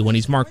dopey when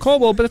he's Mark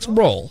Kobold, but it's a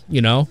role,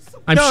 you know.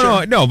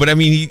 No. But I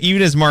mean,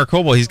 even as Mark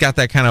Kobold, he's got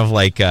that kind of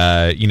like,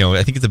 I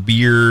think it's a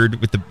beard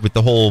with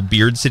the whole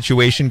beard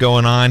situation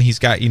going on. He's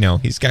got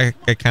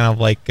a kind of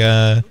like.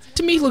 To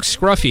me, he looks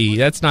scruffy.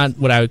 That's not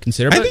what I would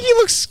consider. I think he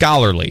looks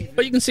scholarly.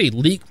 But you can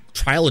see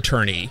trial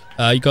attorney.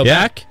 You go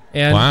back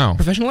and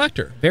professional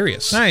actor,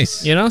 various.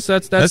 Nice. You know, so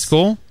that's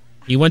cool.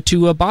 He went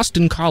to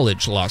Boston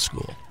College Law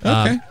School.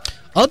 Okay.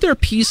 Other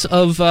piece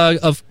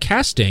of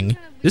casting.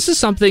 This is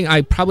something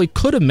I probably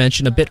could have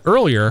mentioned a bit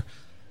earlier.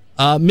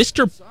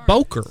 Mr.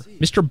 Boker.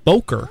 Mr.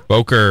 Boker.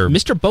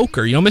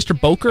 You know Mr.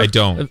 Boker? I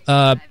don't.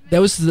 That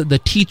was the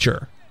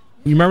teacher.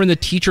 You remember the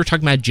teacher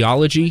talking about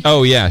geology?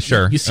 Oh, yeah,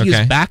 sure. You see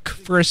his back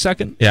for a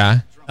second?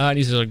 Yeah. And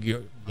he's like,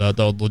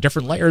 the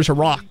different layers of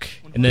rock.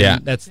 And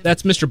then that's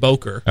Mr.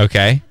 Boker.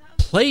 Okay.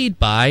 Played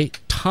by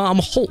Tom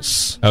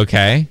Hulse.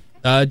 Okay.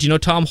 Do you know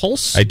Tom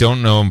Hulse? I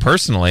don't know him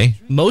personally.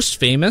 Most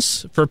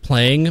famous for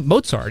playing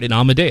Mozart in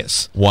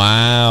Amadeus.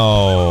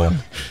 Wow.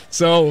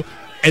 So,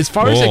 as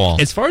far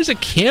as a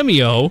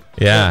cameo,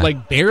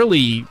 like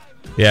barely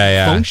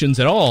functions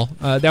at all.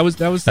 That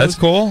was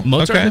cool.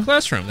 Mozart in the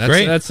classroom.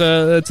 Great. That's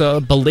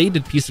a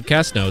belated piece of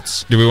cast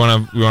notes. Do we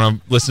want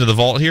to listen to the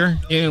vault here?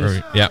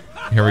 Yeah.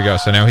 Here we go.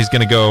 So now he's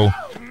going to go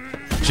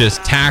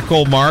just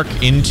tackle Mark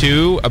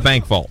into a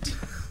bank vault,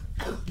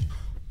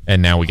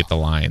 and now we get the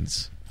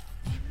lines.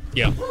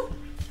 Yeah.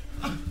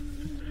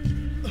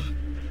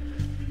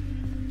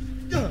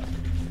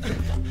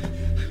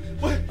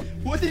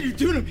 What did you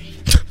do to me,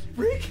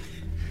 Rick?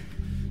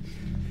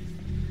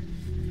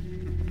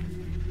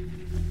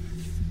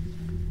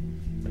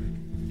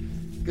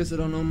 Guess I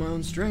don't know my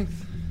own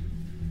strength.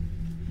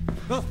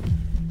 Oh.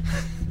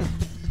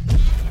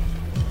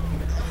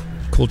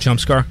 Cool jump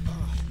scare.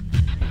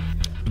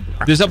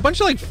 There's a bunch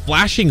of like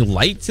flashing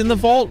lights in the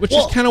vault, which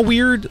is kind of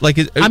weird. Like,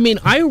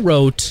 I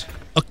wrote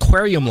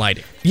aquarium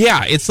lighting.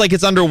 Yeah, it's like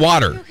it's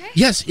underwater.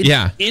 Yes, it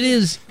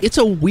is. It's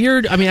a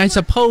weird. I mean, I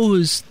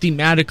suppose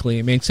thematically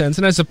it makes sense,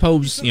 and I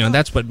suppose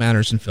that's what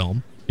matters in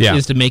film. Yeah,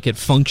 is to make it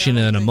function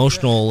in an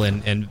emotional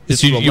and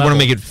so you want to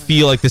make it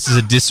feel like this is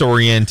a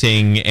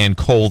disorienting and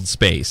cold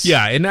space.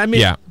 Yeah, and I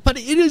mean, but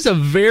it is a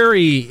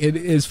very,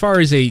 as far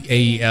as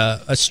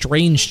a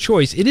strange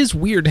choice. It is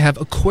weird to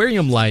have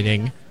aquarium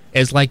lighting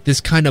as like this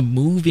kind of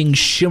moving,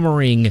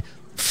 shimmering,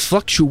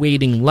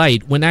 fluctuating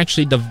light when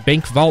actually the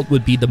bank vault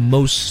would be the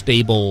most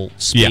stable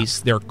space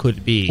there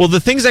could be. Well, the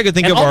things I could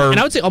think of are... And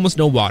I would say almost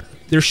no water.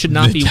 There should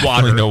not be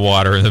water. No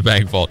water in the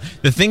bank vault.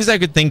 The things I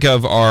could think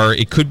of are,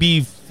 it could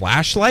be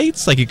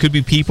flashlights. Like, it could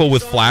be people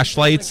with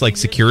flashlights, like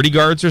security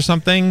guards or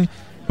something.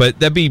 But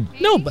that'd be...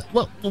 No, but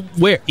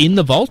where? In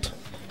the vault?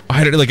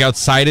 I don't, like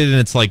outside it, and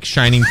it's like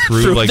shining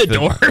through like the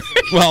door.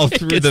 Well,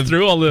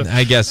 through all the...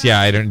 I guess,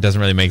 it doesn't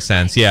really make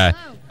sense. Yeah.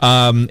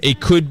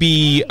 It could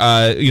be,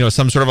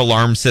 some sort of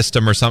alarm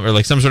system or something, or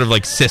like some sort of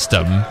like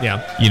system.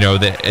 Yeah.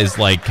 That is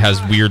like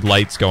has weird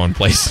lights going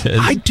places.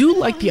 I do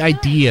like the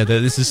idea that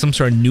this is some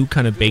sort of new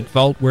kind of bank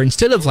vault where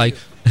instead of like,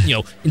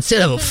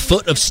 instead of a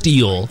foot of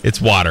steel,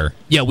 it's water.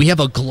 Yeah, we have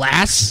a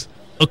glass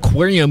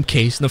aquarium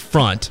case in the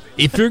front.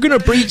 If you're gonna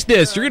breach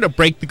this, you're gonna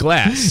break the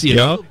glass,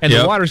 and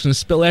the water's gonna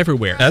spill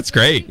everywhere. That's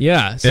great.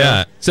 Yeah.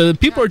 So the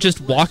people are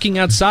just walking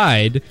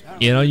outside.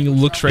 You can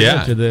look straight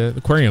into the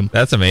aquarium.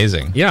 That's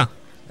amazing. Yeah.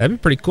 That'd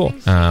be pretty cool.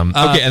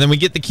 Okay, and then we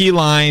get the key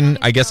line,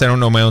 I guess I don't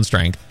know my own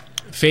strength.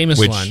 Famous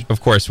which, line.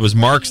 Of course, was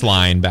Mark's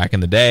line back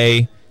in the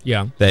day.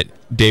 Yeah. That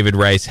David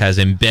Rice has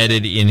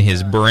embedded in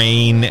his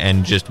brain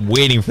and just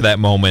waiting for that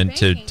moment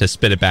to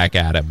spit it back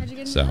at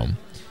him. So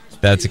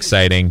that's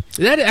exciting.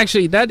 That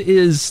actually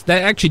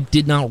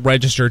did not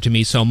register to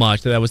me so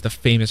much that was the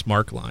famous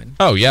Mark line.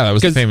 Oh yeah, that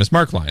was the famous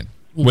Mark line.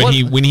 When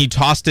he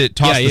tossed the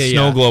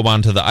snow globe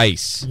onto the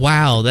ice.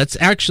 Wow, that's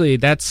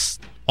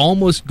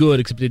almost good,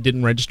 except it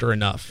didn't register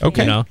enough.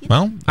 Okay.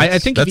 Well, I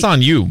think that's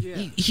on you.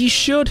 He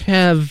should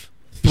have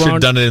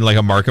done it in like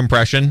a Mark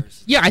impression.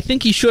 Yeah, I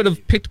think he should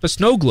have picked up a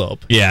snow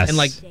globe. Yes. And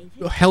like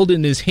held it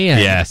in his hand.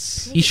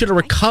 Yes. He should have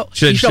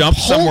Should have jumped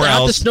somewhere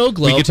else. The snow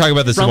globe. We could talk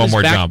about this in one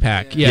more jump.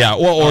 Yeah.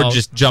 Or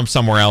just jump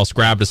somewhere else,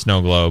 grab a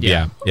snow globe.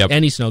 Yeah. Yep.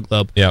 Any snow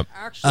globe. Yep.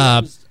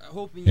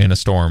 In a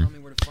storm.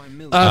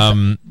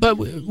 But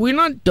we're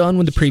not done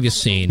with the previous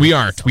scene. We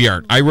aren't.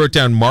 I wrote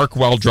down Mark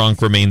while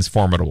drunk remains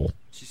formidable.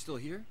 She's still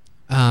here?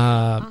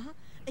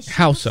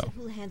 How so?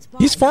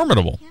 He's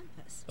formidable.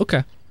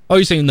 Okay. Oh,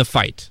 you're saying in the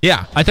fight?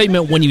 Yeah. I thought you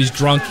meant when he was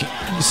drunk, being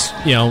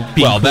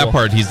cool. That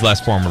part he's less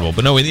formidable.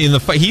 But no, in the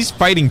fight, he's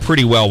fighting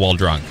pretty well while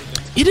drunk.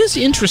 It is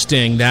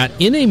interesting that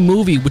in a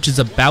movie which is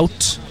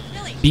about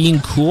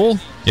being cool,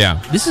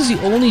 this is the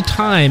only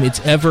time it's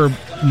ever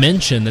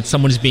mentioned that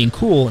someone is being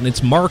cool, and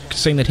it's Mark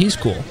saying that he's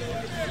cool.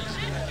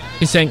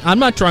 He's saying, "I'm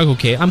not drunk,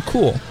 okay? I'm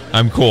cool.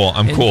 I'm cool.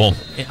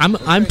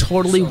 I'm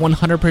totally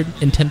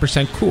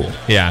 110% cool."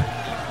 Yeah.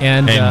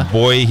 And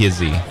boy, is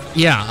he.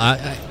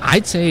 Yeah,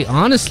 I'd say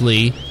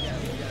honestly,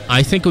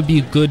 I think it would be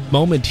a good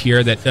moment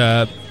here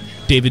that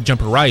David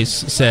Jumper Rice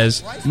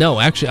says, "No,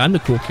 actually, I'm the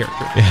cool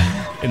character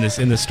in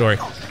this story."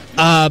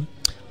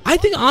 I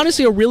think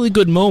honestly, a really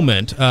good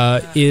moment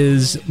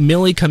is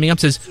Millie coming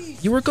up and says,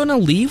 "You were going to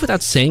leave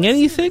without saying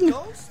anything."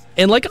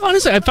 And like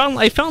honestly, I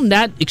found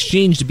that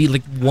exchange to be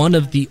like one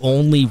of the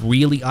only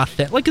really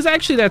authentic. Like, because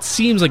actually that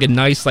seems like a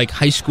nice like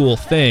high school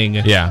thing.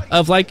 Yeah.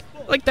 Of like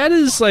that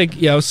is like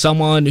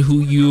someone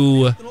who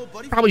you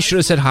probably should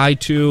have said hi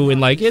to,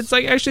 and like it's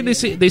like actually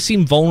they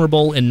seem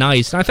vulnerable and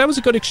nice. And I thought it was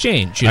a good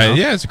exchange.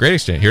 Yeah, it's a great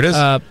exchange. Here it is.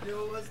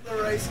 What's the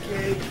rice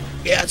cake?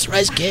 Yeah, it's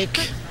rice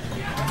cake.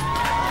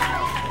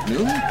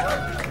 Millie?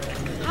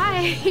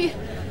 Hi.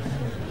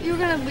 You were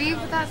gonna leave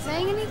without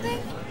saying anything?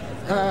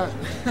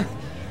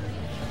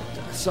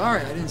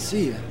 Sorry, I didn't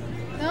see you.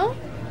 No?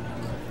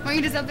 Were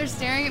you just up there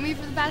staring at me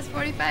for the past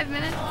 45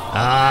 minutes?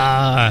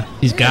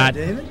 He's got...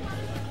 David?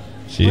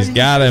 She's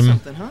got him.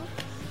 Something, huh?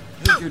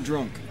 I think you're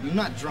drunk. I'm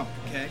not drunk,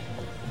 okay?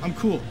 I'm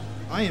cool.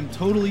 I am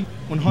totally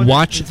 100%.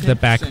 Watch the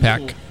backpack.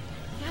 Cool.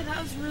 Yeah, that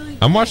was really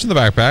I'm watching the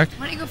backpack.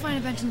 Why don't you go find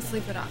a bench and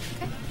sleep it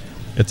off, okay?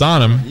 It's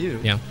on him.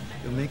 Yeah.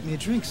 You'll make me a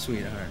drink,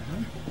 sweetheart, huh?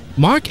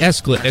 Mark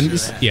escalates, and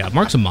this,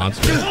 Mark's a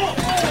monster.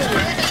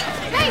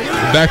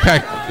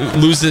 Backpack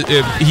loses.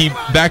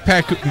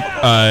 Backpack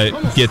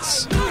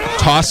gets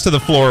tossed to the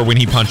floor when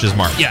he punches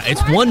Mark. Yeah,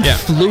 it's one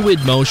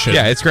fluid motion.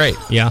 Yeah, it's great.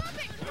 Yeah.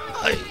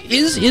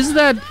 Is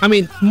that? I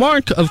mean,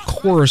 Mark, of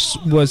course,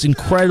 was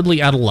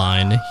incredibly out of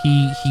line.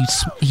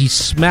 He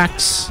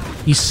smacks.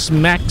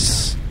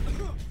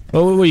 What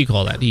do you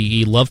call that?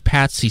 He love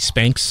pats. He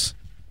spanks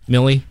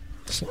Millie.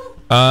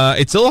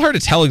 It's a little hard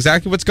to tell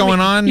exactly what's going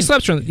on. He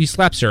slaps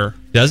her.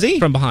 Does he?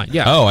 From behind.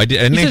 Yeah. Oh, I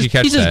didn't think you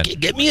catch that. He says,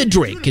 "Get me a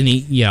drink," and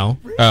he, Oh,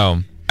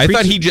 I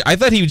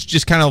thought he was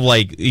just kind of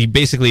like he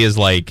basically is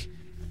like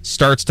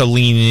starts to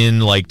lean in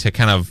like to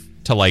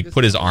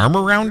put his arm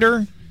around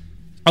her.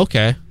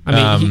 Okay.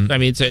 I mean,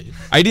 it's a.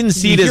 I didn't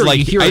see it as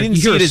like. I didn't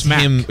see it as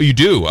him. You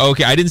do.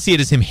 Okay. I didn't see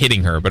it as him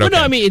hitting her, but okay.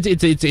 No, I mean,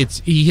 it's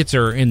he hits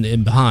her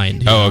in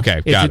behind. Oh,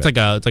 okay. It's like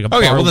a. Okay.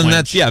 Well, then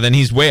wench. then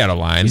he's way out of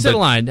line. He's out of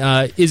line.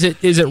 Is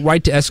it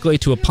right to escalate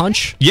to a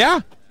punch?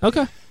 Yeah.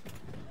 Okay.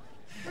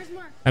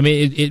 I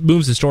mean, it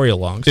moves the story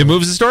along. So. It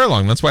moves the story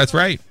along. That's why it's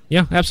right.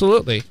 Yeah,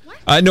 absolutely.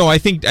 No, I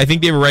think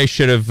David Rice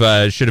should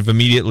have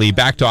immediately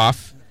backed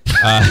off.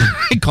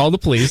 Call the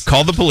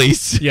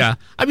police. Yeah.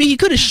 I mean, he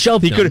could have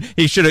shoved him.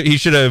 He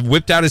should have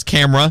whipped out his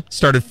camera,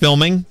 started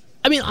filming.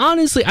 I mean,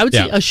 honestly, I would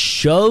say a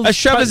shove. A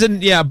shove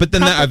isn't, but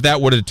then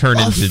that would have turned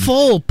into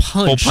full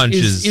punch. Full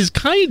punches is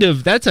kind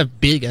of, that's a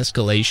big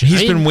escalation.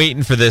 He's been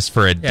waiting for this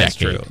for a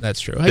decade. That's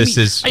true.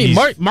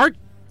 Mark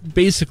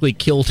basically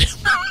killed him.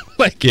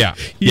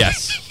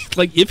 Yes.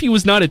 Like, if he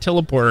was not a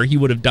teleporter, he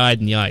would have died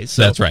in the ice.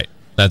 So.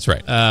 That's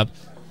right.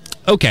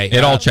 Okay,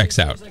 it all checks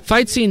out.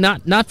 Fight scene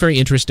not very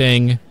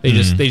interesting. They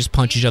just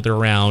punch each other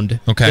around.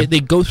 Okay,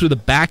 they go through the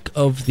back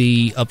of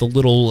the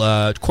little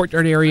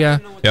courtyard area,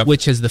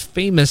 which is the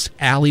famous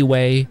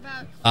alleyway.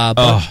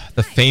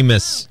 The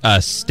famous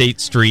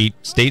State Street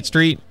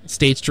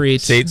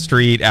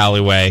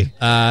alleyway.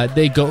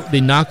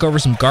 They knock over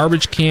some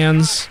garbage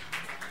cans.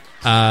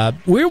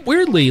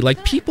 Weirdly,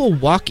 like, people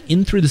walk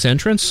in through this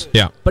entrance.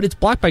 Yeah, but it's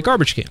blocked by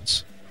garbage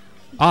cans.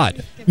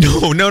 Odd.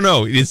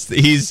 No.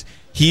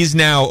 He's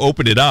now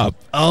opened it up.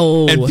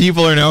 Oh, and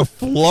people are now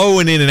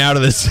flowing in and out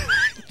of this.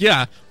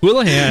 Yeah,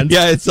 Houlihan.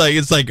 Yeah, it's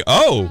like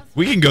oh,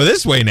 we can go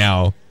this way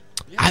now.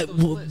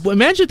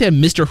 Imagine if they had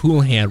Mr.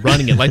 Houlihan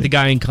running it like the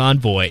guy in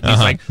Convoy. He's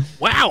like,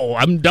 wow,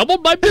 I'm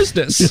doubled my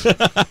business.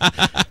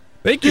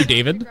 Thank you,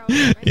 David.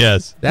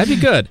 Yes, that'd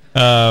be good.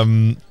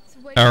 All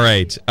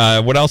right.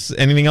 What else?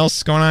 Anything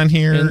else going on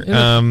here?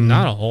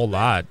 Not a whole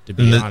lot, to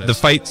be honest. The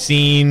fight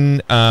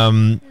scene.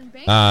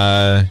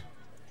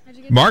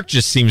 Mark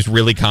just seems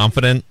really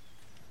confident,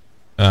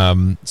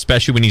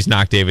 especially when he's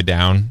knocked David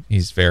down.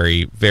 He's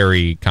very,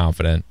 very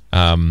confident.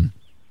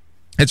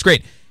 It's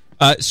great.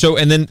 So,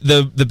 and then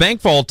the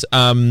bank vault,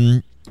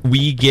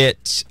 we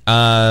get...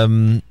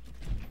 Question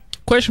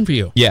for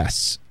you.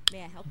 Yes.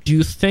 Do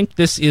you think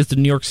this is the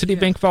New York City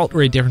bank vault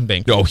or a different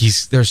bank vault?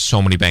 There's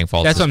so many bank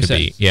vaults. That's what I'm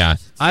saying. Yeah.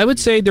 I would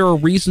say there are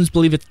reasons to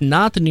believe it's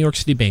not the New York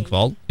City bank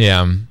vault.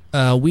 Yeah.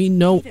 We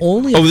know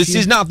only... this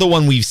is not the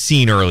one we've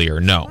seen earlier,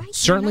 no.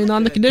 Certainly not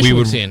in the condition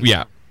we've seen.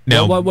 Yeah.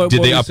 Now,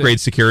 did they upgrade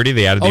security?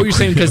 They added the you're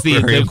saying because the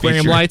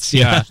aquarium lights?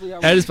 Yeah.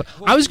 That is,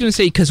 I was going to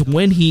say, because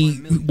when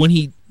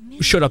he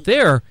showed up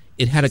there,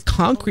 it had a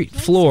concrete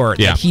floor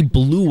that he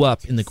blew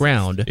up in the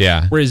ground.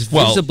 Yeah. Whereas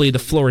visibly the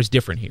floor is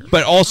different here.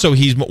 But also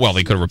they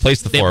could have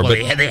replaced the floor.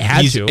 They had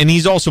to. And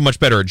he's also much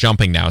better at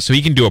jumping now, so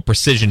he can do a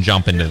precision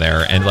jump into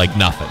there and like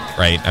nothing,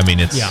 right? I mean,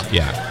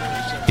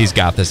 he's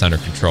got this under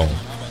control.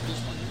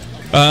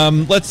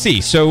 Let's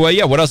see. So,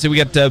 what else?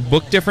 We got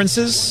book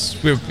differences?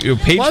 We have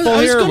page full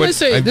here? I was going to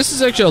say, this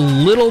is actually a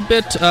little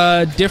bit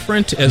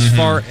different as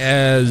far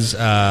as...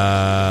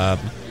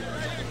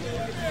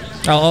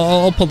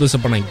 I'll pull this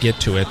up when I get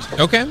to it.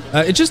 Okay.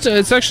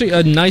 It's actually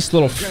a nice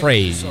little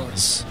phrase.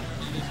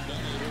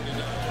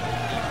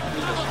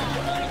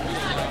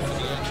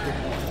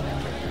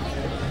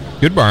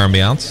 Good bar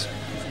ambiance.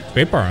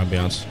 Great bar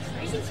ambiance.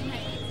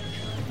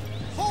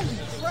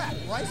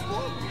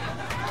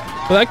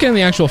 Well, that kind of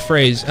the actual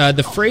phrase.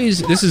 The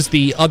phrase, this is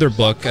the other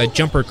book,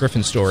 Jumper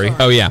Griffin story.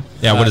 Oh, yeah.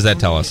 Yeah, what does that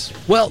tell us?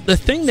 Well, the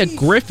thing that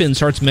Griffin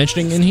starts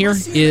mentioning in here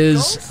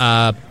is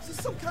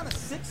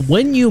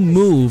when you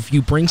move,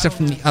 you bring stuff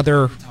from the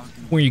other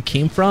where you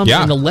came from.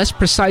 Yeah. And the less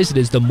precise it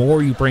is, the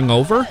more you bring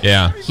over.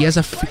 Yeah. He has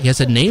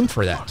a name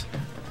for that.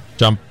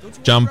 Jump.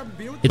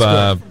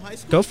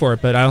 It's go for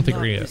it, but I don't think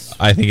we're going to.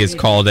 I think it's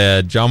called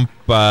a jumper.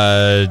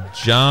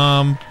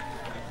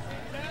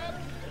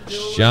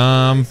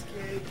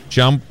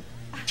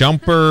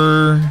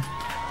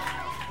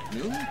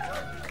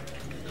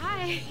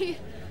 Hi.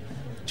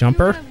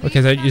 Jumper? Okay,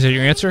 is that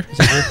your answer?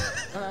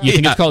 You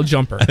think it's called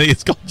Jumper? I think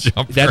it's called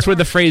Jumper. That's where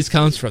the phrase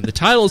comes from. The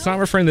title is not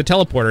referring to the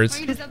teleporter. It's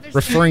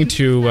referring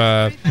to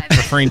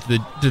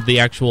the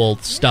actual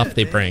stuff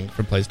they bring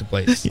from place to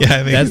place. Yeah,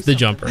 I think that's the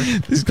Jumper.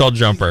 This is called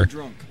Jumper.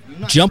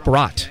 Jump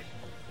rot.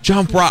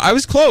 Jump rot. I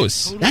was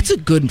close. That's a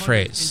good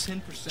phrase.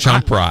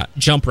 Jump rot.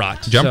 Jump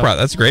rot.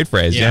 That's a great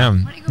phrase. Yeah.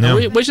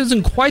 Which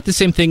isn't quite the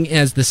same thing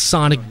as the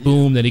sonic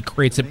boom that he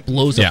creates that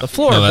blows up the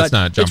floor. No, that's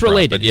not jump it's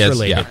related. rot. Yes,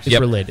 It's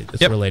related.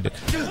 It's related.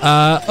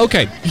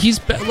 Okay.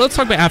 Let's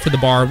talk about after the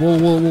bar.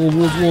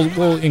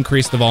 We'll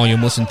increase the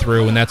volume, listen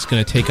through, and that's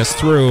going to take us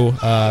through.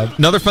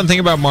 Another fun thing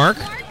about Mark,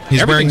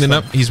 he's wearing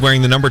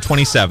the number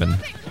 27.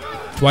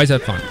 Why is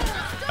that fun?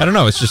 I don't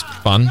know. It's just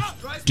fun.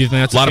 Do you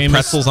think that's a lot of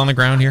pretzels on the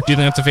ground here? Do you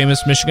think that's a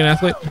famous Michigan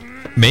athlete?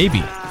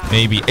 Maybe.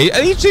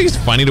 I think it's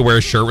funny to wear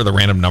a shirt with a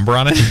random number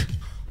on it.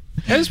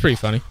 That is pretty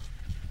funny.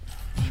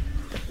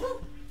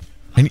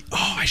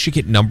 I should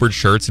get numbered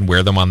shirts and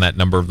wear them on that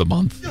number of the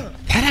month.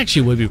 That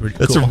actually would be pretty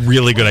That's cool. a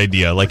really good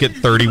idea. Like get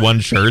 31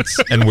 shirts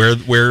and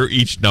wear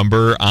each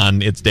number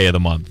on its day of the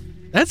month.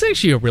 That's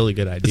actually a really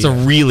good idea. It's a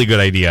really good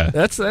idea.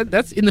 That's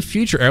in the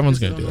future. Everyone's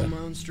going to do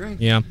that.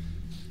 Yeah.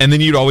 And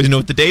then you'd always know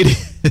what the date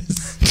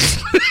is.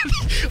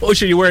 Oh,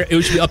 should you wear it?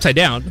 It should be upside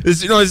down.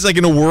 It's like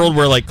in a world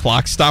where like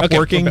clocks stop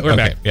working. We're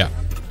back. Yeah.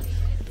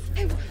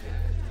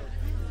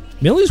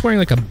 Millie's wearing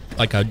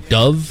like a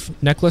dove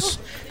necklace.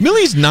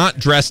 Millie's not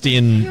dressed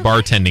in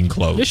bartending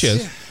clothes. Yes, she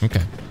is.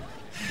 Okay.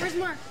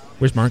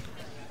 Where's Mark?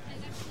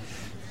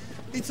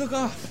 He took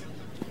off.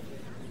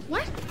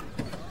 What?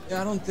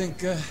 Yeah, I don't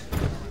think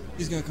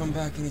he's gonna come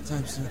back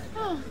anytime soon.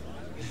 Oh.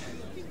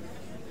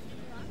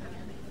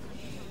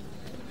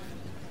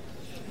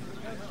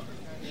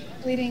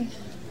 Bleeding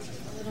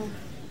a little.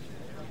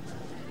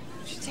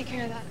 Should take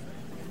care of that.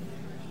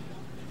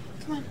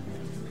 Come on.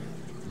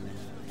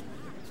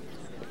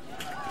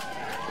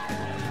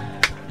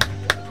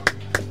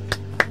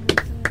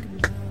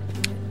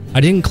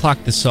 I didn't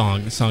clock the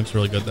song. The song's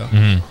really good though.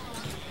 Mm-hmm.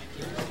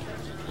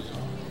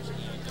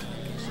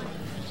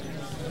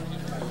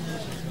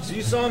 So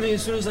you saw me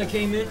as soon as I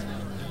came in?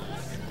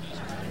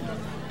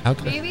 How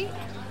could Maybe?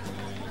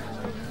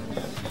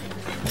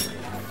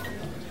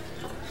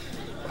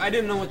 I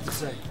didn't know what to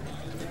say.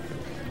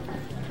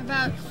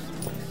 About...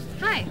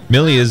 Hi.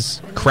 Millie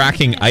is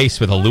cracking ice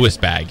with a Lewis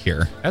bag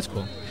here. That's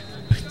cool.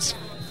 It's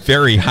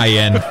very high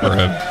end for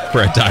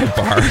a dive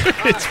bar.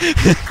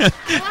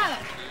 Wow.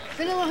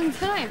 Been a long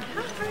time.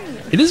 How are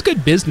you? It is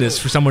good business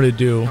for someone to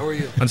do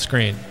on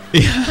screen.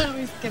 I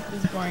always skip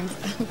this boring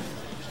stuff.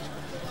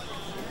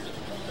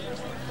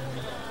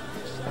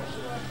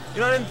 You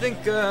know, I didn't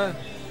think I'd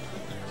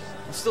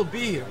still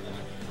be here.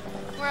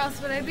 Where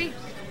else would I be?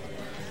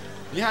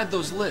 You had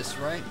those lists,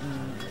 right?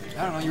 And,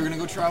 I don't know, you were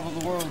gonna go travel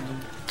the world.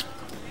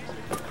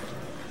 And...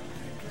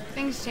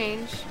 Things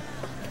change.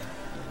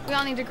 We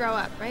all need to grow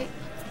up, right?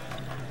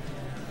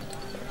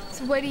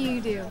 So what do you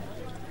do?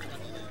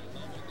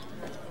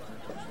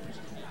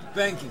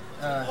 Banking.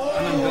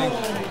 I'm in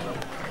banking.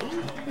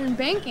 You're in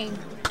banking.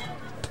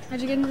 How'd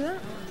you get into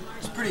that?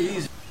 It's pretty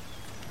easy.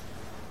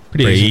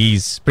 Pretty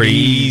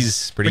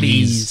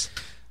easy.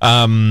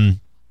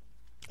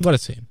 What a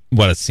scene.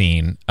 What a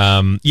scene.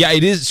 Yeah,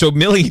 it is. So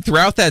Millie,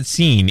 throughout that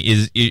scene,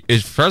 is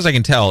as far as I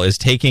can tell, is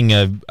taking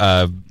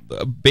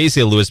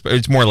basically a Lewis.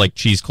 It's more like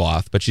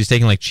cheesecloth, but she's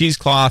taking like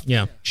cheesecloth.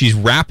 Yeah. She's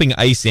wrapping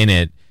ice in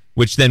it,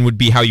 which then would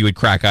be how you would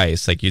crack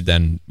ice. Like you'd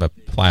then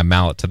apply a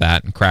mallet to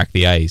that and crack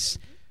the ice.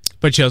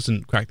 But she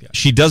doesn't crack the ice.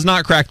 She does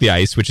not crack the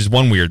ice, which is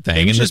one weird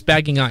thing. It's just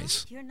bagging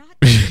ice.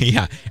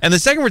 Yeah. And the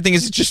second weird thing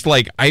is it's just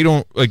like, I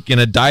don't, like in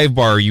a dive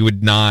bar, you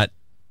would not,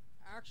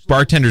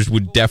 bartenders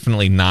would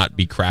definitely not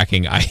be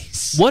cracking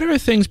ice. What are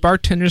things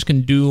bartenders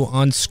can do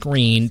on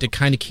screen to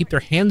kind of keep their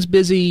hands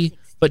busy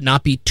but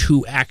not be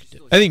too active?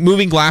 I think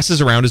moving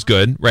glasses around is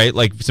good, right?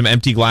 Like some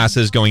empty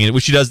glasses going in,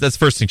 which she does. That's the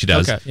first thing she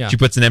does. Okay, yeah. She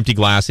puts an empty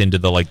glass into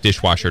the like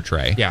dishwasher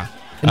tray. Yeah.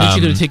 And then she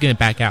could have taken it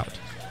back out.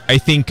 I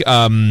think,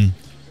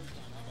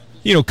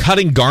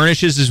 cutting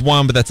garnishes is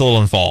one, but that's a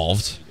little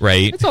involved,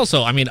 right? It's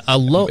also, I mean, a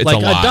lot.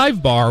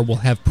 dive bar will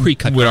have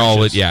pre-cut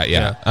garnishes.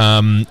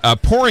 Yeah.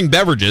 Pouring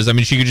beverages. I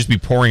mean, she could just be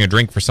pouring a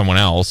drink for someone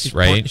else,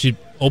 right? She's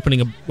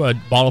opening a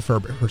bottle for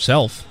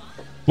herself.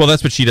 Well,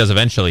 that's what she does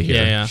eventually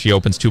here. Yeah. She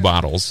opens 2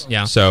 bottles.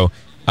 Yeah. So,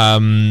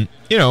 wiping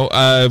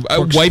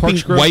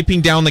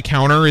down the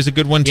counter is a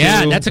good one too.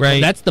 Yeah,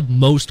 right? that's the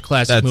most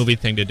classic movie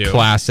thing to do.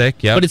 Classic,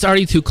 yeah. But it's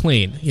already too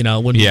clean.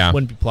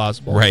 Wouldn't be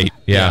plausible. Right.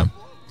 Yeah.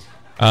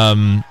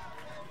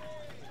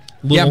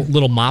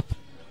 Little mop.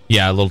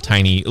 Yeah, a little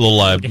tiny,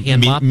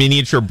 hand mop?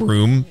 miniature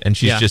broom, and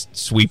she's just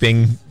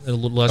sweeping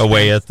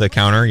away at the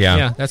counter. Yeah.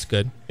 Yeah, that's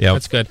good. Yeah,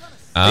 that's good.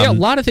 A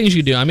lot of things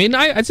you can do. I mean,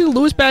 I'd say the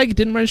Lewis bag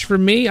didn't register for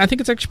me. I think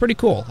it's actually pretty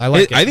cool. I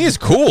like it. I think it's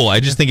cool. I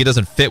just think it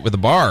doesn't fit with the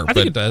bar. I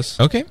think it does.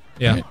 Okay.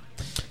 Yeah.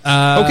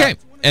 Right. Okay.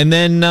 And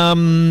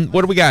then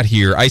what do we got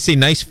here? I say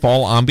nice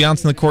fall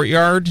ambiance in the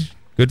courtyard.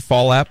 Good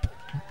fall app.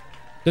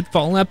 Good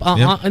fall app.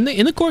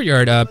 In the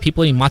courtyard,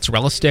 people eating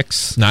mozzarella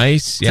sticks.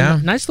 Nice. It's a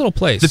nice little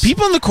place. The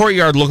people in the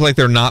courtyard look like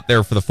they're not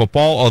there for the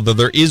football, although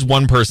there is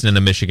one person in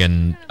a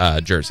Michigan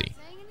jersey.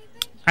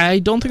 I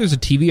don't think there's a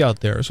TV out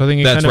there, so I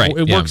think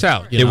it works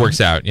out. It works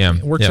out, yeah.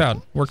 It works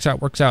out. Works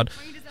out.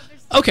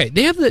 Okay,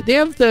 they have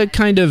the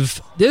kind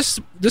of this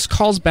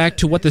calls back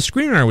to what the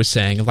screenwriter was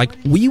saying. Like,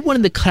 we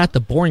wanted to cut out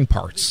the boring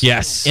parts.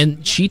 Yes.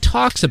 And she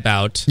talks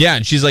about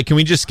and she's like, can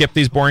we just skip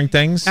these boring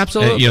things?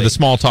 Absolutely. The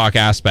small talk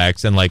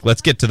aspects, and like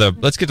let's get to the heart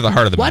of the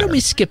matter. Why don't we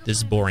skip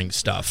this boring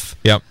stuff?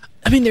 Yep.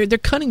 I mean, they're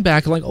cutting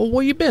back like, oh,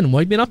 where you been? What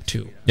have you been up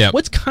to? Yep.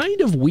 What's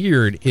kind of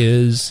weird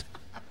is,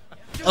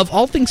 of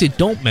all things they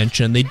don't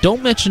mention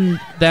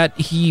that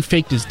he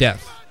faked his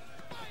death.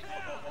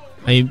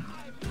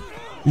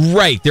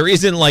 Right, there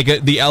isn't like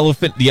the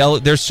elephant.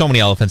 There's so many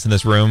elephants in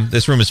this room.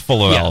 This room is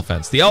full of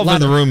elephants. The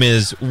elephant in the room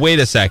is, wait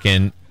a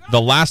second, the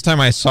last time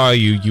I saw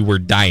you, you were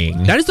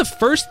dying. That is the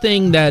first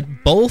thing that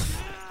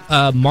both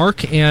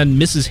Mark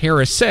and Mrs.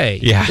 Harris say.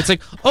 Yeah. It's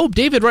like, oh,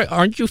 David, right?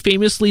 Aren't you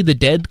famously the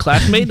dead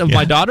classmate of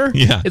my daughter?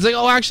 Yeah. It's like,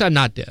 oh, actually, I'm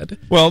not dead.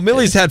 Well,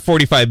 Millie's had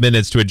 45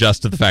 minutes to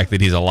adjust to the fact that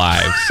he's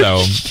alive,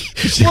 so...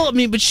 Well, I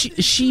mean, but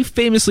she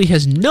famously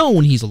has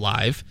known he's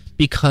alive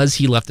because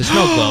he left the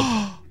snow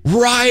globe.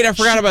 Right, I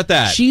forgot about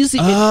that. She's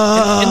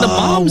and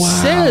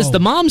the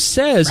mom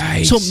says,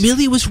 right. So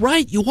Millie was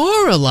right. You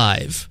are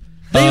alive.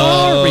 They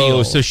are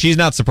real. So she's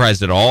not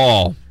surprised at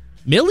all.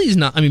 Millie's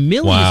not. I mean,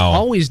 Millie's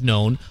always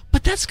known,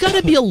 but that's got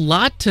to be a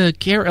lot to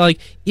carry.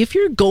 Like, if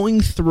you're going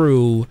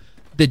through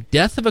the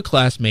death of a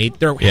classmate,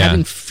 they're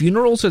having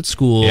funerals at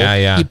school.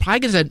 Yeah. He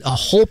probably gets a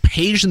whole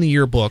page in the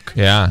yearbook.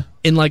 Yeah.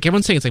 And like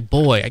everyone's saying, it's like,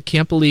 boy, I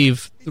can't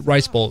believe the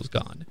rice bowl is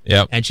gone.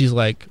 Yep. And she's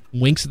like,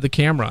 winks at the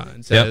camera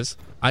and says,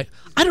 I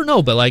don't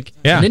know, but like,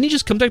 yeah. And then he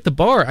just comes back to the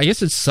bar. I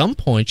guess at some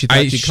point she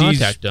thought she'd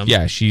contact him.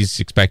 Yeah, she's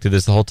expected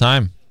this the whole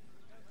time.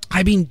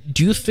 I mean,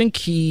 do you think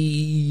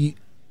he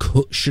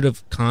should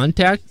have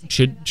contacted?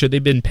 Should they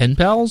have been pen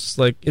pals?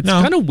 Like, it's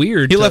kind of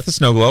weird. He left the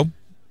snow globe.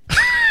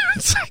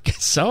 I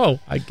guess so.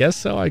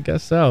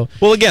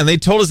 Well, again, they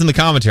told us in the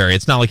commentary,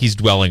 it's not like he's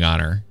dwelling on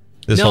her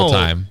this whole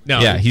time. No.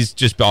 Yeah, he's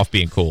just off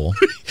being cool.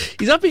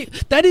 He's not being.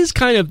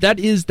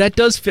 That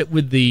does fit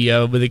with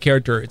the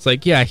character. It's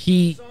like, yeah,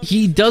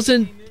 he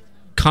doesn't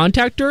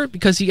contact her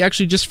because he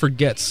actually just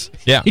forgets.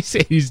 Yeah,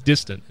 he's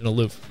distant and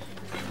aloof.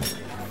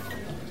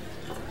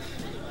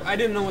 I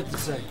didn't know what to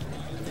say.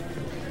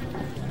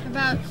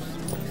 About...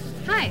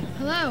 Hi,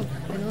 hello.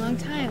 Been a long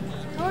time.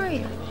 How are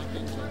you?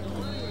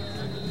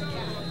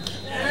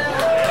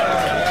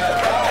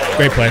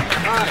 Great play.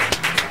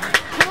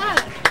 Hello.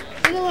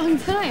 Been a long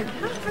time.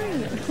 How are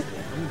you?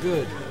 I'm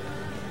good.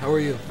 How are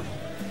you?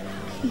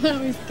 Why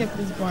don't we skip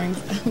this boring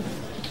stuff?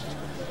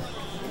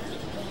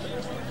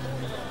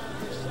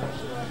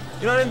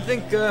 You know, I didn't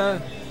think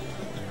I'd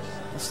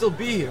still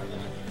be here.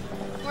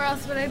 Where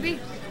else would I be?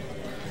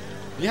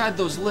 You had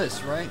those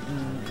lists, right?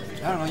 And,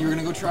 I don't know, you were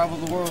gonna go travel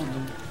the world.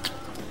 And...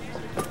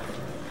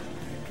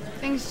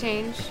 Things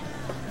change.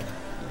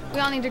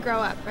 We all need to grow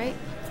up, right?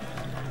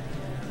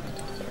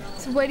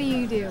 So what do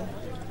you do?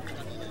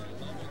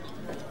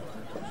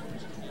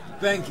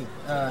 Banking.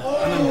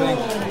 I'm in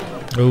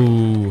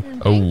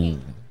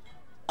banking.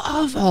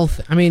 Of all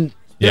things, I mean,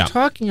 they're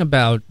talking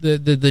about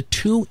the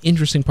two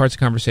interesting parts of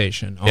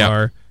conversation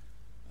are.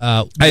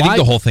 I think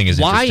the whole thing is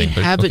interesting.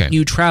 Why haven't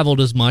you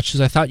traveled as much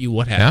as I thought you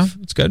would have?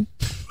 Yeah, it's good.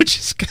 Which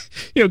is,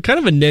 kind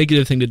of a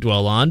negative thing to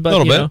dwell on, but a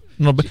little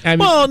bit. I mean,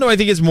 well, no, I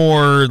think it's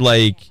more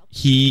like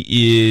he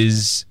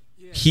is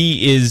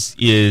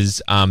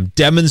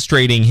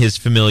demonstrating his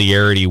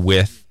familiarity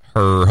with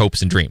her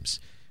hopes and dreams,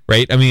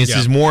 right? I mean, this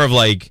is more of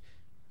like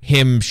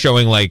him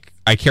showing like,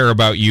 I care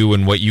about you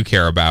and what you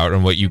care about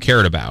and what you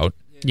cared about.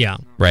 Yeah.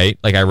 Right?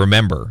 Like, I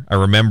remember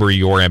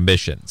your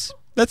ambitions.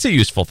 That's a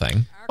useful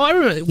thing. Well, I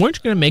remember, weren't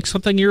you going to make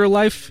something of your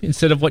life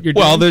instead of what you're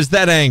doing? Well, there's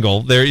that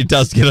angle. There, it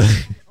does get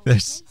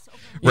there's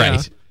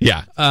right.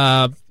 Yeah.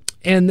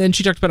 And then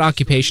she talked about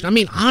occupation. I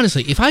mean,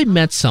 honestly, if I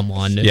met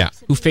someone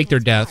who faked their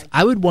death,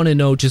 I would want to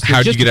know just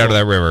how'd you get out of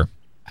that river?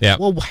 Yeah.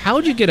 Well,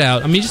 how'd you get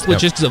out? I mean, just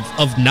logistics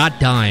of not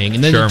dying.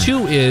 And then the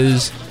two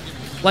is,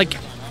 like,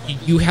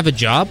 you have a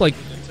job? Like,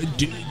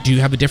 do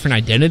you have a different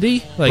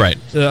identity? Like, right.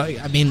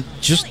 I mean,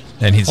 just...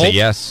 And he'd say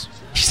yes.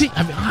 See,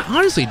 I mean,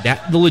 honestly,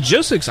 the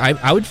logistics,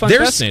 I would find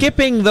fascinating. They're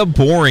skipping the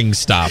boring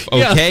stuff,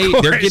 okay? Yeah,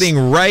 they're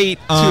getting right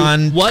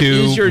on what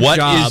is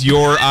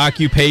your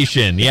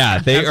occupation. Yeah,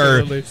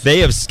 they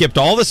have skipped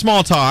all the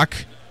small talk,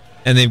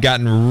 and they've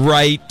gotten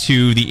right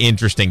to the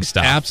interesting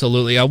stuff.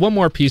 Absolutely. One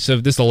more piece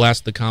of this, the last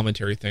of the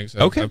commentary things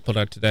I put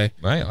out today.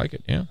 I like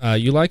it, yeah.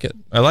 You like it?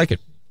 I like it.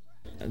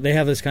 They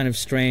have this kind of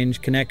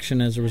strange connection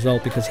as a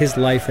result because his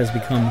life has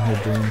become her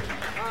dream.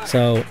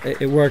 So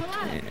it worked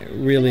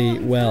really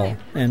well.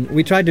 And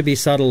we tried to be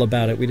subtle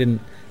about it. We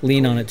didn't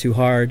lean on it too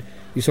hard.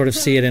 You sort of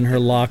see it in her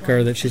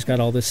locker that she's got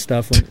all this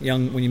stuff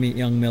when you meet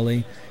young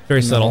Millie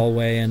Very in subtle. the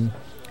hallway,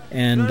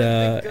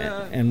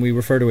 and we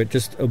refer to it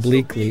just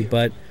obliquely,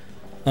 but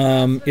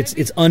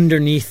it's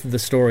underneath the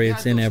story.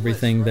 It's in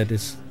everything that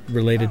is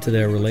related to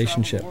their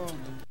relationship.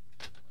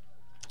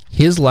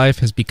 His life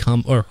has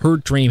become, or her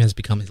dream has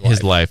become his life.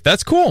 His life.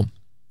 That's cool.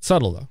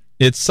 Subtle though.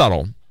 It's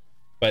subtle.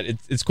 But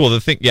it's cool.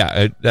 The thing,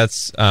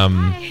 that's good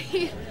on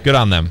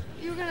them.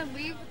 You were gonna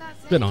leave without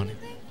saying Good on him.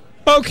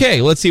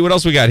 Okay, let's see what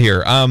else we got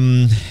here.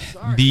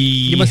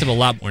 You must have a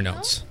lot more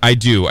notes. I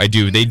do.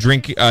 They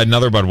drink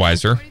another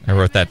Budweiser. I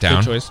wrote that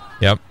down. Good choice.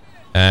 Yep.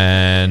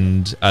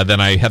 And then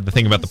I had the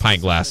thing about the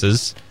pint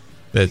glasses,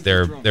 that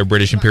they're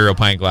British Imperial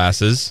pint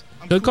glasses.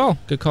 Good call.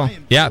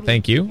 Yeah,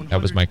 thank you.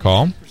 That was my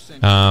call.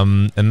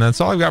 And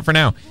that's all I've got for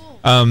now.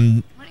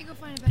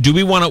 Do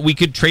we want to? We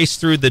could trace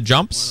through the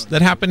jumps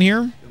that happen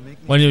here.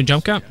 Want to do a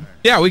jump count?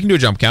 Yeah, we can do a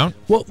jump count.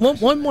 Well,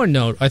 one more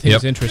note I think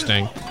is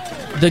interesting.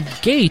 The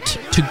gate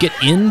to get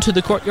into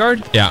the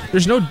courtyard. Yeah.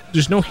 There's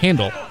no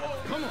handle.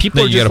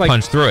 People you just got to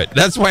punch through it.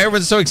 That's why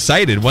everyone's so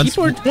excited.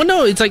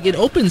 No, it's like it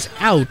opens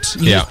out.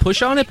 You just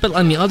push on it, but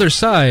on the other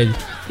side, you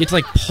have to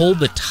like pull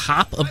the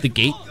top of the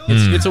gate.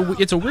 It's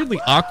a weirdly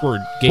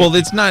awkward gate. Well,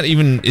 it's not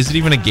even. Is it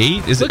even a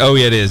gate? Is it? Oh,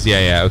 yeah, it is.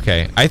 Yeah.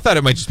 Okay. I thought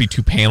it might just be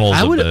two panels.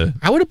 I would have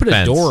put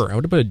fence. a door. I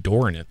would have put a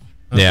door in it.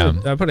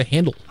 I put a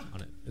handle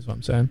on it. Is what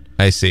I'm saying.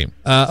 I see.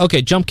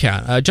 Okay, jump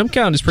count. Jump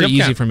count is pretty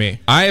easy for me.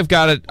 I've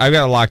got it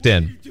locked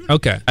in.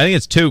 Okay. I think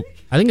it's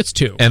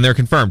 2. And they're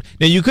confirmed.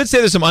 Now, you could say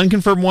there's some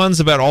unconfirmed ones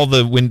about all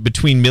the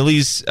between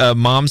Millie's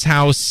mom's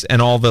house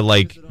and all the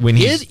when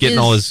he's getting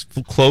all his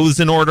clothes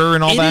in order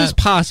and all that. It is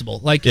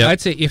possible.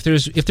 I'd say if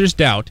there's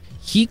doubt,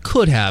 he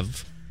could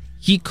have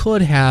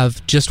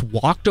just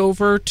walked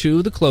over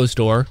to the clothes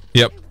store.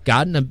 Yep.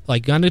 Gotten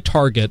a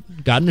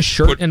Target, gotten a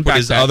shirt and put backpack.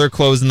 his other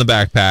clothes in the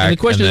backpack. And the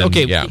question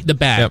is, the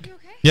bag.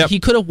 Yep. He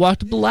could have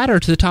walked up the ladder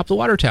to the top of the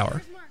water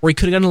tower, or he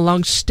could have gotten a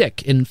long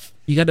stick and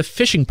you got a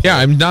fishing pole. Yeah,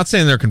 I'm not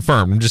saying they're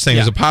confirmed. I'm just saying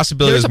there's a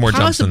possibility there's more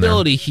jumps in there.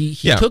 There's a possibility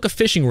he took a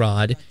fishing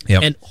rod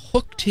and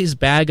hooked his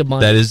bag of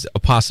money. That is a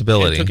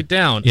possibility. And took it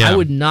down. Yeah. I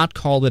would not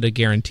call it a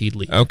guaranteed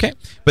leap. Okay.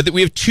 But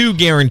we have 2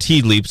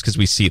 guaranteed leaps because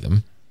we see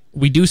them.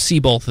 We do see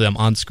both of them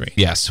on screen.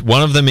 Yes.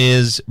 One of them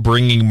is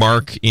bringing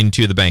Mark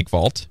into the bank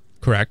vault.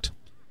 Correct.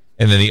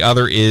 And then the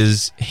other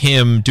is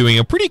him doing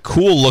a pretty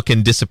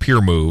cool-looking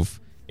disappear move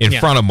in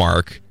front of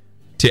Mark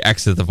to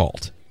exit the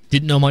vault.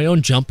 Didn't know my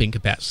own jumping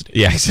capacity.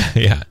 Yes,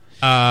 yeah.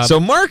 So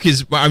Mark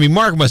is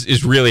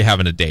really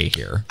having a day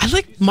here. I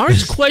like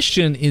Mark's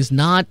question is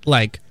not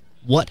like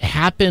what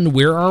happened,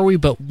 where are we,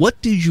 but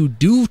what did you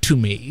do to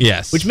me?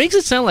 Yes. Which makes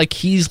it sound like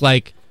he's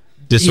like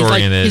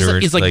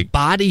disoriented his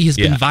body has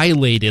been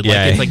violated. Yeah.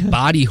 Like it's like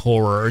body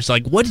horror. It's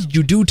like what did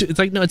you do to? It's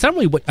like no, it's not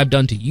really what I've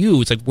done to you.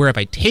 It's like where have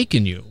I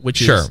taken you?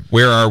 Which is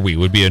where are we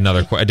would be a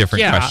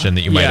different question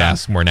that you might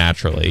ask more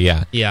naturally.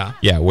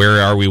 Yeah.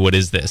 Where are we? What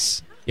is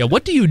this? Yeah,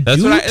 what do you do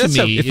to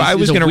me? If I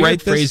was going to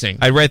write this,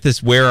 I'd write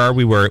this. Where are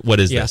we? What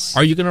is this?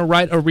 Are you going to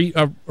write a rewrite?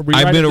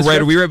 I'm going to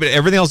write a rewrite, but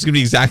everything else is going to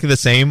be exactly the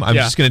same. I'm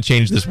just going to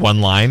change this one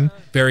line.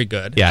 Very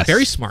good. Yes.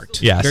 Very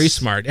smart. Yes. Very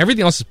smart.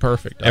 Everything else is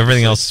perfect. Obviously.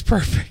 Everything else is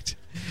perfect.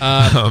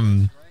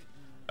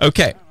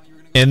 Okay,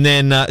 and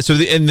then so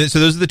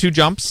those are the 2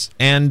 jumps,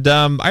 and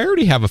I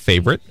already have a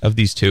favorite of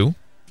these 2.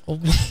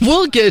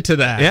 We'll get to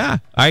that. Yeah,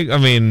 I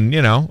mean,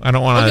 I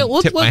don't want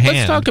to tip my hand.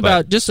 Let's talk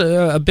about just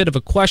a bit of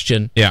a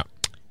question. Yeah.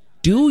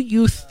 Do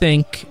you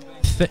think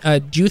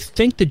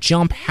the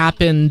jump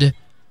happened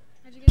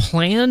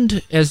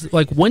planned as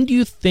when do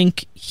you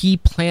think he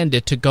planned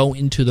it to go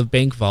into the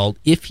bank vault,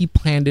 if he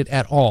planned it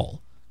at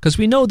all? Because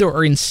we know there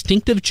are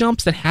instinctive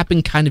jumps that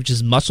happen kind of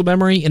just muscle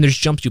memory, and there's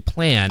jumps you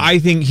plan. I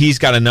think he's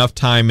got enough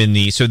time in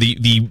the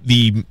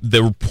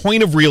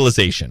point of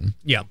realization.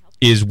 Yeah.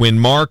 Is when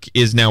Mark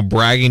is now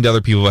bragging to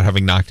other people about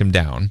having knocked him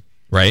down,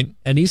 right?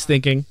 And he's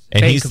thinking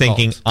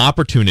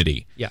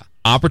opportunity. Yeah.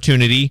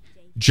 Opportunity.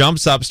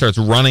 Jumps up, starts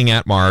running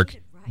at Mark.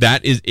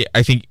 That is,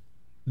 I think,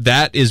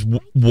 that is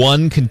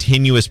one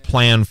continuous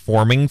plan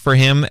forming for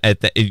him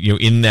at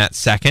in that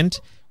second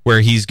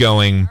where he's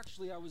going.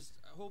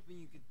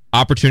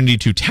 Opportunity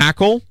to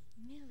tackle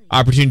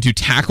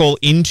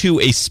into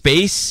a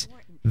space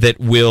that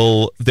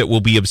will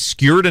be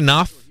obscured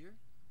enough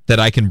that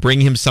I can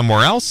bring him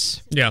somewhere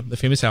else. Yeah, the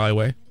famous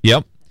alleyway.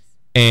 Yep,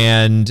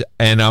 and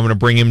I'm going to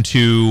bring him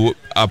to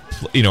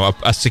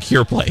a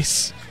secure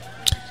place.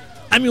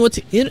 I mean, what's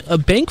in a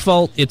bank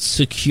vault? It's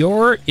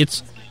secure,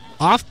 it's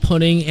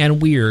off-putting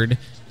and weird,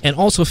 and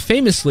also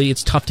famously,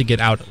 it's tough to get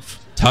out of.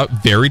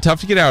 Very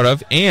tough to get out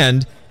of,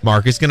 and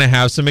Mark is going to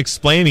have some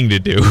explaining to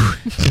do.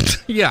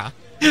 Yeah.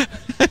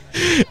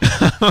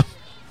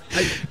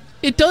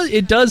 It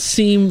does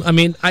seem. I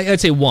mean,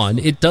 I'd say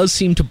it does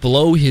seem to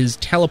blow his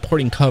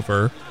teleporting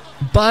cover.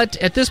 But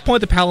at this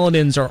point, the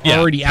Paladins are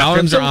already after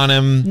him. Paladins are on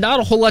him. Not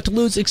a whole lot to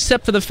lose,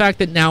 except for the fact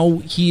that now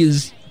he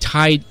is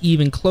tied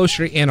even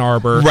closer to Ann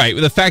Arbor. Right.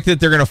 The fact that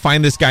they're going to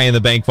find this guy in the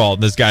bank vault,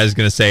 and this guy is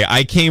going to say,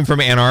 I came from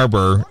Ann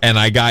Arbor, and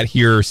I got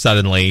here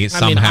suddenly,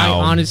 somehow.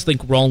 I honestly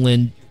think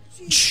Roland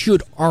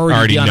should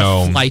already be on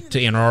a flight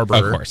to Ann Arbor.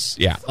 Of course,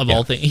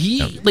 all things.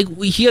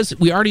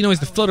 We already know he's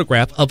the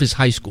photograph of his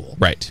high school.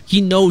 Right.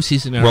 He knows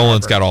he's in Ann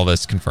Roland's Arbor. got all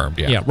this confirmed,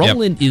 Yeah,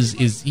 Roland is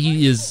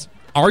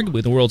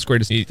arguably the world's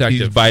greatest detective.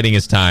 He's biding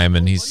his time,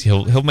 and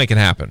he'll make it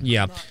happen.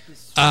 Yeah.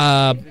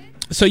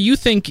 So you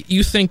think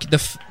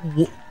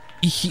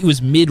he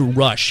was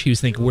mid-rush, he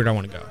was thinking, where do I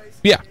want to go?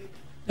 Yeah.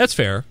 That's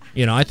fair.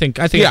 I think.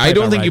 Yeah, I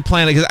don't think you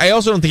planned it, because I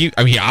also don't think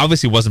he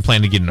obviously wasn't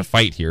planning to get in a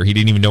fight here. He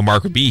didn't even know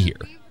Mark would be here.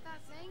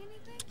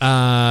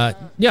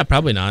 Yeah,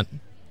 probably not.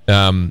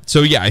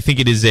 So yeah, I think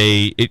it is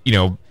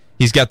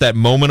he's got that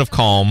moment of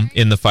calm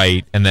in the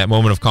fight, and that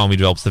moment of calm he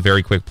develops the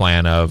very quick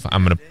plan of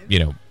I'm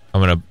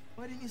gonna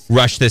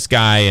rush this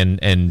guy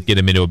and get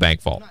him into a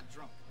bank vault.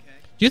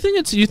 Do you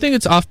think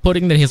it's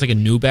off-putting that he has like a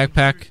new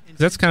backpack? Because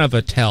that's kind of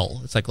a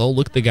tell. It's like, oh,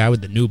 look at the guy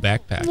with the new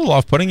backpack. A little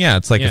off-putting, yeah.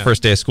 It's like the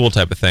first day of school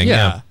type of thing.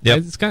 Yeah. Yep.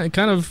 It's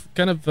kind of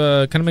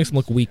makes him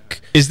look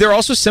weak. Is there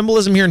also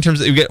symbolism here in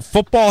terms of you get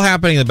football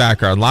happening in the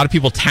background, a lot of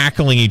people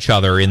tackling each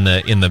other in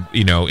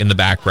the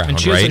background, and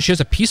she has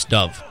a peace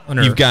dove on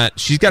her.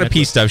 She's got a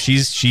peace dove.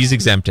 She's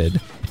exempted,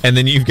 and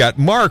then you've got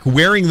Mark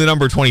wearing the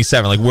number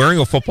 27, like wearing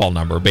a football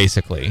number,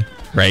 basically.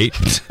 Right?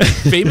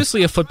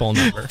 Famously a football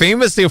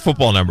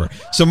number.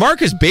 So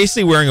Mark is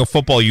basically wearing a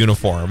football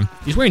uniform.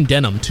 He's wearing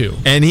denim too.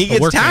 And he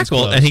gets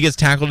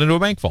tackled into a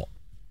bank vault.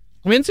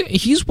 I mean,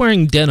 he's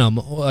wearing denim,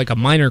 like a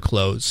miner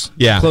clothes.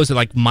 Yeah. Clothes that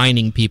like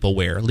mining people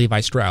wear, Levi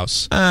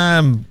Strauss.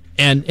 And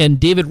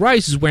David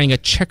Rice is wearing a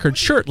checkered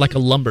shirt like a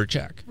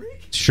lumberjack.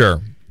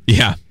 Sure.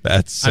 Yeah,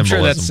 that's symbolism.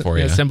 I'm sure that's for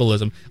you.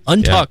 Symbolism.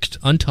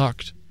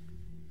 Untucked.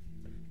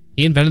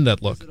 He invented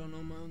that look.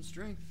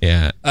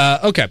 Yeah.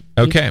 Okay.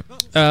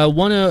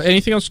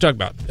 Anything else to talk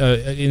about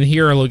in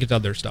here, or we'll get to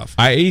other stuff?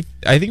 I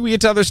think we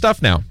get to other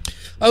stuff now.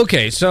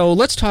 Okay, so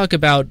let's talk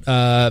about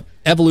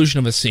evolution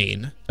of a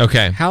scene.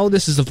 Okay. How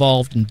this has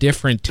evolved in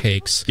different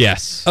takes.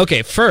 Yes.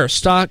 Okay,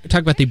 first, talk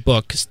about the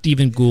book,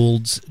 Stephen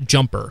Gould's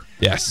Jumper.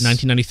 Yes.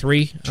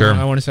 1993, sure.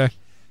 I want to say.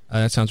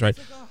 That sounds right.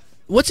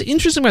 What's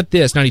interesting about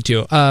this,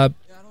 92,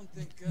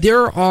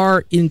 there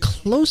are, in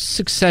close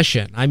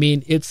succession, I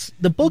mean,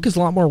 the book has a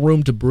lot more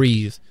room to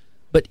breathe.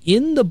 But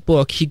in the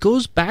book, he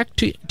goes back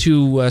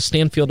to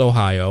Stanfield,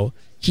 Ohio.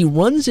 He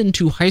runs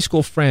into high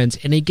school friends,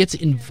 and he gets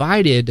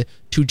invited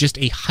to just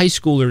a high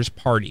schoolers'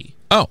 party.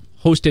 Oh.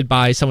 Hosted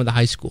by some of the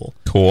high school.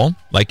 Cool,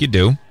 like you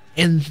do.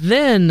 And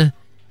then,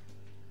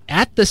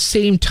 at the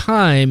same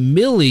time,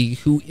 Millie,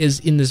 who is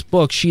in this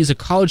book, she is a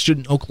college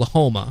student in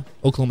Oklahoma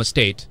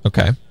State.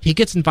 Okay. He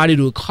gets invited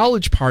to a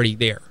college party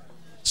there.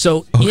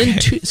 So in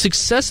two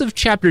successive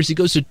chapters, he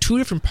goes to two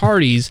different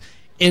parties,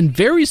 and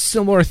very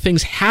similar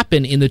things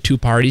happen in the two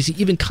parties. He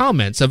even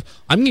comments of,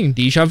 I'm getting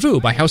deja vu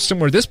by how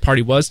similar this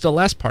party was to the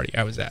last party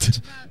I was at.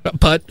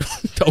 But,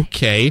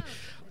 okay.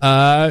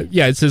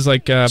 It says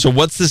like... so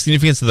what's the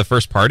significance of the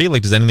first party?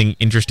 Like, does anything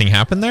interesting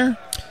happen there?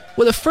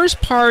 Well, the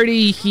first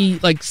party, he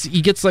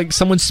gets like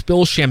someone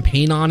spills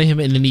champagne on him,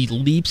 and then he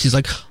leaps. He's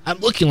like, "I'm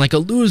looking like a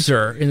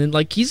loser," and then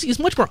like he's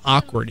much more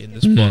awkward in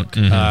this book.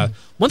 Mm-hmm.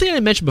 One thing I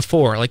mentioned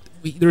before, like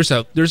there's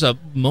a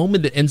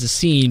moment that ends the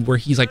scene where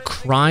he's like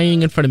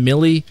crying in front of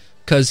Millie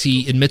because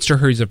he admits to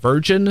her he's a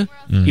virgin,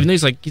 even though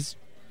he's like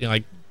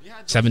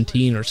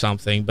 17 or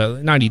something.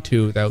 But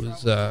 92, that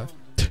was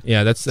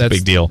that's a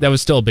big deal. That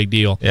was still a big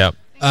deal. Yeah.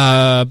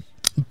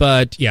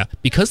 But, yeah,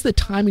 because the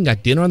timing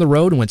got dinner on the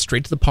road and went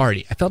straight to the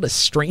party, I felt a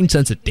strange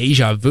sense of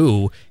deja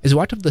vu as I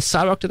walked up the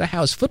sidewalk to the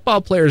house. Football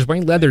players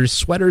wearing leather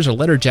sweaters or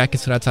leather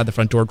jackets stood outside the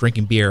front door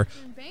drinking beer.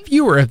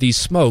 Fewer of these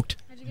smoked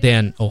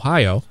than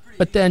Ohio,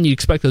 but then you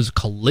expect those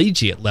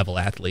collegiate-level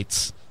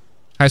athletes.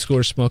 High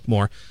schoolers smoke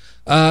more.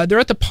 They're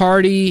at the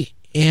party,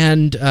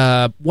 and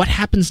what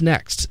happens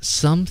next?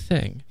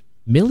 Something.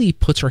 Millie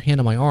puts her hand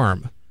on my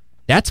arm.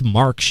 "That's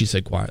Mark," she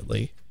said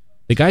quietly.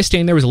 The guy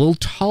standing there was a little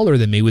taller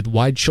than me with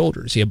wide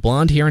shoulders. He had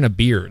blonde hair and a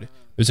beard. There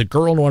was a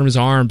girl in one of his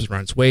arms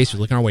around his waist. He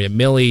was looking our way at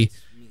Millie.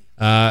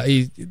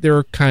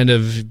 They're kind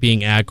of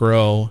being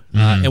aggro.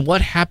 And what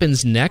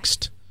happens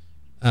next?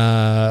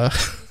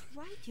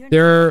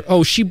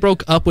 She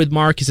broke up with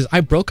Mark. He says,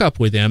 "I broke up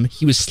with him.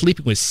 He was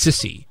sleeping with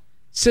Sissy."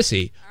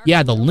 Sissy?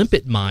 Yeah, the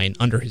limpet mine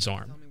under his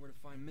arm.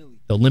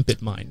 The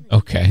limpet mine.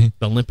 Okay.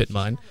 The limpet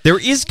mine. There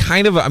is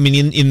kind of, I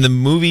mean, in the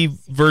movie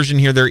version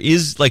here, there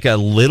is like a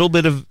little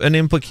bit of an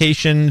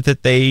implication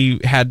that they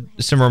had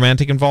some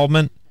romantic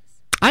involvement.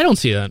 I don't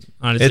see that,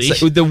 honestly.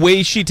 It's the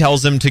way she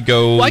tells him to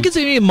go. Well, I could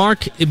say maybe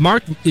Mark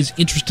is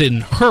interested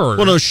in her.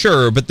 Well, no,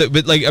 sure, but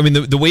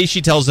the way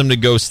she tells him to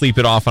go sleep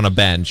it off on a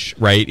bench,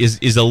 right,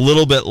 is a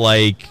little bit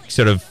like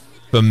sort of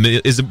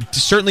is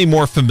certainly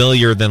more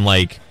familiar than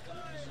like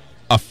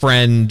a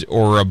friend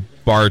or a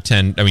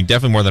bartender. I mean,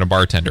 definitely more than a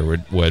bartender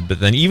would. But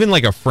then even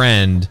like a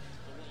friend,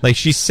 like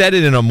she said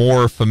it in a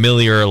more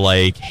familiar,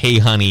 like "Hey,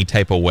 honey"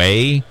 type of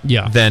way.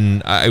 Yeah.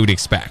 Than I would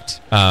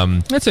expect.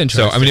 That's interesting.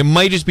 So I mean, it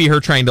might just be her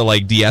trying to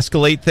like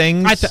de-escalate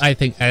things. I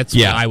think that's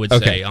what I would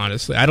say.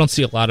 Honestly, I don't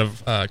see a lot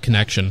of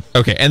connection.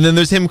 Okay, and then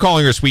there's him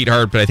calling her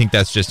sweetheart, but I think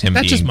that's just him.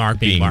 That's just Mark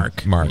being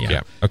Mark.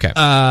 Yeah. Okay.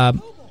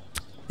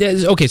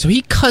 Okay, so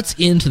he cuts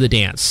into the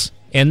dance.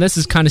 And this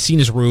is kind of seen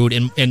as rude,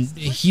 and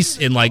he's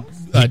in like...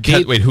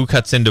 who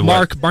cuts into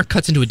Mark? what? Mark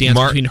cuts into a dance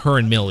between her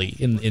and Millie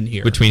in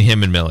here. Between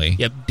him and Millie.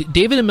 Yep.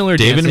 David and Millie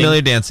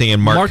are dancing.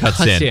 And Mark cuts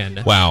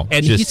in. Wow.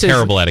 And just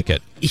terrible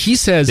etiquette. He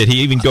says... Did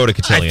he even go to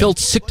cotillion? "I felt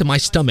sick to my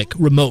stomach,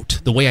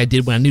 remote, the way I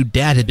did when I knew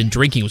Dad had been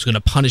drinking was going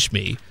to punish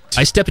me.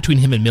 I stepped between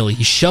him and Millie.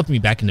 He shoved me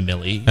back into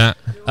Millie.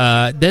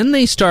 Then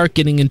they start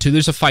getting into...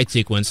 There's a fight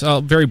sequence.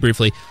 Very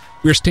briefly.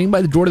 We were standing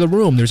by the door to the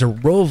room. There's a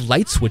row of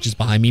light switches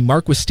behind me.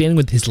 Mark was standing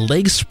with his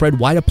legs spread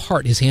wide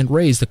apart, his hand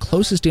raised. The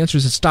closest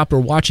dancers had stopped were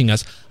watching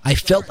us. I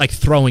felt like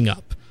throwing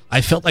up.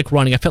 I felt like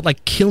running. I felt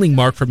like killing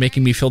Mark for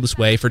making me feel this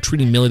way, for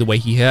treating Millie the way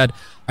he had.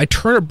 I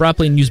turned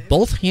abruptly and used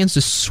both hands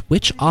to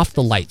switch off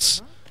the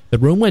lights. The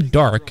room went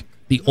dark,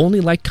 the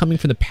only light coming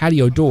from the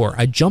patio door.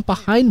 I jumped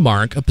behind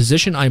Mark, a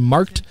position I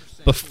marked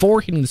before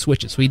hitting the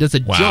switches. So he does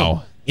a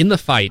jump in the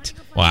fight,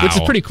 which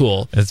is pretty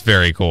cool. That's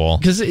very cool.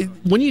 Because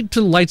when you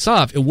turn the lights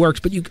off, it works,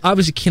 but you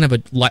obviously can't have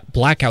a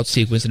blackout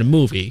sequence in a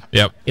movie.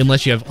 Yep.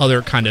 Unless you have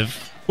other kind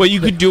of... Well, you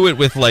could do it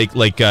with like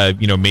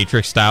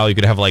Matrix style. You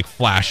could have like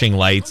flashing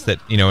lights that,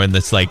 and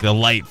this like the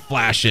light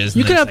flashes.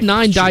 You could have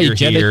 9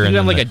 diegetic. You could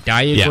have like a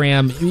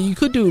diagram. Yeah. I mean, you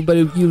could do,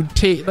 but you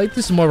take like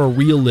this is more of a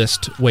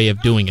realist way of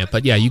doing it.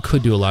 But yeah, you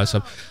could do a lot of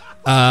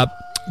stuff.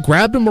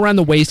 Grabbed him around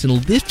the waist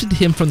and lifted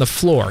him from the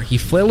floor. He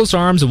flailed his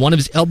arms and one of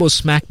his elbows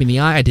smacked me in the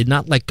eye. I did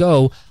not let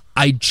go.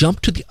 I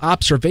jumped to the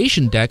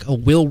observation deck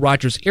of Will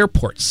Rogers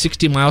Airport,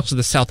 60 miles to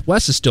the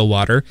southwest of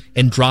Stillwater,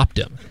 and dropped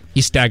him.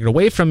 He staggered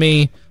away from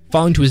me,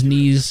 falling to his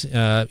knees.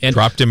 And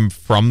dropped him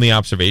from the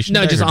observation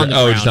deck? Just on the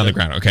ground. Just on the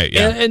ground. Okay,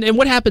 yeah. And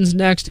what happens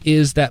next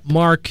is that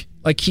Mark,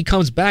 like, he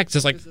comes back and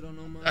says, like,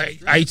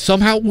 I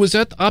somehow was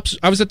at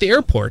the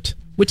airport,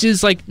 which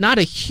is, like, not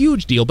a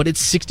huge deal, but it's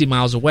 60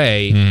 miles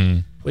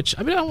away. Which,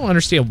 I mean, I don't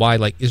understand why.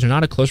 Like, is there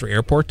not a closer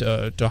airport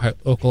to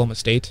Oklahoma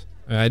State?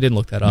 I didn't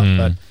look that up,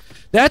 but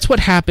that's what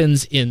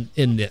happens in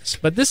this.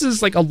 But this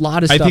is, like, a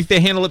lot of stuff. I think they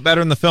handle it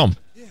better in the film.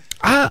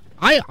 I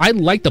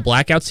like the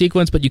blackout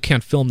sequence, but you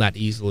can't film that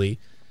easily.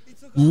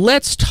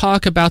 Let's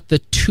talk about the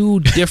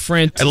two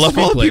different I love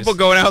all the people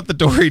going out the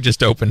door he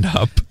just opened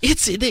up.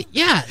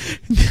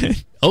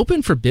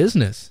 Open for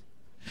business.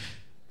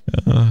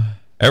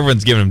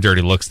 Everyone's giving him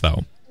dirty looks,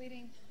 though.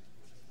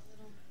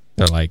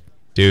 They're like,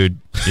 dude,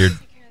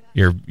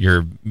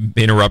 you're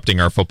interrupting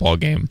our football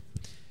game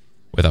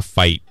with a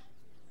fight.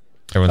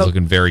 Everyone's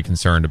looking very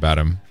concerned about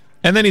him.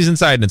 And then he's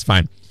inside and it's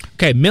fine.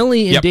 Okay,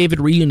 Millie and David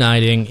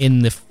reuniting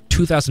in the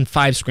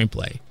 2005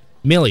 screenplay.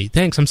 Millie,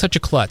 thanks, I'm such a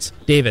klutz.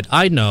 David,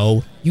 I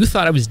know. You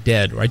thought I was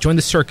dead, or I joined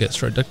the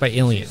circus, or abducted by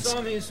aliens.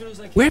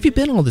 Where have you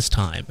been all this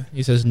time?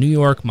 He says, New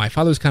York. My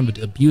father was kind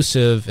of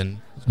abusive, and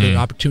it was an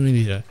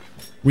opportunity to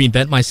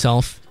reinvent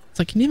myself. It's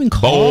like, can you even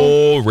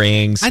call?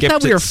 Boring. I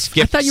thought you were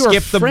skip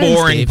friends, the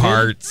boring David.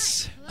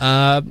 Parts.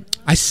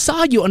 I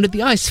saw you under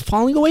the ice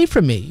falling away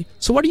from me.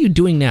 So what are you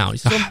doing now?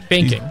 He's still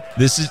banking.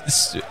 This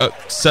is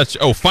such...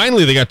 Oh,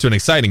 finally they got to an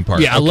exciting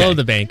part. Yeah, I love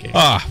the banking.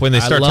 When they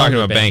start talking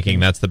about banking,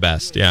 that's the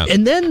best, yeah.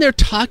 And then they're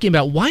talking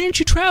about, why aren't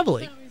you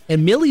traveling?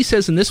 And Millie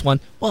says in this one,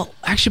 well,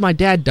 actually my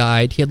dad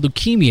died. He had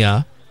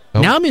leukemia.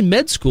 Now I'm in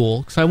med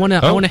school because I want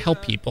to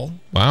help people.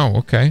 Wow,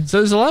 okay. So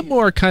there's a lot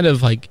more kind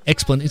of like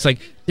explanation. It's like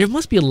there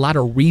must be a lot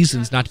of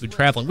reasons not to be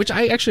traveling, which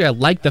I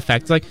like the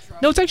fact. It's like,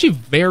 no, it's actually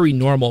very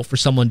normal for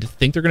someone to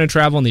think they're going to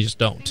travel and they just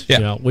don't.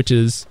 Yeah. Which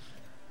is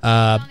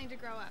and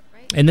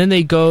then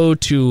they go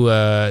to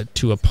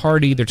a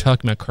party. They're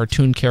talking about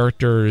cartoon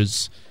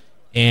characters,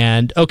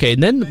 and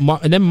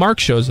then Mark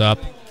shows up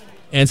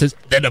and says,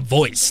 then a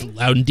voice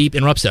loud and deep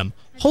interrupts him.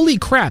 Holy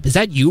crap, is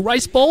that you,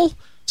 Rice Bowl?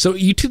 So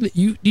you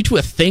two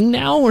a thing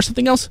now or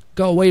something else?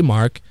 Go away,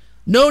 Mark.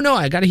 No,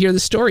 I got to hear the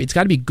story. It's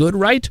got to be good,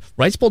 right?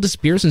 Rice Bowl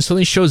disappears and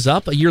suddenly shows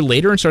up a year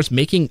later and starts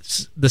making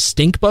the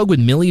stink bug with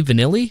Millie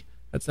Vanilli.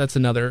 That's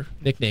another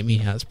nickname he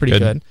has. Pretty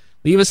good.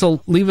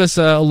 Leave us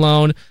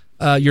alone.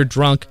 You're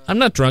drunk. I'm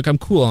not drunk. I'm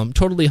cool. I'm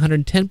totally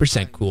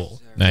 110%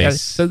 cool. Nice. Yeah,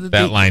 so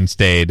that line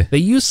stayed. They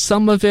use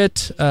some of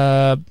it,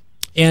 and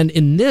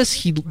in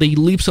this, they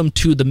leaps him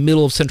to the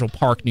middle of Central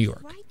Park, New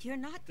York.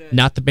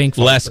 Not the bank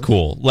vault. Less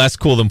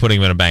cool than putting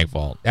him in a bank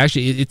vault.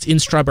 Actually, it's in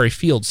Strawberry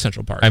Fields,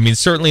 Central Park. I mean,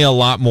 certainly a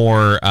lot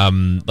more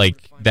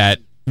like that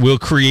will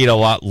create a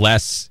lot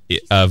less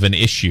of an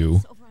issue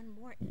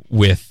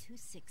with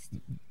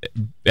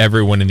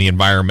everyone in the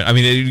environment. I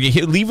mean,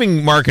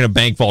 leaving Mark in a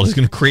bank vault is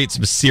going to create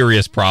some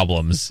serious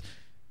problems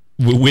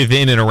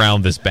within and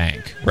around this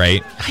bank,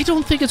 right? I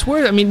don't think it's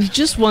worth it. I mean,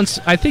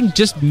 I think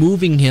just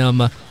moving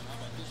him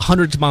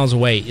hundreds of miles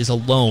away is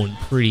alone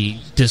pretty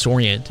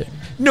disorienting.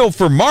 No,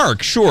 for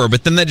Mark, sure,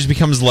 but then that just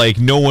becomes like,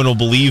 no one will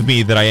believe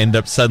me that I end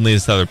up suddenly in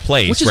this other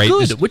place, which is right?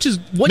 Good, which is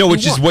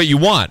what you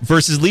want.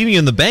 Versus leaving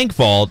in the bank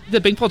vault.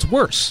 The bank vault's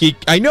worse.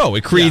 I know.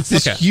 It creates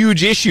this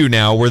huge issue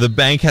now where the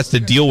bank has to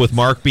deal with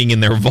Mark being in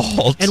their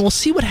vault. And we'll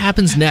see what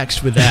happens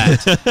next with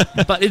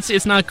that. But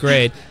it's not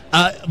great.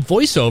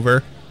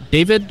 Voiceover,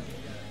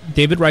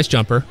 David Rice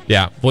Jumper.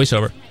 Yeah.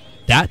 Voiceover.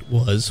 That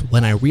was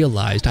when I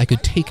realized I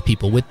could take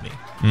people with me.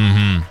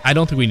 Mm-hmm. I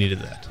don't think we needed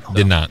that. No.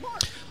 Did not.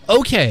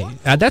 Okay,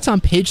 that's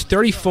on page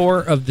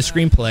 34 of the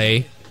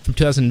screenplay from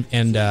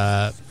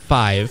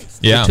 2005.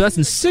 Yeah. The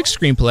 2006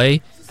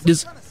 screenplay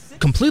is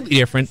completely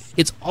different.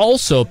 It's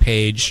also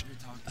page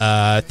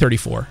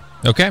 34.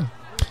 Okay.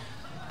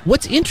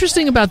 What's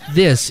interesting about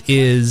this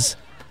is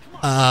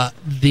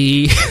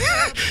the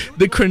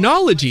the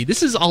chronology.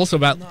 This is also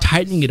about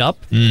tightening it up.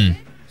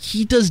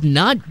 He does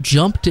not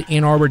jump to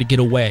Ann Arbor to get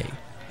away.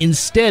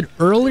 Instead,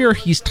 earlier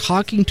he's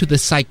talking to the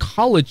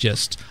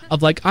psychologist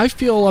of like, I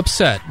feel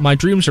upset, my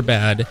dreams are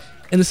bad,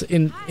 and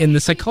the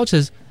psychologist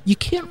says, you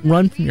can't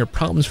run from your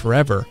problems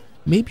forever.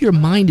 Maybe your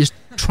mind is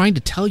trying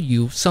to tell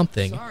you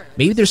something.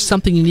 Maybe there's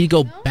something you need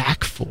to go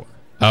back for.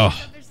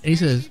 Oh, and he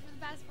says,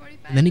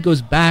 and then he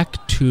goes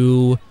back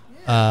to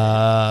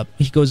Ann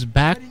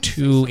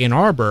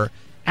Arbor.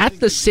 At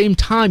the same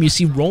time, you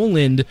see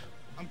Roland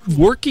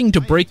working to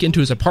break into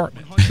his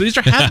apartment. So these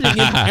are happening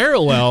in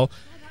parallel.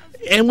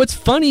 And what's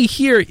funny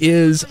here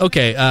is,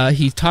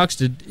 he talks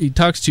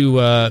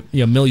to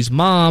Millie's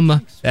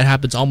mom. That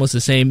happens almost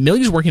the same.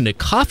 Millie's working at a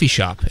coffee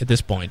shop at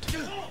this point.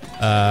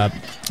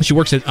 She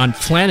works on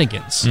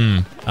Flanagan's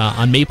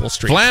on Maple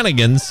Street.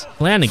 Flanagan's.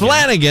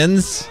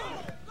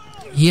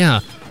 Yeah.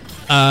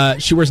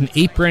 She wears an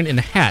apron and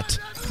a hat.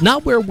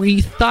 Not where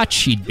we thought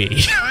she'd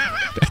be.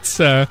 That's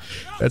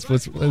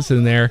what's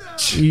in there.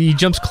 He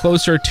jumps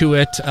closer to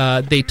it.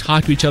 They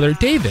talk to each other.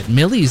 David,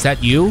 Millie, is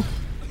that you?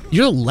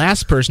 You're the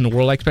last person in the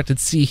world I expected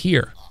to see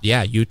here.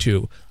 Yeah, you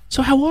too.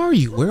 So how are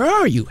you? Where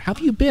are you? How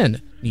have you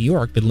been? New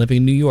York. Been living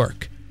in New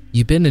York.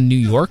 You been in New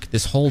York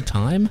this whole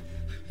time?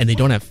 And they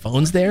don't have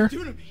phones there?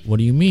 What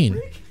do you mean?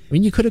 I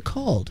mean, you could have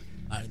called.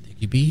 I didn't think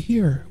you'd be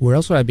here. Where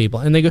else would I be able?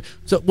 And they go.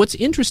 So what's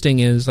interesting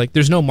is like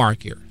there's no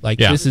Mark here. Like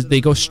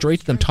they go straight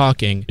to them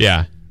talking.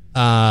 Yeah.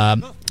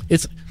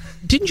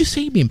 Didn't you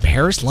say you'd be in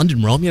Paris,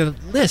 London, Rome? You had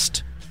a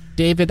list.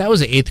 David, that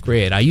was the 8th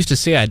grade. I used to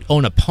say I'd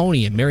own a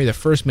pony and marry the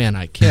first man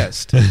I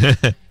kissed.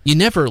 You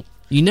never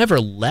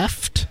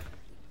left.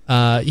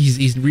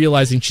 He's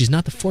realizing she's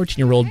not the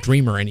 14-year-old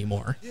dreamer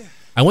anymore.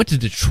 I went to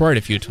Detroit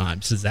a few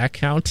times. Does that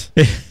count?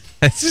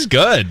 This is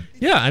good.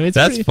 Yeah, I mean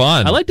that's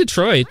fun. I like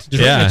Detroit.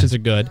 Detroit matches are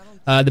good.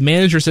 The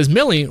manager says,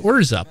 "Millie,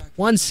 orders up.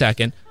 1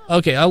 second.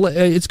 Okay,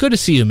 it's good to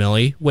see you,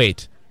 Millie.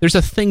 Wait, there's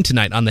a thing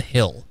tonight on the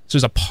Hill. So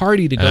there's a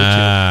party to go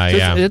to.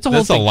 So it's a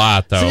whole thing. A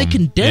lot, though. So they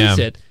condense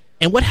it.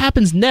 And what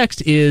happens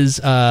next is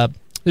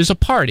there's a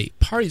party.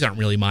 Parties aren't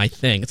really my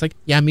thing. It's like,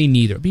 yeah, me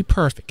neither. It'd be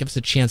perfect. Give us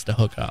a chance to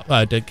hook up,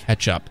 to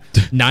catch up.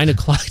 9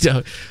 o'clock.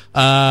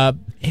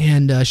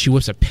 And she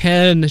whips a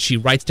pen. She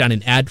writes down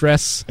an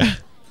address.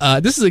 I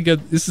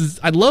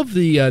love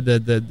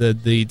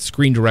the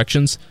screen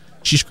directions.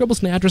 She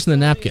scribbles an address on the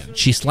napkin.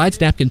 She slides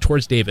the napkin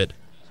towards David.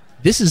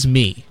 This is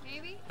me.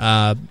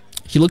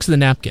 He looks at the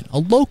napkin. A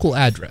local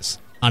address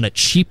on a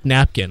cheap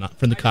napkin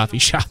from the coffee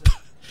shop.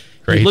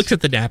 Great. He looks at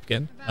the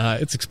napkin.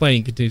 It's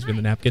explaining, continues with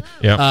the napkin.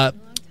 Yep.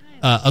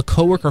 A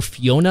coworker,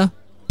 Fiona,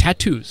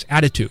 tattoos,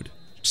 attitude,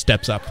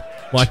 steps up,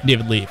 watching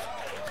David leave.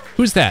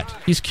 Who's that?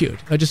 He's cute.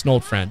 Just an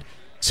old friend.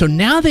 So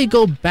now they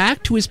go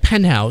back to his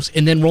penthouse,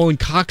 and then Roland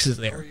Cox is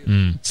there.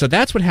 So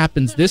that's what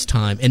happens this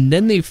time, and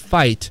then they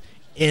fight,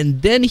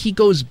 and then he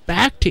goes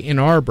back to Ann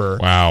Arbor.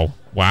 Wow.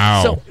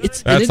 So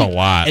that's a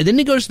lot. And then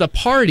he goes to the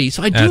party.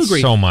 So I do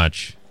agree. So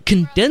much.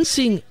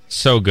 Condensing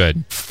so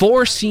good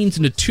 4 scenes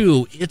into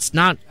 2, it's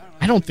not.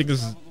 I don't think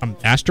this is a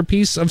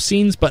masterpiece of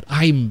scenes, but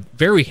I'm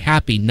very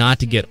happy not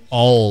to get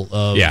all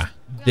of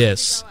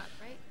this.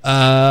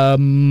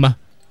 I'm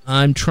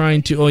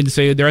trying to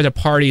say they're at a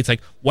party. It's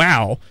like,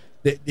 wow,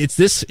 it's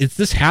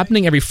this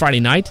happening every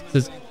Friday night.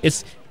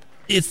 It's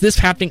this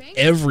happening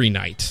every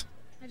night.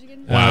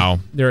 Wow.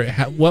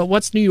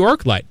 What's New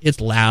York like?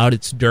 It's loud.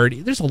 It's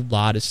dirty. There's a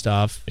lot of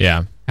stuff.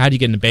 Yeah. How do you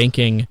get into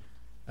banking?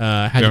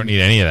 You don't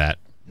need any of that.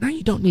 No,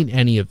 you don't need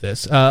any of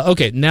this.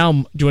 Okay, now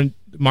do you want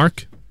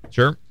Mark?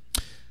 Sure.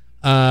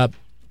 So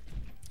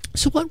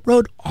what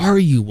road are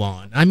you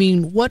on? I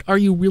mean, what are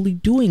you really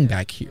doing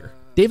back here?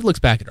 Dave looks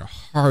back at her.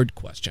 Hard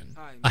question.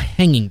 A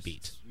hanging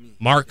beat.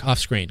 Mark off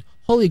screen.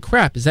 Holy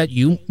crap, is that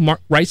you,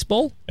 Rice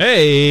Bowl?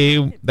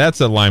 Hey,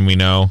 that's a line we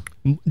know.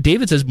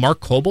 David says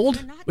Mark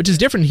Kobold, which is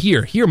different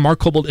here. Here, Mark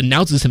Kobold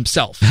announces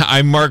himself.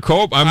 I'm Mark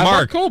Kobold.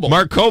 Mark Kobold.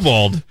 Mark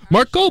Kobold.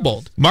 Mark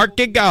Kobold. Mark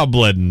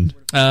Goblin.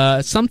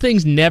 Some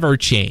things never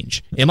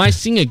change. Am I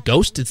seeing a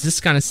ghost? Is this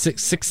kind of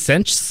sixth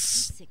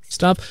sense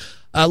stuff?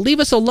 Leave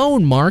us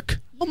alone, Mark.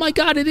 Oh my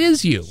God, it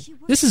is you.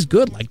 This is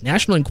good, like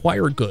National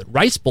Enquirer good.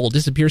 Rice Bowl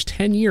disappears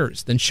 10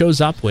 years, then shows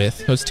up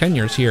with those 10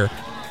 years here.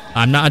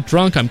 I'm not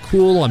drunk, I'm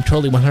cool, I'm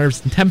totally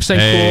 110% cool.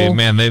 Hey,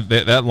 man,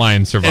 that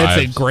line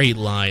survives. It's a great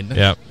line.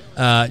 Yep.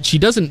 She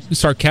doesn't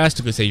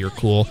sarcastically say you're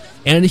cool,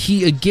 and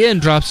he again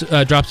drops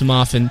him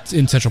off in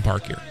Central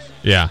Park here.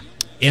 Yeah.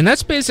 And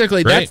that's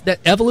basically that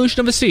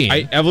evolution of a scene.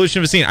 Evolution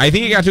of a scene. I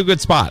think it got to a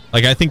good spot.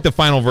 Like, I think the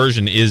final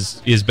version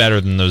is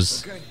better than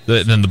those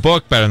than the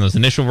book, better than those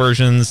initial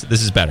versions.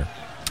 This is better.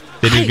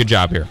 They did a good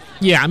job here.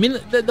 Yeah, I mean,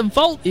 the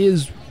vault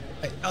is...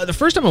 the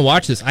first time I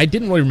watched this, I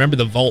didn't really remember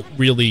the vault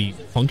really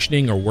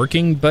functioning or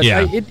working, but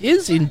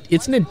it's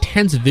an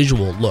intense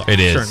visual look. It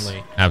is.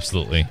 Certainly.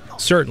 Absolutely.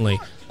 Certainly.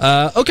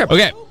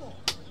 Okay.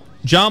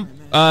 Jump.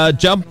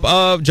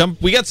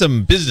 We got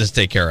some business to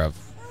take care of.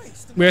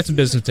 We got some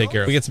business to take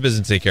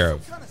care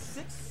of.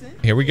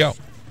 Here we go.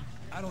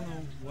 I don't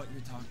know what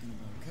you're talking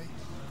about,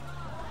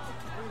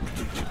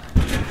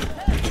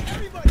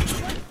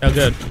 okay? Oh,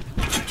 good.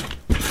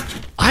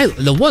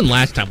 The one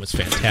last time was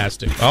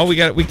fantastic. Oh, we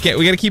got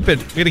to keep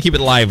it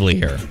lively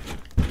here.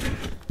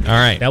 All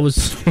right. That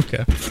was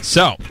okay.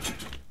 So,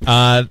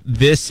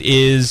 this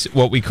is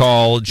what we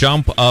call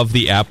Jump of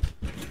the Ep.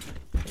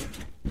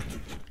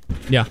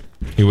 Yeah.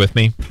 You with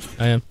me?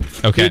 I am.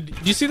 Okay. Dude,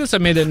 do you see this? I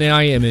made an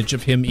AI image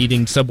of him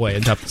eating Subway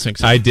on top of the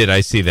Sphinx. I did.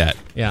 I see that.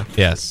 Yeah.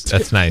 Yes,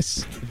 that's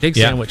nice. Big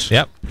sandwich.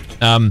 Yep.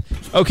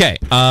 Okay.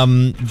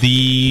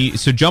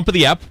 So Jump of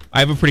the Ep. I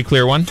have a pretty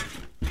clear one.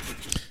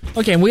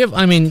 Okay,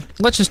 and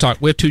let's just talk.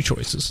 We have two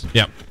choices.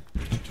 Yep.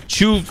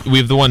 We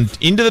have the one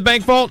into the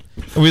bank vault,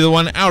 and we have the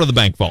one out of the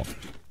bank vault.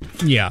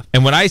 Yeah.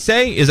 And what I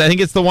say is I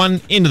think it's the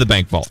one into the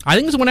bank vault. I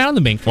think it's the one out of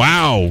the bank vault.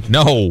 Wow.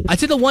 No. I'd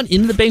say the one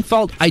into the bank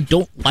vault, I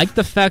don't like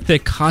the fact that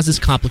it causes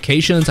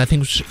complications. I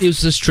think it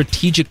was a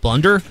strategic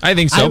blunder. I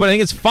think so, but I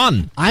think it's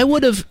fun. I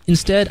would have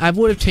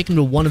taken him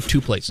to one of two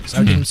places. I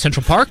would take him to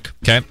Central Park.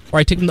 Okay. Or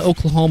I'd take him to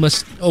Oklahoma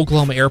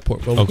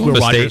Airport. Oklahoma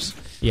Rogers.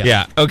 State.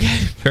 Yeah. Okay.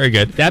 Very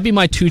good. That'd be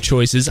my two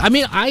choices. I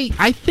mean,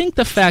 I think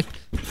the fact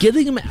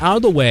getting him out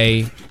of the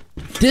way,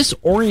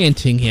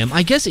 disorienting him,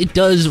 I guess it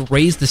does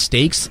raise the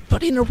stakes,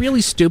 but in a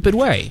really stupid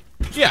way.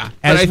 Yeah.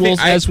 As we'll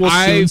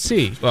soon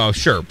see. Well,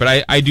 sure,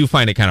 but I do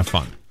find it kind of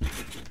fun.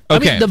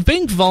 Okay. I mean, the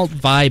bank vault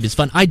vibe is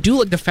fun. I do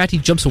like the fact he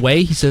jumps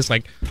away. He says,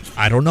 like,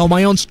 I don't know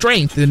my own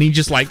strength. And he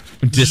just, like,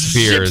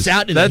 disappears. Zips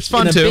out in That's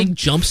fun, in a too. big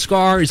jump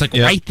scar. He's, like,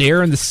 right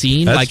there in the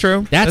scene. That's like,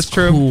 true. That's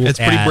true. cool. It's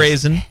pretty as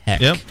brazen.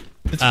 Heck. Yep.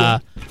 It's cool.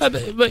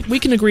 But we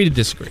can agree to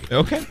disagree.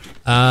 Okay.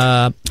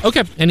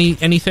 Okay.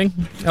 Anything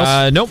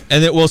else? Nope.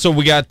 So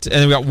we got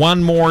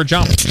one more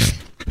jump.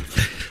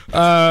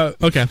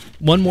 Okay.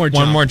 One more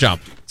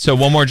jump. So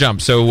one more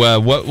jump. So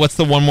what's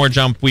the one more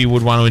jump we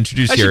would want to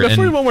introduce Actually, here?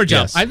 Before one more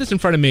jump, yes. I have this in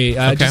front of me.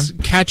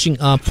 Just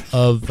catching up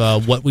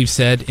of what we've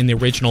said in the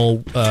original.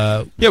 We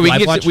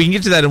can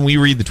get to that and we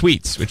read the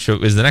tweets, which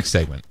is the next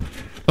segment.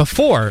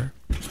 Before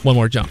one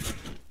more jump.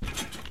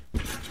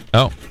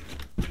 Oh.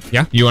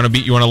 Yeah. You want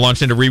to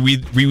launch into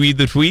reread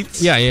the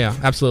tweets? Yeah,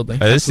 absolutely.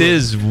 This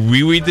is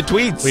reread the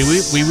tweets. We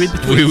read the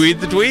tweets. We read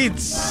the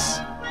tweets.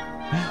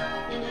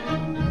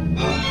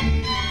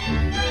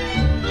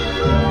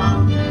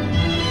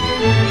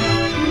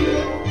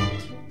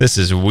 This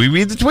is We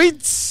Read the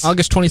Tweets.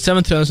 August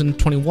 27th,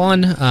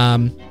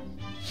 2021.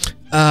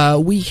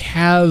 We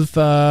have.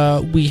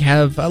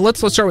 Let's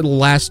start with the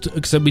last,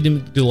 because we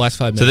didn't do the last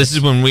 5 minutes. So this is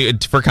when we,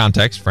 for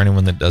context, for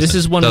anyone that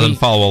doesn't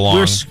follow along,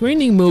 we're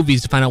screening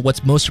movies to find out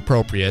what's most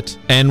appropriate,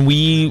 and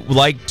we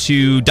like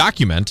to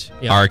document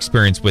our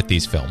experience with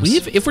these films.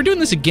 If we're doing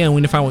this again,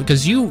 we need to find one,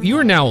 because you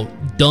are now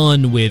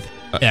done with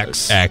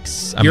X.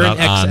 You're an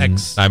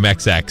XX. I'm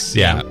XX.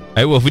 Yeah.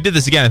 Well, if we did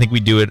this again, I think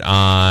we'd do it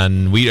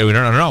on. We don't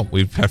know.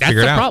 We have to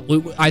figure it out.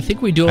 I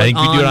think we do it. I think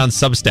we do it on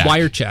Substack.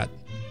 Wire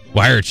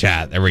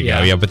chat. There we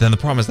go. Yeah, but then the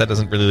problem is that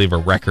doesn't really leave a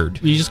record.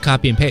 You just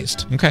copy and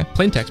paste. Okay.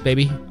 Plain text,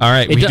 baby. All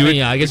right. We do it.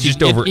 Yeah, I guess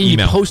just over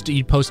email.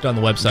 You post it on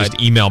the website.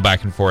 Just email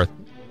back and forth.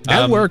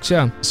 That works.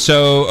 Yeah.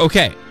 So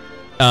okay.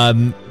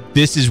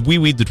 This is We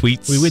Read the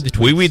Tweets. We Read the Tweets.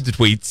 We Read the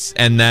Tweets,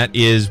 and that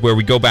is where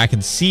we go back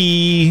and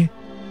see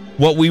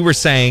what we were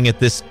saying at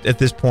this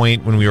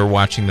point when we were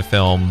watching the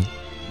film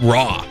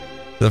raw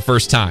for the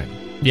first time.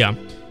 Yeah.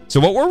 So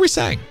what were we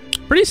saying?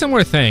 Pretty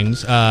similar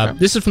things.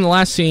 This is from the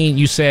last scene.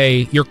 You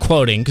say, you're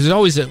quoting, because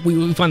always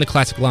we find the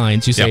classic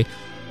lines. You say,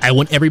 I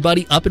want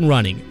everybody up and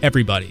running.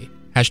 Everybody.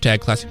 Hashtag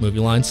classic movie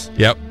lines.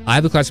 Yep. I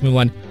have the classic movie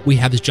line. We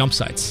have this jump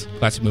sites.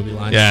 Classic movie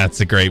line. Yeah, it's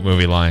a great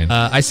movie line.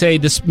 I say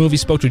this movie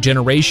spoke to a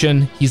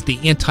generation. He's the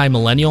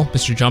anti-millennial,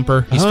 Mr.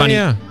 Jumper. He's funny.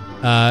 Yeah.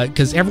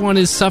 Because everyone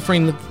is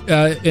suffering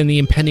in the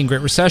impending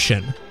Great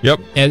Recession. Yep.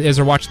 As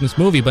they're watching this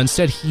movie, but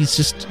instead he's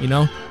just,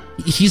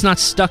 he's not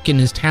stuck in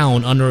his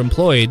town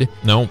underemployed.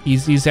 No.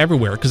 He's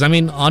everywhere. Because,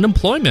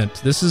 unemployment.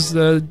 This is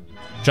the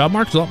job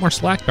market was a lot more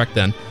slack back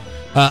then.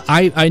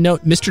 I know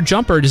Mr.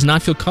 Jumper does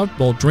not feel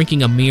comfortable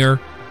drinking a mere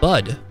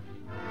Bud.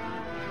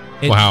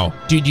 Wow.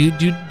 Do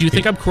you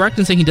think I'm correct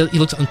in saying he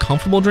looks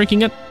uncomfortable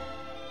drinking it?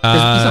 He's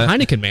a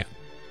Heineken man,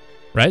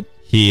 right?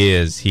 He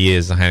is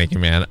a Heineken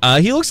man.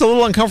 He looks a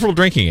little uncomfortable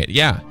drinking it.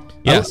 Yeah.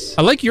 Yes.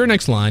 I like your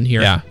next line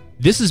here. Yeah.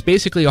 This is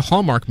basically a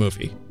Hallmark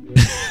movie.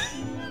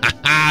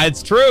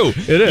 It's true.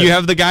 It is. You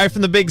have the guy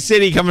from the big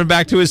city coming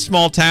back to his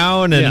small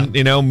town and,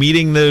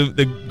 meeting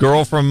the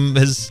girl from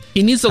his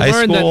He needs to high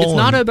learn that school it's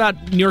not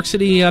about New York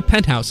City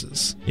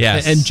penthouses.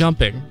 Yes. And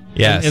jumping.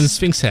 Yes. And the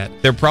Sphinx head.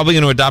 They're probably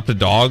going to adopt a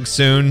dog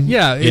soon.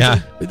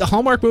 Yeah. The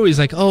Hallmark movie is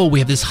like, we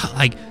have this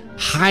high,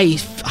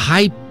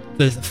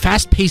 the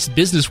fast-paced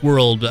business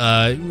world.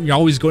 You're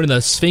always going to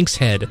the Sphinx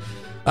head.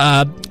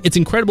 It's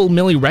incredible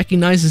Millie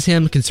recognizes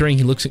him, considering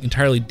he looks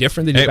entirely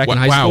different than he did back in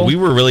high school. Wow, we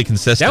were really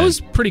consistent. That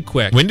was pretty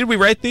quick. When did we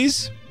write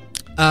these?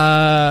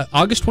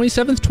 August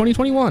 27th,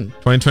 2021.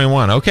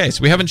 2021. Okay,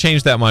 so we haven't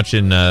changed that much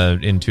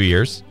in 2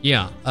 years.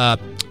 Yeah.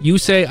 You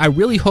say, I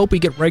really hope we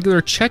get regular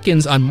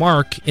check-ins on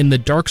Mark in the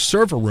dark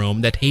server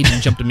room that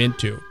Hayden jumped him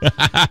into.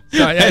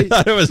 I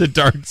thought it was a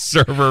dark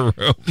server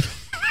room.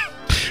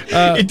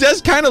 It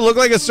does kind of look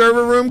like a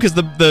server room because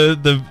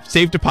the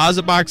safe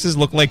deposit boxes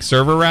look like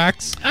server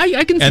racks.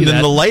 I can see that. And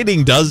then the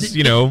lighting does,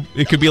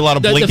 it could be a lot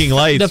of blinking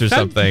lights or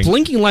something.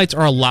 Blinking lights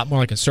are a lot more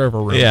like a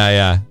server room.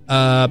 Yeah.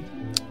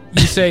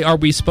 You say, are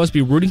we supposed to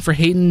be rooting for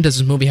Hayden? Does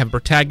this movie have a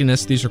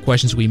protagonist? These are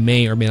questions we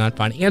may or may not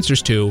find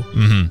answers to.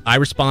 Mm-hmm. I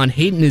respond,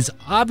 Hayden is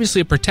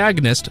obviously a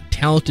protagonist,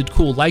 talented,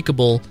 cool,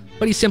 likable,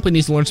 but he simply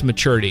needs to learn some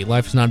maturity.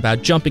 Life is not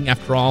about jumping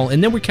after all,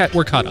 and then we're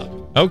caught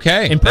up.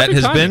 Okay, that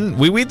has been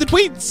We Read the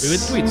Tweets. We Read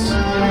the Tweets.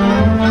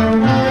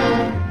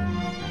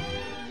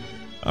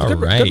 All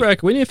right. Good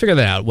rec. We need to figure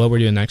that out, what we're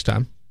doing next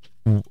time.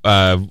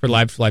 For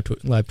live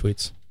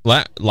tweets.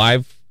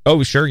 Live?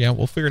 Oh, sure, yeah,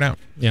 we'll figure it out.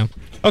 Yeah.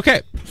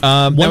 Okay.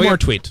 One more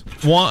tweet.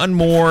 One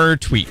more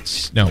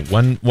tweet. No,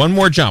 one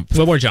more jump.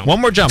 One more jump.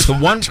 One more jump. The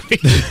one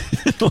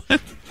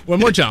One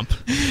more jump.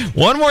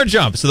 One more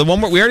jump. So the one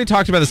more, we already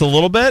talked about this a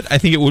little bit. I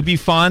think it would be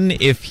fun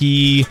if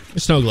he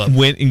snow globe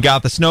went and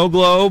got the snow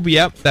globe.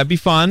 Yep, that'd be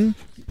fun.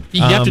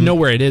 You have to know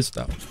where it is,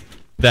 though.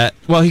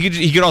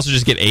 He could also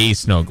just get a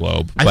snow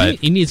globe. I think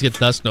he needs to get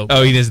the snow globe.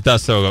 Oh, he needs the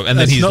snow globe, and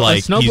then he's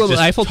like snow globe,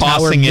 Eiffel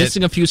Tower,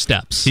 missing a few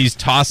steps. He's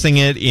tossing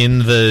it in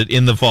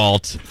the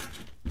vault,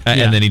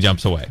 and then he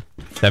jumps away.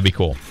 That'd be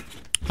cool.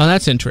 Oh,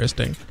 that's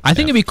interesting. I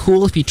think it'd be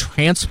cool if he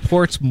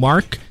transports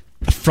Mark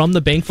from the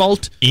bank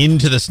vault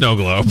into the snow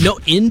globe. No,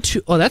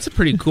 into. Oh, that's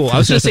pretty cool. I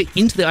was going to say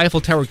into the Eiffel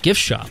Tower gift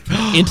shop,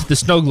 into the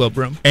snow globe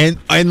room, and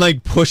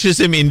like pushes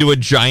him into a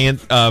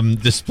giant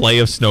display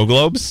of snow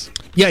globes.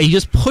 Yeah, he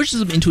just pushes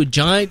him into a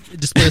giant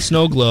display of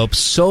snow globes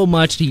so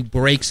much that he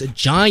breaks a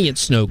giant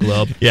snow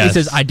globe. Yes. He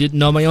says, "I didn't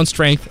know my own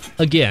strength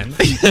again,"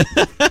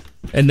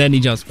 and then he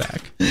jumps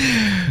back.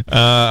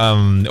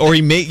 Or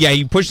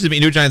he pushes him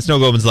into a giant snow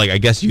globe and is like, "I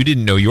guess you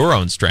didn't know your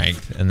own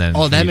strength." And then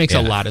that makes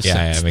a lot of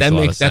sense.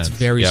 That's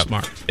very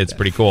smart. It's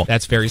pretty cool.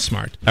 That's very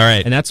smart. All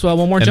right, and that's one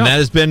more jump. And that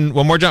has been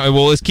one more jump.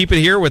 Well, let's keep it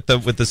here with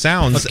the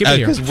sounds. Let's keep it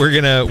here because we're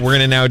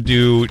gonna now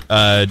do.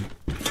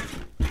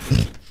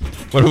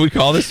 What do we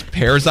call this?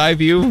 Pear's eye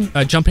view?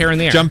 Jump hair in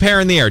the air. Jump hair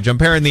in the air. Jump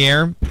hair in the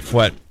air.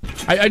 What?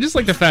 I just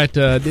like the fact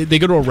they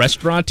go to a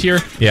restaurant here.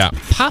 Yeah.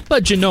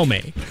 Papa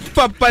Genome.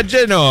 Papa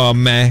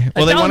Genome.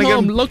 Well, they want to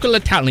get local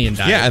Italian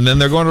diet. Yeah, and then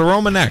they're going to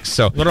Roma next.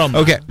 So Roma.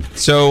 Okay.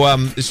 So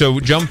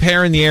jump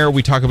hair in the air.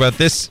 We talk about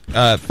this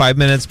 5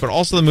 minutes, but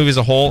also the movie as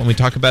a whole, and we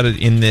talk about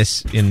it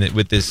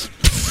with this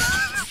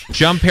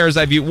jump hair's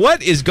eye view.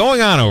 What is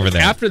going on over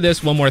there? After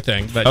this, one more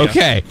thing. But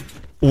okay.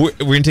 Yeah. We're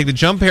going to take the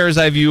jump hair's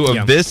eye view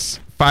of this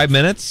 5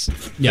 minutes.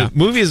 Yeah. The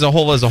movie as a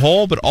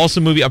whole, but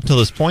also movie up till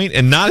this point,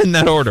 and not in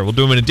that order. We'll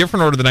do them in a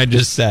different order than I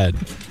just said.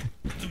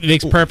 It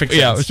makes perfect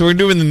sense. Yeah, so we're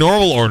doing the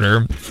normal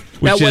order.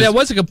 That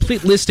was a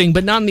complete listing,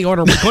 but not in the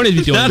order we're going to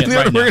be doing not it. In the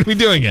order we're going to be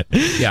doing it.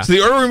 Yeah. So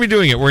the order we're going to be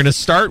doing it, we're going to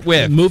start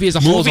with movie as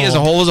a whole.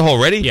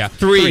 Ready? Yeah.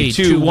 3,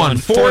 2, 1,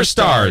 4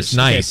 stars.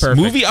 Nice.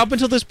 Okay, movie up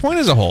until this point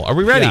as a whole. Are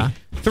we ready? Yeah.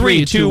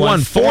 3, 2,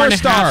 1, 4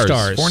 stars.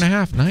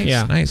 4.5. Nice.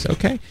 Yeah. Nice.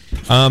 Okay.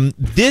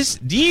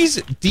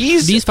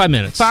 These 5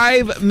 minutes.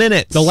 5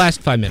 minutes. The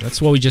last 5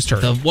 minutes. What we just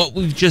heard. What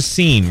we've just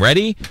seen.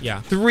 Ready?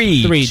 Yeah.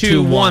 3,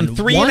 2, 1.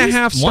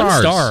 3.5 stars. 1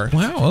 star.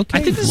 Wow. Okay.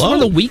 I think this is one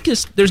of the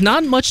weakest. There's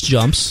not much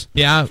jumps.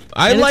 Yeah.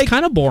 It's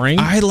kind of boring.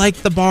 I like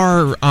the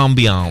bar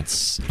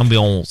ambiance. Okay.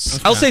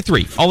 I'll say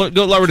 3. I'll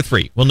go lower to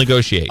 3. We'll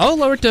negotiate. I'll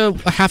lower it to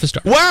a half a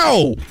star.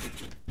 Wow.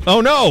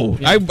 Oh no.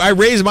 Yeah. I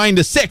raised mine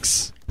to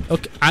 6.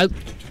 Okay.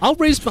 I'll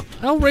raise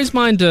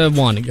mine to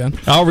 1 again.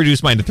 I'll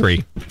reduce mine to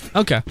 3.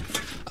 Okay.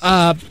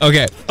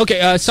 Okay.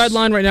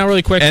 Sideline right now,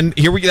 really quick. And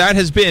that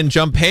has been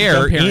jump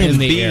hair in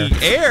the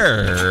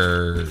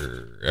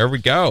air. There we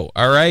go.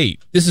 All right.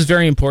 This is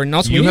very important.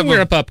 Also, we need to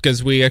wrap up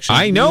because we actually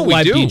I know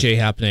live we do. DJ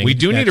happening. We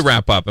do need to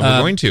wrap up, and we're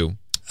going to.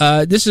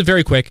 This is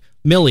very quick.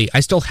 Millie, I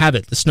still have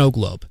it. The snow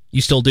globe.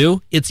 You still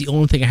do? It's the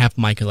only thing I have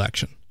in my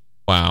collection.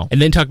 Wow.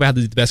 And then talk about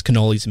the best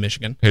cannolis in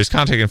Michigan. Here's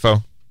contact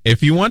info.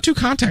 If you want to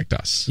contact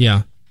us,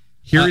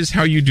 here is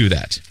how you do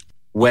that.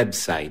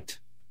 Website.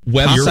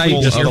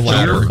 Just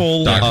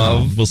Earful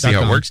of. We'll see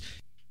how it works.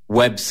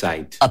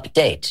 Website.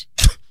 Update.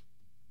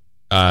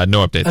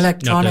 No updates.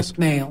 Electronic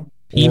mail.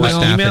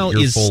 Email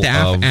is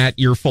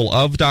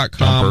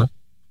staff@earfulof.com.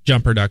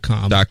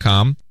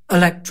 Jumper.com.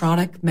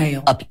 Electronic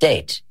mail.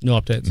 Update. No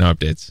updates. No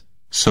updates.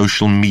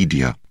 Social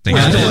media.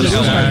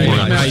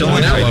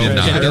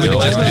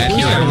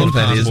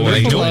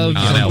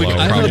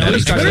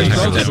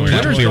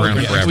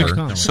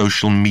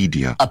 Social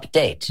media.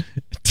 Update.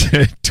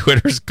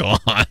 Twitter's gone.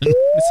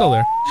 It's still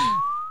there.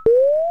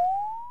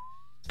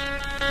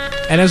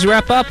 And as we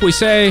wrap up, we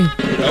say,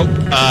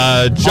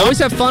 always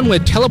have fun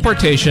with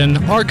teleportation,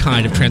 our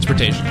kind of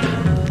transportation.